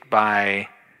raised by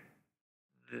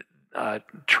a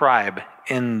tribe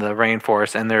in the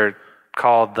rainforest, and they're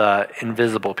called the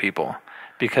Invisible People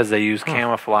because they use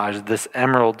camouflage. This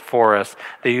emerald forest,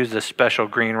 they use a special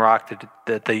green rock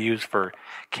that they use for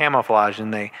camouflage,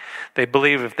 and they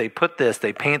believe if they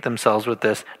paint themselves with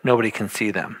this, nobody can see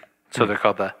them. So they're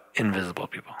called the Invisible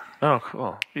People. Oh,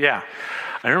 cool. Yeah.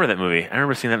 I remember that movie. I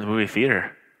remember seeing that in the movie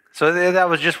theater. So that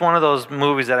was just one of those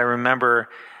movies that I remember.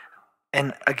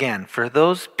 And again, for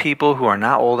those people who are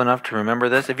not old enough to remember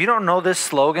this, if you don't know this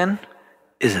slogan,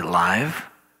 is it live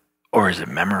or is it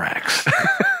Memorex?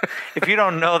 If you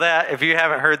don't know that, if you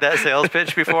haven't heard that sales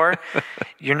pitch before,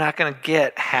 you're not going to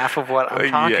get half of what I'm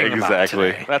talking about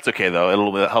today. That's okay, though.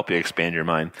 It'll help you expand your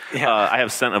mind. Yeah. I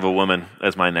have Scent of a Woman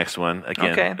as my next one.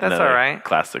 Again, okay, that's all right.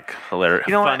 Classic, hilarious,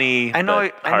 funny. I know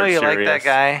you like that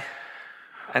guy.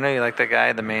 I know you like that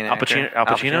guy, the main actor. Al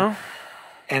Pacino?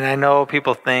 And I know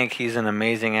people think he's an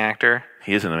amazing actor.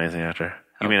 He is an amazing actor.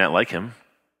 You may not like him.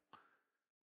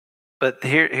 But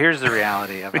here's the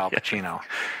reality of Al Pacino.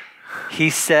 He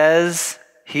says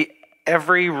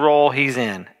every role he's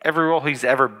in, every role he's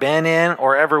ever been in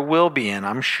or ever will be in,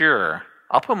 I'm sure,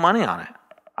 I'll put money on it.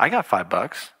 I got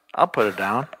 $5. I'll put it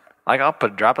down.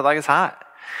 Drop it like it's hot.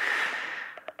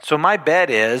 So my bet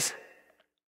is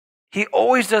he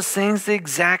always does things the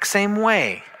exact same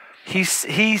way. He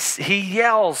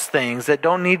yells things that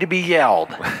don't need to be yelled.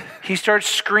 He starts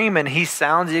screaming. He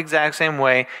sounds the exact same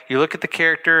way. You look at the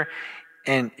character,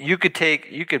 and you could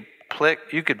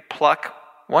pluck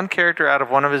one character out of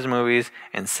one of his movies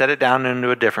and set it down into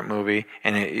a different movie,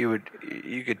 and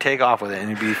you could take off with it,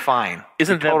 and it'd be fine.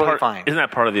 Isn't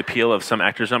that part of the appeal of some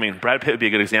actors? I mean, Brad Pitt would be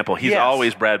a good example. He's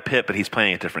always Brad Pitt, but he's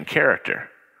playing a different character,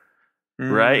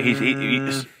 right?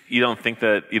 You don't think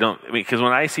that because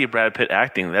when I see Brad Pitt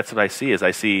acting, that's what I see. Is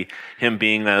I see him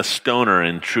being a stoner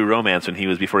in True Romance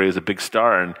before he was a big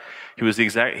star, and he was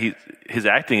his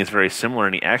acting is very similar,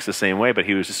 and he acts the same way, but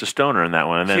he was just a stoner in that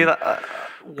one. And then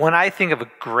when I think of a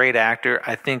great actor,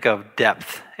 I think of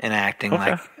depth in acting.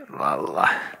 Okay.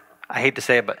 I hate to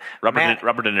say it, but Robert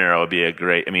De Niro would be a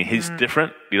great. I mean, he's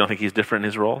different. You don't think he's different in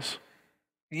his roles?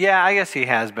 Yeah, I guess he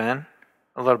has been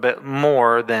a little bit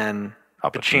more than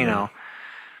Al Pacino.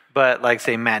 But like,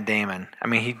 say, Matt Damon. I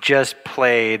mean, he just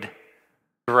played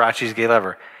Liberace's gay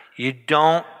lover. You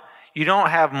don't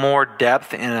have more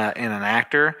depth in an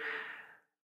actor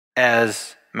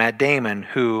as Matt Damon,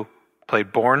 who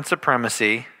played Bourne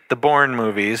Supremacy, the Bourne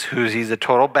movies, he's a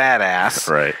total badass,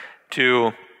 right?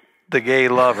 To the gay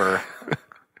lover.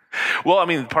 Well, I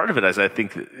mean, part of it is I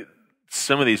think that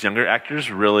some of these younger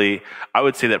actors really. I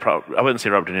would say that I wouldn't say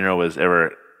Robert De Niro was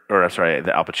ever. Or I'm sorry,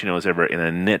 that Al Pacino was ever in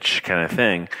a niche kind of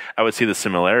thing. I would see the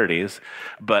similarities,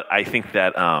 but I think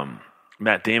that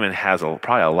Matt Damon has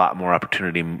probably a lot more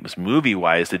opportunity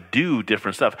movie-wise to do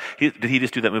different stuff. Did he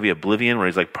just do that movie Oblivion where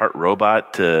he's like part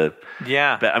robot to?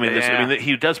 Yeah.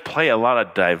 He does play a lot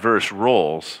of diverse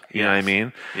roles. You know what I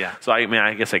mean? Yeah. So I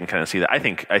guess I can kind of see that. I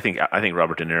think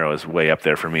Robert De Niro is way up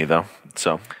there for me though.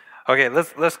 So. Okay,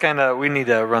 let's we need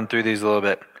to run through these a little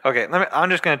bit. Okay, I'm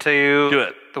just going to tell you. Do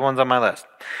it. the ones on my list.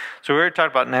 So we already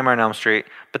talked about Nightmare on Elm Street,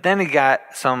 but then he got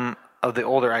some of the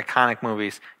older iconic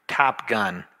movies: Top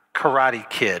Gun, Karate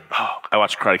Kid. Oh, I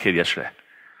watched Karate Kid yesterday.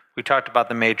 We talked about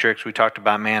The Matrix. We talked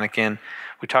about Mannequin.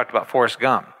 We talked about Forrest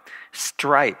Gump.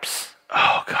 Stripes.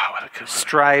 Oh, God, what a good one.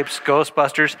 Stripes,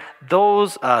 Ghostbusters,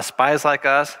 those Spies Like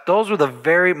Us, those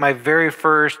were my very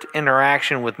first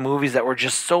interaction with movies that were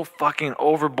just so fucking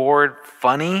overboard,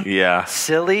 funny,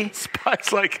 silly.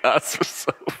 Spies Like Us was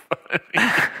so funny.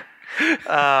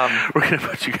 We're going to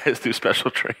put you guys through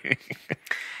special training.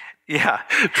 Yeah.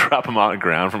 Drop them on the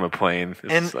ground from a plane.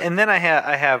 And then I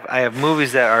have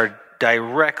movies that are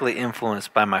directly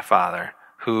influenced by my father,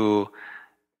 who,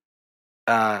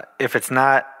 if it's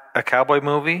not a cowboy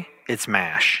movie, it's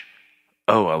MASH.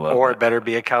 Oh, I love Or it better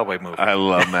be a cowboy movie. I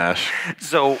love MASH.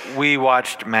 So we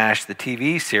watched MASH, the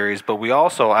TV series, but I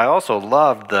also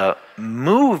loved the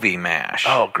movie MASH.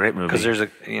 Oh, great movie. Because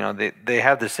they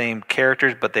have the same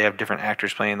characters, but they have different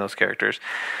actors playing those characters.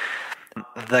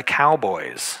 The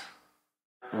Cowboys,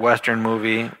 Western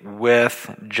movie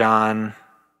with John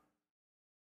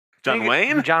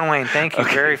Wayne? John Wayne, thank you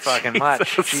very fucking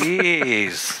much.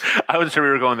 Jeez. I wasn't sure we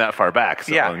were going that far back.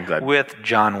 So with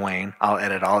John Wayne. I'll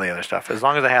edit all the other stuff. As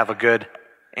long as I have a good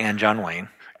and John Wayne.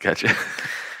 Gotcha.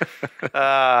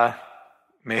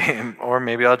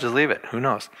 Maybe I'll just leave it. Who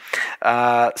knows?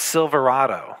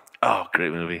 Silverado. Oh,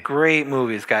 great movie. Great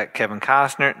movie. It's got Kevin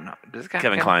Costner. No, does it got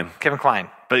Kevin Kline. Kevin Kline.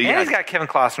 But he's got Kevin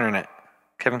Costner in it.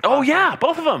 Kevin Costner. Oh, yeah,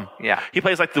 both of them. Yeah. He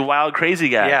plays like the wild, crazy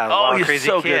guy. Yeah, the wild, crazy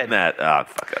so kid. Good in that. Oh,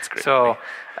 fuck, that's great. So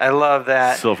I love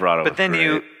that. Silverado.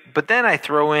 But then I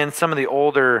throw in some of the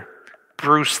older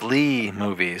Bruce Lee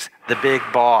movies, The Big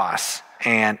Boss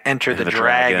and Enter the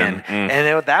Dragon.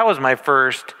 And that was my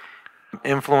first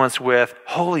influence with,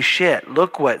 holy shit,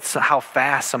 look how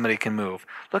fast somebody can move.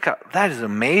 Look how, that is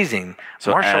amazing.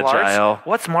 So martial agile. arts.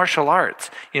 What's martial arts?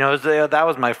 That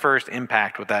was my first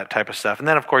impact with that type of stuff. And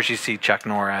then, of course, you see Chuck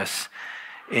Norris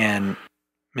in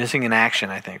Missing in Action,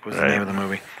 I think was the name of the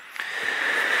movie.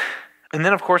 And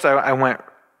then, of course,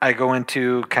 I go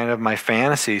into kind of my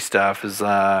fantasy stuff is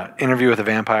Interview with a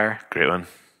Vampire. Great one.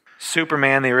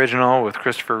 Superman, the original with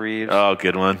Christopher Reeves. Oh,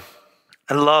 good one.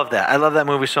 I love that. I love that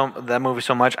movie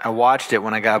so much. I watched it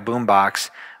when I got a boombox.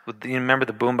 You remember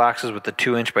the boomboxes with the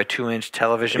 2-inch by 2-inch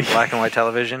television, black and white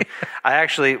television? I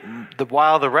actually,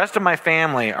 while the rest of my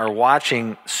family are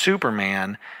watching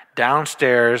Superman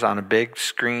downstairs on a big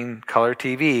screen color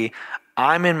TV,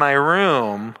 I'm in my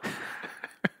room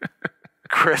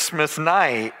Christmas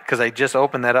night, because I just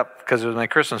opened that up because it was my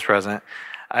Christmas present.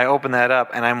 I opened that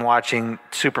up and I'm watching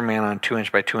Superman on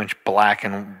 2-inch by 2-inch black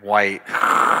and white,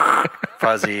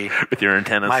 fuzzy. With your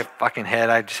antennas. My fucking head,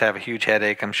 I just have a huge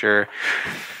headache, I'm sure.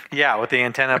 Yeah, with the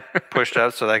antenna pushed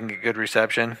up so that I can get good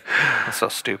reception. That's so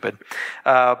stupid.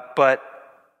 But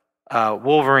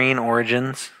Wolverine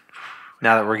Origins,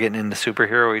 now that we're getting into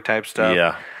superhero-y type stuff.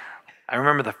 Yeah. I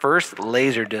remember the first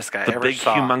laser disc I ever saw. The big,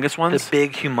 humongous ones? The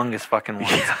big, humongous fucking ones.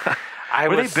 Yeah. They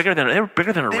were bigger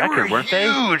than a record, weren't they?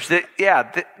 Huge. They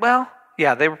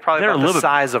were probably about the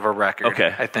size of a record.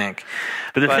 Okay. I think.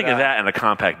 But think of that and a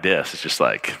compact disc. It's just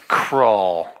like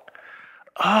Crawl.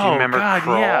 Oh, do you remember God,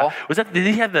 Crawl? Yeah. Did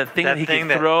he have the thing that he could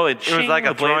throw? It was like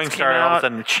a throwing star, and all of a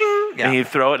sudden, ching, and he'd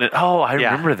throw it. And I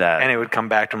remember that. And it would come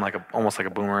back to him almost like a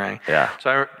boomerang. Yeah.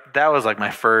 So that was like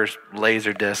my first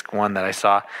laser disc one that I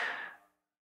saw.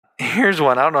 Here's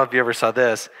one. I don't know if you ever saw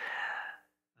this.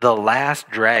 The Last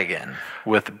Dragon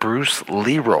with Bruce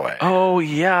Leroy. Oh,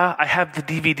 yeah. I have the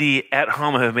DVD at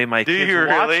home. I have made my kids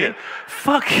watch it.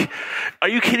 Fuck. Are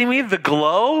you kidding me? The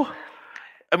Glow?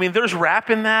 I mean, there's rap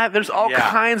in that. There's all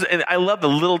kinds. And I love the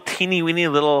little teeny-weeny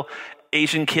little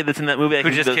Asian kid that's in that movie.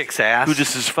 Who just kicks ass. Who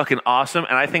just is fucking awesome.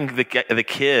 And I think the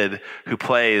kid who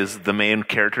plays the main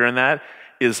character in that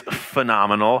is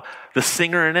phenomenal. The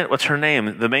singer in it, what's her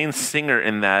name? The main singer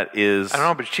in that is... I don't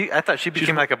know, but I thought she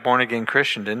became like a born-again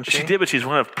Christian, didn't she? She did, but she's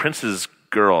one of Prince's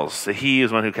girls. So he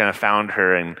is one who kind of found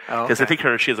her, and because I think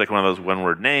she has like one of those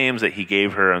one-word names that he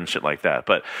gave her and shit like that.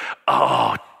 But,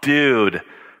 dude...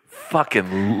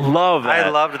 Fucking love that. I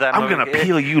loved that movie. I'm going to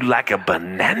peel you like a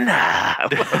banana.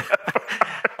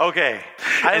 Okay.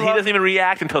 He doesn't even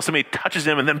react until somebody touches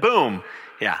him, and then boom.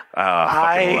 Yeah.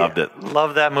 I loved it.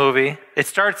 Love that movie. It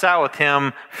starts out with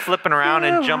him flipping around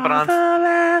and jumping on. The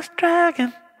Last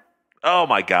Dragon. Oh,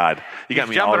 my God. You got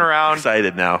me jumping around,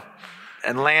 excited now.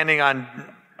 And landing on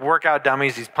workout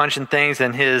dummies. He's punching things,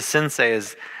 and his sensei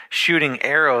is shooting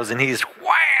arrows, and he's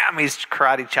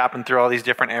karate chopping through all these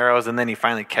different arrows, and then he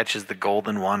finally catches the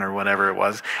golden one or whatever it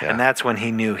was, and that's when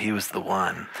he knew he was the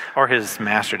one, or his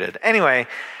master did. Anyway,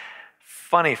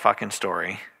 funny fucking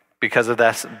story. because of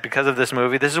this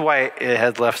movie. This is why it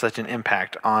has left such an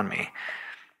impact on me.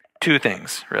 Two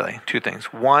things.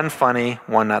 One funny,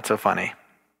 one not so funny.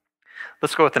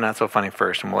 Let's go with the not so funny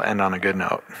first, and we'll end on a good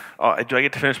note. Oh, do I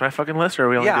get to finish my fucking list, or are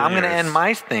we only Yeah, I'm going to end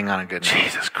my thing on a good note.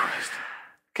 Jesus Christ.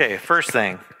 Okay, first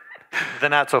thing, the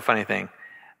not so funny thing.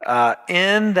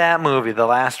 In that movie, The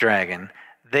Last Dragon,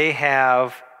 they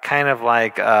have kind of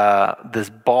like this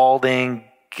balding,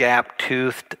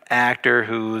 gap-toothed actor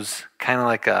who's kind of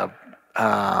like a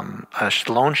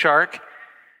loan shark.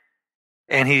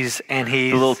 And he's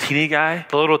the little teeny guy?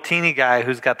 The little teeny guy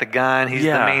who's got the gun. He's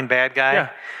the main bad guy. Yeah.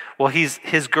 Well,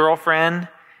 his girlfriend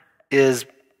is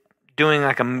doing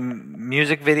like a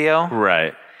music video.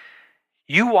 Right.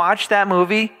 You watch that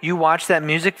movie, you watch that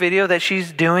music video that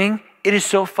she's doing, it is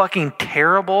so fucking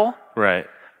terrible. Right.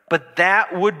 But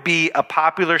that would be a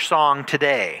popular song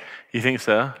today. You think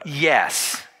so?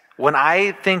 Yes. When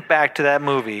I think back to that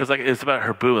movie, It's about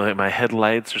her boob, like my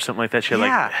headlights or something like that. She had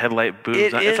like headlight boobs.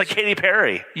 It's like Katy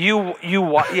Perry. You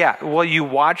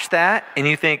watch that and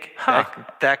you think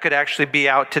that could actually be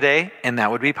out today, and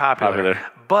that would be popular.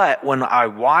 But when I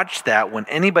watched that, when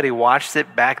anybody watched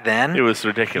it back then, it was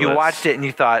ridiculous. You watched it and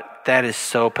you thought that is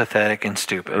so pathetic and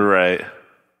stupid. Right.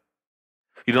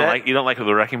 You don't like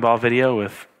the Wrecking Ball video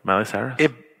with Miley Cyrus?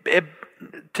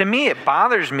 To me, it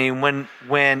bothers me when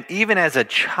even as a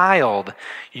child,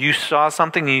 you saw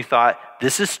something and you thought,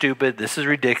 this is stupid, this is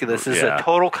ridiculous, this is a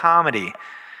total comedy.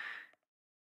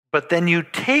 But then you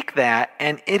take that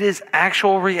and it is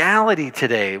actual reality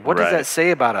today. What does that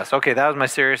say about us? Okay, that was my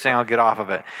serious thing. I'll get off of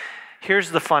it. Here's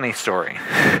the funny story.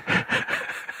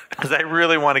 Because I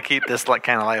really want to keep this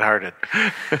kind of lighthearted.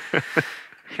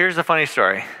 Here's the funny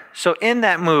story. So in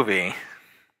that movie,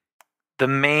 the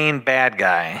main bad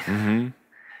guy,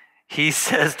 he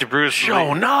says to Bruce Lee,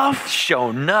 Show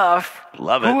enough.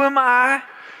 Love it. Who am I?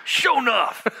 Show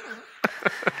enough.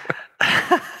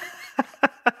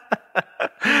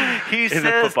 He says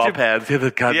the football pads. With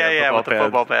the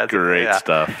football pads. Great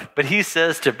stuff. But he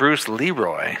says to Bruce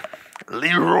Leroy,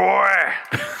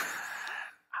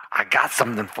 I got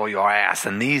something for your ass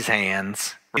in these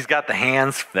hands. He's got the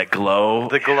hands. That glow.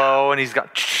 The glow, and he's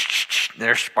got,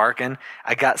 they're sparking.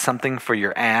 I got something for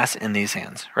your ass in these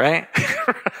hands, right?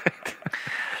 Right.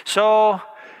 So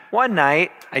one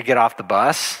night, I get off the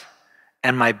bus,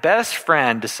 and my best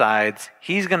friend decides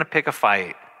he's going to pick a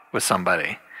fight with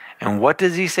somebody. And what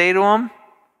does he say to him?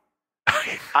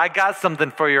 I got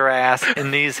something for your ass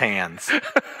in these hands.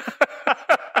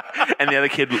 And the other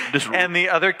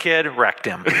kid wrecked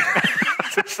him.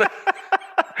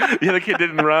 The other kid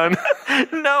didn't run?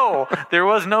 No, there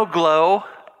was no glow.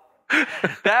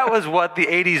 That was what the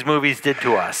 80s movies did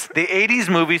to us. The 80s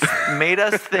movies made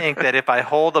us think that if I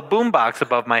hold a boombox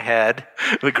above my head,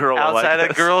 the girl outside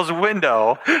like a girl's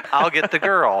window, I'll get the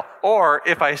girl. Or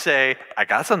if I say, I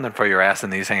got something for your ass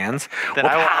in these hands, then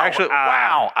I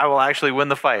will actually win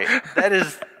the fight.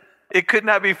 It could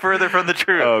not be further from the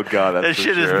truth. Oh, God, that's that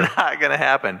shit is not going to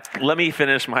happen. Let me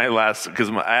finish my last, because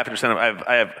I have to send them.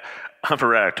 I have Hunt for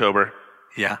Red October.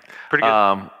 Yeah, pretty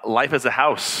good. Life as a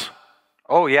House.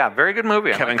 Oh, yeah, very good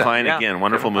movie. Kevin Kline, again,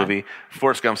 wonderful movie.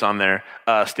 Forrest Gump's on there.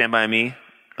 Stand By Me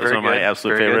is one of my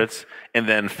absolute favorites. And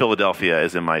then Philadelphia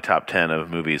is in my top 10 of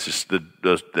movies. Just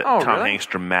Tom Hanks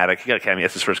dramatic. He got Academy.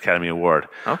 That's his first Academy Award.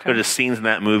 Okay. There are just scenes in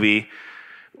that movie.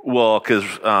 Well, because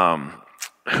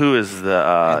who is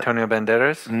the Antonio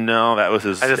Banderas? No, that was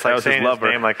his. I just like was saying his lover.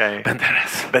 His name like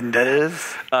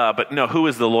Banderas. But no, who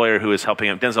is the lawyer who is helping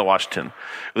him? Denzel Washington.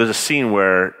 There's a scene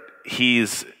where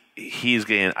he's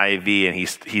getting an IV and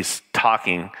he's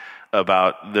talking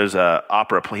about there's a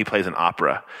opera. He plays an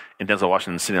opera, and Denzel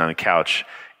Washington's sitting on a couch,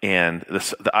 and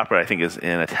the opera I think is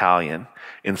in Italian,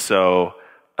 and so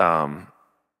Tom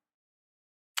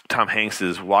Hanks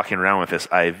is walking around with this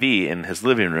IV in his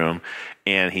living room,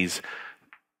 and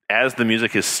as the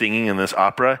music is singing in this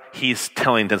opera, he's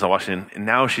telling Denzel Washington, and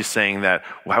now she's saying that,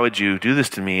 why would you do this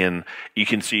to me? And you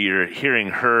can see you're hearing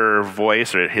her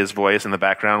voice or his voice in the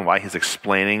background while he's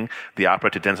explaining the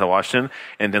opera to Denzel Washington.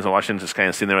 And Denzel Washington's just kind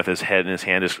of sitting there with his head in his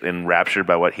hand, just enraptured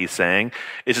by what he's saying.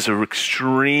 It's just an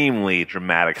extremely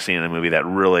dramatic scene in a movie that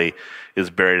really is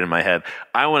buried in my head.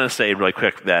 I want to say really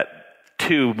quick that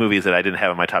two movies that I didn't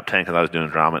have in my top 10 because I was doing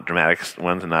dramatic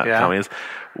ones and not comedies.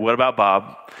 What About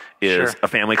Bob? Is a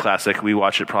family classic. We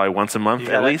watch it probably once a month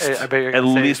at least. At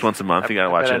least once a month. You got to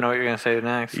watch it. I know what you're going to say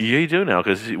next. Yeah, you do know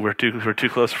because we're two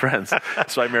close friends.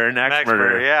 So I Married an Axe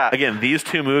Murderer. Yeah. Again, these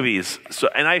two movies. So,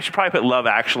 and I should probably put Love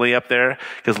Actually up there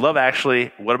because Love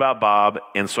Actually, What About Bob,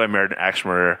 and So I Married an Axe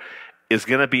Murderer is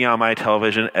going to be on my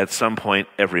television at some point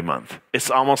every month.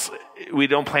 It's almost, we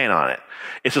don't plan on it.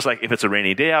 It's just like if it's a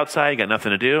rainy day outside, you got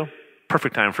nothing to do,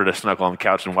 perfect time for to snuggle on the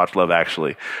couch and watch Love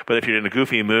Actually. But if you're in a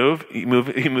goofy mood, you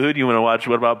want to watch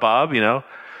What About Bob,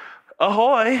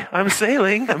 ahoy, I'm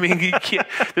sailing. I mean, you can't,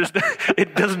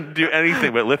 it doesn't do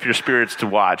anything but lift your spirits to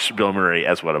watch Bill Murray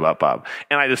as What About Bob.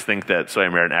 And I just think that So I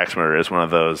Married an Axe Murderer is one of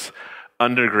those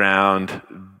underground,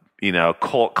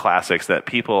 cult classics that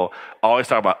people always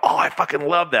talk about. Oh, I fucking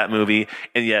love that movie.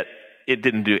 And yet it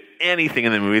didn't do anything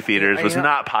in the movie theaters. It was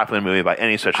not a popular movie by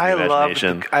any stretch of the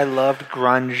imagination. I loved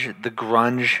grunge, the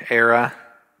grunge era.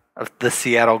 Of the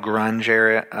Seattle grunge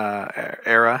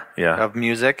era of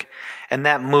music, and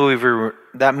that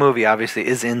movie obviously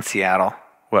is in Seattle.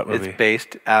 What movie? It's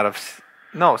based out of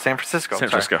San Francisco. San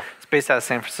Francisco. It's based out of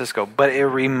San Francisco, but it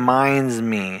reminds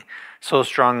me so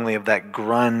strongly of that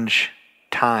grunge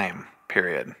time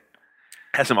period.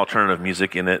 Has some alternative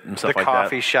music in it and stuff like that. The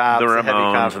coffee shops, the the heavy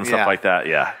Ramones and stuff like that.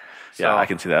 Yeah, So- I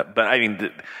can see that. But I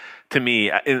mean, to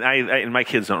me, and my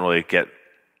kids don't really get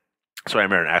So I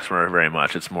Married an Axe Murderer very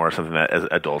much. It's more something that as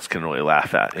adults can really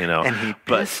laugh at, And he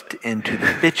pissed into the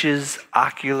bitch's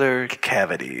ocular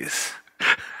cavities.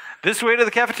 This way to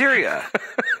the cafeteria.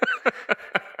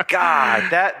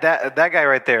 God, that guy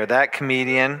right there, that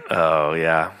comedian. Oh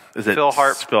yeah, is it Phil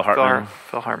Hartman?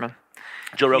 Phil Hartman.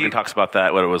 Joe Rogan talks about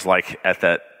that. What it was like at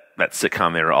that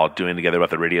sitcom they were all doing together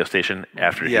about the radio station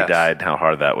after he died. How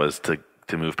hard that was to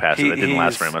move past it. It didn't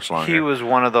last very much longer. He was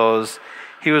one of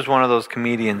those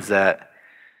comedians that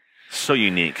so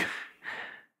unique.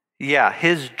 Yeah,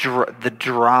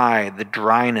 the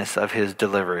dryness of his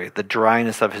delivery, the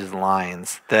dryness of his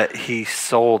lines, that he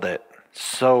sold it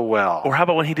so well. Or how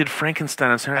about when he did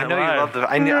Frankenstein on Saturday Night Live?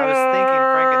 I know you loved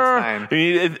I was thinking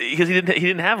Frankenstein. Because he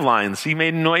didn't have lines. He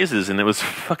made noises, and it was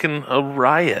fucking a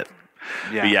riot.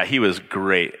 Yeah, but yeah, he was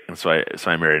great. And so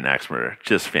I Married an Axe Murderer.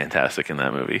 Just fantastic in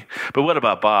that movie. But what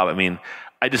about Bob? I mean,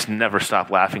 I just never stopped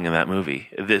laughing in that movie.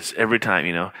 Every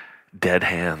time, dead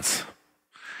hands.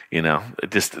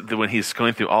 Just when he's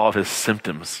going through all of his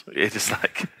symptoms, it's just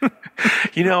like,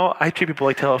 I treat people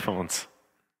like telephones.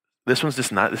 This one's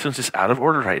just out of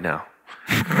order right now.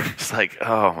 It's like,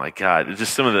 oh my God. It's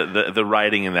just some of the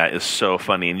writing in that is so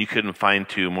funny. And you couldn't find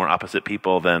two more opposite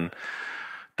people than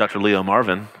Dr. Leo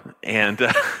Marvin and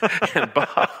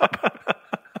Bob.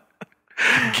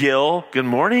 Gil. Good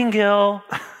morning, Gil.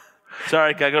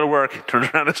 Sorry, gotta go to work. Turns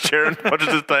around his chair and punches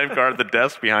his time card at the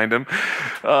desk behind him.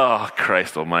 Oh,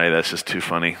 Christ almighty, that's just too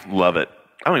funny. Love it.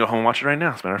 I'm gonna go home and watch it right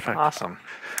now, as a matter of fact. Awesome.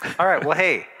 All right, well,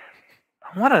 hey,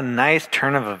 what a nice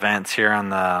turn of events here on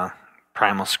the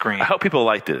Primal Scream. I hope people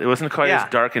liked it. It wasn't quite as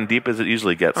dark and deep as it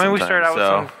usually gets. We started out with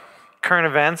some current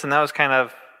events, and that was kind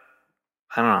of,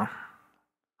 I don't know.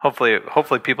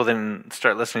 Hopefully people didn't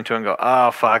start listening to it and go, oh,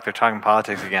 fuck, they're talking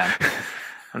politics again.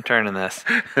 I'm turning this.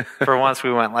 For once,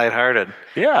 we went lighthearted.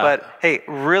 Yeah. But, hey,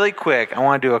 really quick, I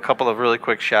want to do a couple of really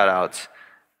quick shout-outs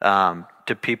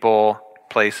to people,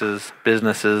 places,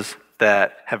 businesses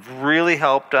that have really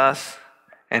helped us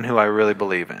and who I really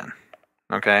believe in.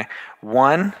 Okay?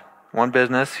 One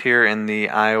business here in the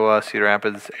Iowa, Cedar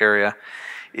Rapids area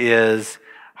is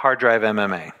Hard Drive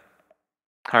MMA.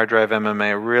 Hard Drive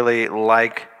MMA. Really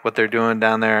like what they're doing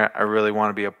down there. I really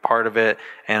want to be a part of it,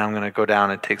 and I'm going to go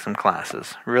down and take some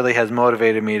classes. Really has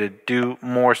motivated me to do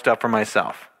more stuff for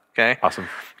myself. Okay? Awesome.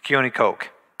 Keone Koch.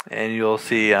 And you'll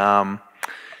see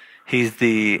he's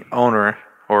the owner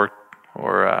or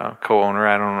co-owner.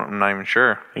 I'm not even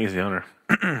sure. He's the owner.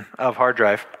 Of Hard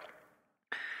Drive.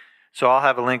 So I'll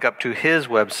have a link up to his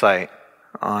website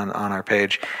on our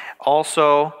page.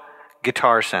 Also,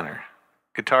 Guitar Center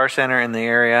in the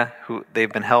area, who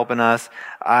they've been helping us.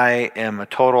 I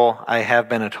have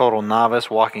been a total novice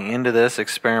walking into this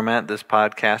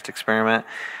podcast experiment,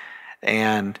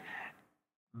 and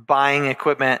buying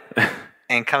equipment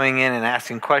and coming in and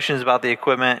asking questions about the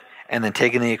equipment, and then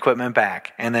taking the equipment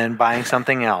back, and then buying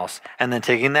something else, and then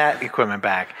taking that equipment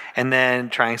back, and then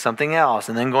trying something else,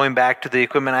 and then going back to the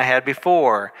equipment I had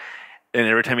before. And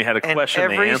every time you had a question,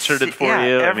 they answered it for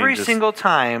you. Every single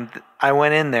time I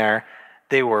went in there,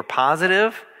 they were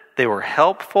positive, they were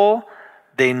helpful,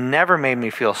 they never made me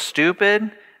feel stupid.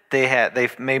 They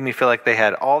made me feel like they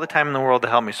had all the time in the world to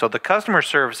help me. So the customer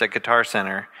service at Guitar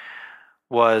Center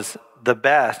was the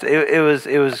best. It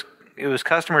was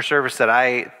customer service that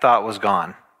I thought was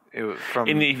gone.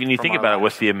 And if you think about it,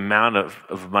 with the amount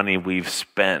of money we've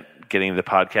spent getting the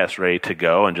podcast ready to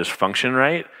go and just function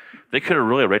right, they could have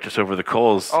really raked us over the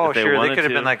coals. Oh, if they sure. wanted They could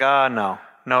have been like,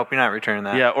 nope, you're not returning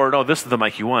that. Yeah, or no, this is the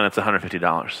mic you want. It's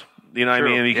 $150. You know what I True.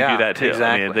 mean? You can Yeah, do that too. I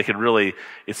exactly. mean, they could really,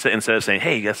 instead of saying,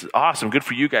 hey, that's awesome, good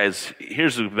for you guys,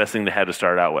 here's the best thing to have to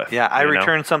start out with. Yeah, I you know?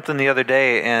 returned something the other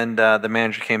day, and the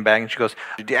manager came back, and she goes,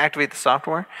 did you activate the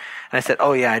software? And I said,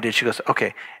 oh, yeah, I did. She goes,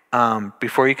 okay,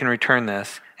 before you can return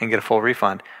this and get a full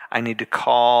refund, I need to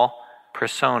call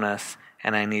Personas,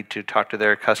 and I need to talk to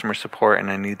their customer support, and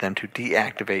I need them to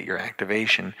deactivate your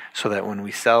activation so that when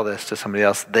we sell this to somebody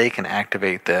else, they can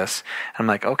activate this. And I'm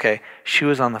like, okay. She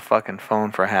was on the fucking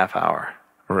phone for a half hour.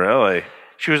 Really?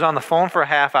 She was on the phone for a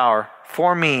half hour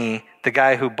for me, the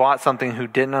guy who bought something who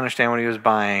didn't understand what he was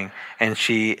buying, and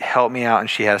she helped me out, and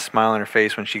she had a smile on her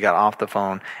face when she got off the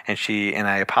phone, and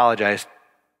I apologized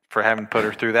for having put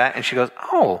her through that, and she goes,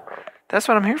 oh, that's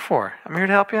what I'm here for. I'm here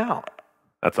to help you out.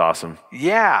 That's awesome.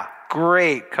 Yeah,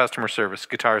 great customer service,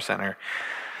 Guitar Center.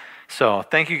 So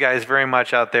thank you guys very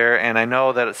much out there, and I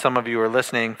know that some of you are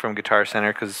listening from Guitar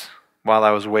Center because while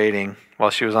I was waiting, while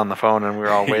she was on the phone and we were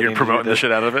all waiting. You're promoting the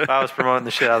shit out of it? I was promoting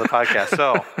the shit out of the podcast.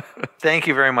 So thank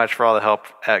you very much for all the help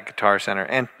at Guitar Center.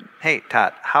 And hey,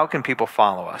 Todd, how can people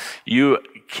follow us? You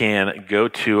can go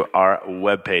to our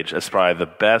webpage. That's probably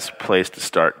the best place to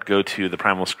start. Go to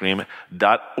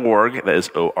theprimalscream.org. That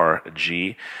is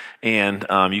O-R-G. And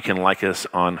you can like us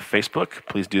on Facebook.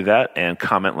 Please do that and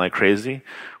comment like crazy.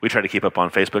 We try to keep up on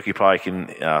Facebook. You probably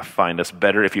can find us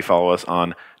better if you follow us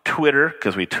on Twitter,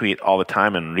 because we tweet all the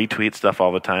time and retweet stuff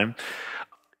all the time.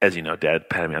 As you know, Dad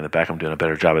patted me on the back. I'm doing a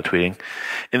better job at tweeting.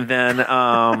 And then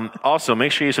also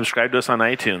make sure you subscribe to us on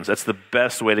iTunes. That's the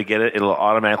best way to get it. It'll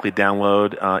automatically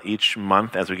download each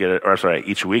month as we get it, or sorry,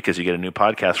 each week as you get a new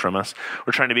podcast from us.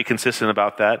 We're trying to be consistent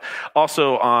about that.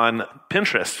 Also on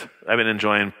Pinterest. I've been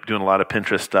enjoying doing a lot of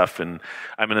Pinterest stuff, and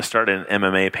I'm going to start an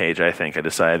MMA page, I think. I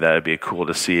decided that would be cool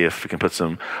to see if we can put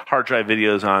some hard drive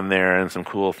videos on there and some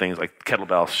cool things like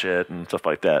kettlebell shit and stuff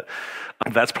like that.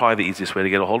 That's probably the easiest way to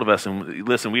get a hold of us. And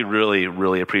listen, we really,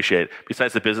 really appreciate it.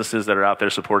 Besides the businesses that are out there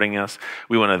supporting us,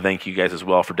 we want to thank you guys as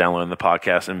well for downloading the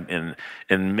podcast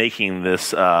and making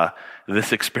this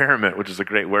experiment, which is a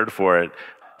great word for it,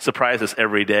 surprise us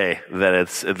every day that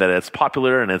it's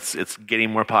popular and it's getting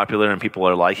more popular and people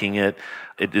are liking it.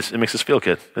 It makes us feel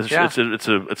good.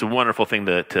 It's a wonderful thing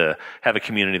to have a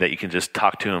community that you can just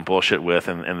talk to and bullshit with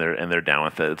and they're down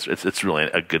with it. It's really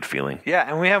a good feeling. Yeah,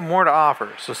 and we have more to offer.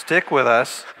 So stick with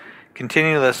us.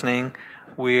 Continue listening.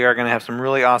 We are going to have some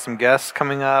really awesome guests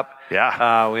coming up.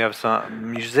 Yeah. We have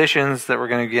some musicians that we're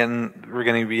going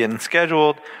to be getting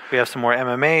scheduled. We have some more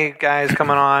MMA guys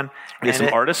coming on. We have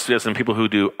some artists. We have some people who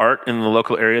do art in the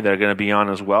local area that are going to be on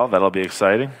as well. That'll be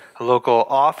exciting. A local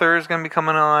author is going to be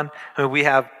coming on. I mean, we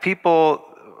have people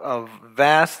of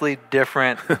vastly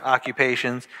different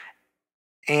occupations.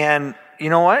 And you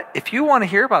know what? If you want to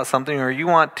hear about something or you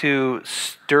want to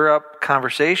stir up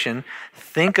conversation,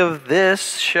 think of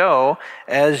this show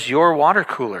as your water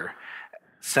cooler.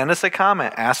 Send us a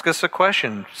comment. Ask us a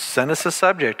question. Send us a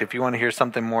subject if you want to hear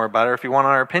something more about it or if you want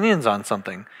our opinions on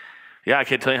something. Yeah, I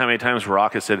can't tell you how many times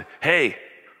Rock has said, hey,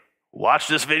 watch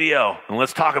this video and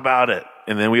let's talk about it.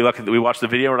 And then we watch the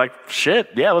video and we're like, shit,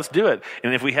 yeah, let's do it.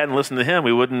 And if we hadn't listened to him,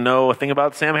 we wouldn't know a thing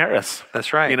about Sam Harris.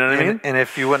 That's right. You know what I mean? And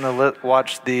if you wouldn't have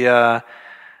watched the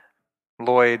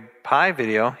Lloyd Pie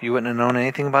video, you wouldn't have known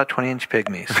anything about 20-inch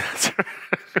pygmies.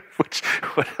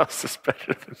 What else is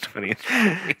better than 20-inch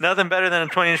pygmies? Nothing better than a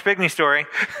 20-inch pygmy story.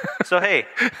 So, hey,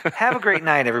 have a great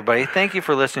night, everybody. Thank you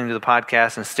for listening to the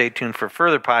podcast, and stay tuned for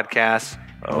further podcasts.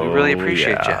 We really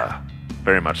appreciate you.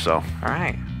 Very much so. All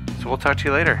right. So we'll talk to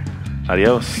you later.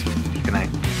 Adios.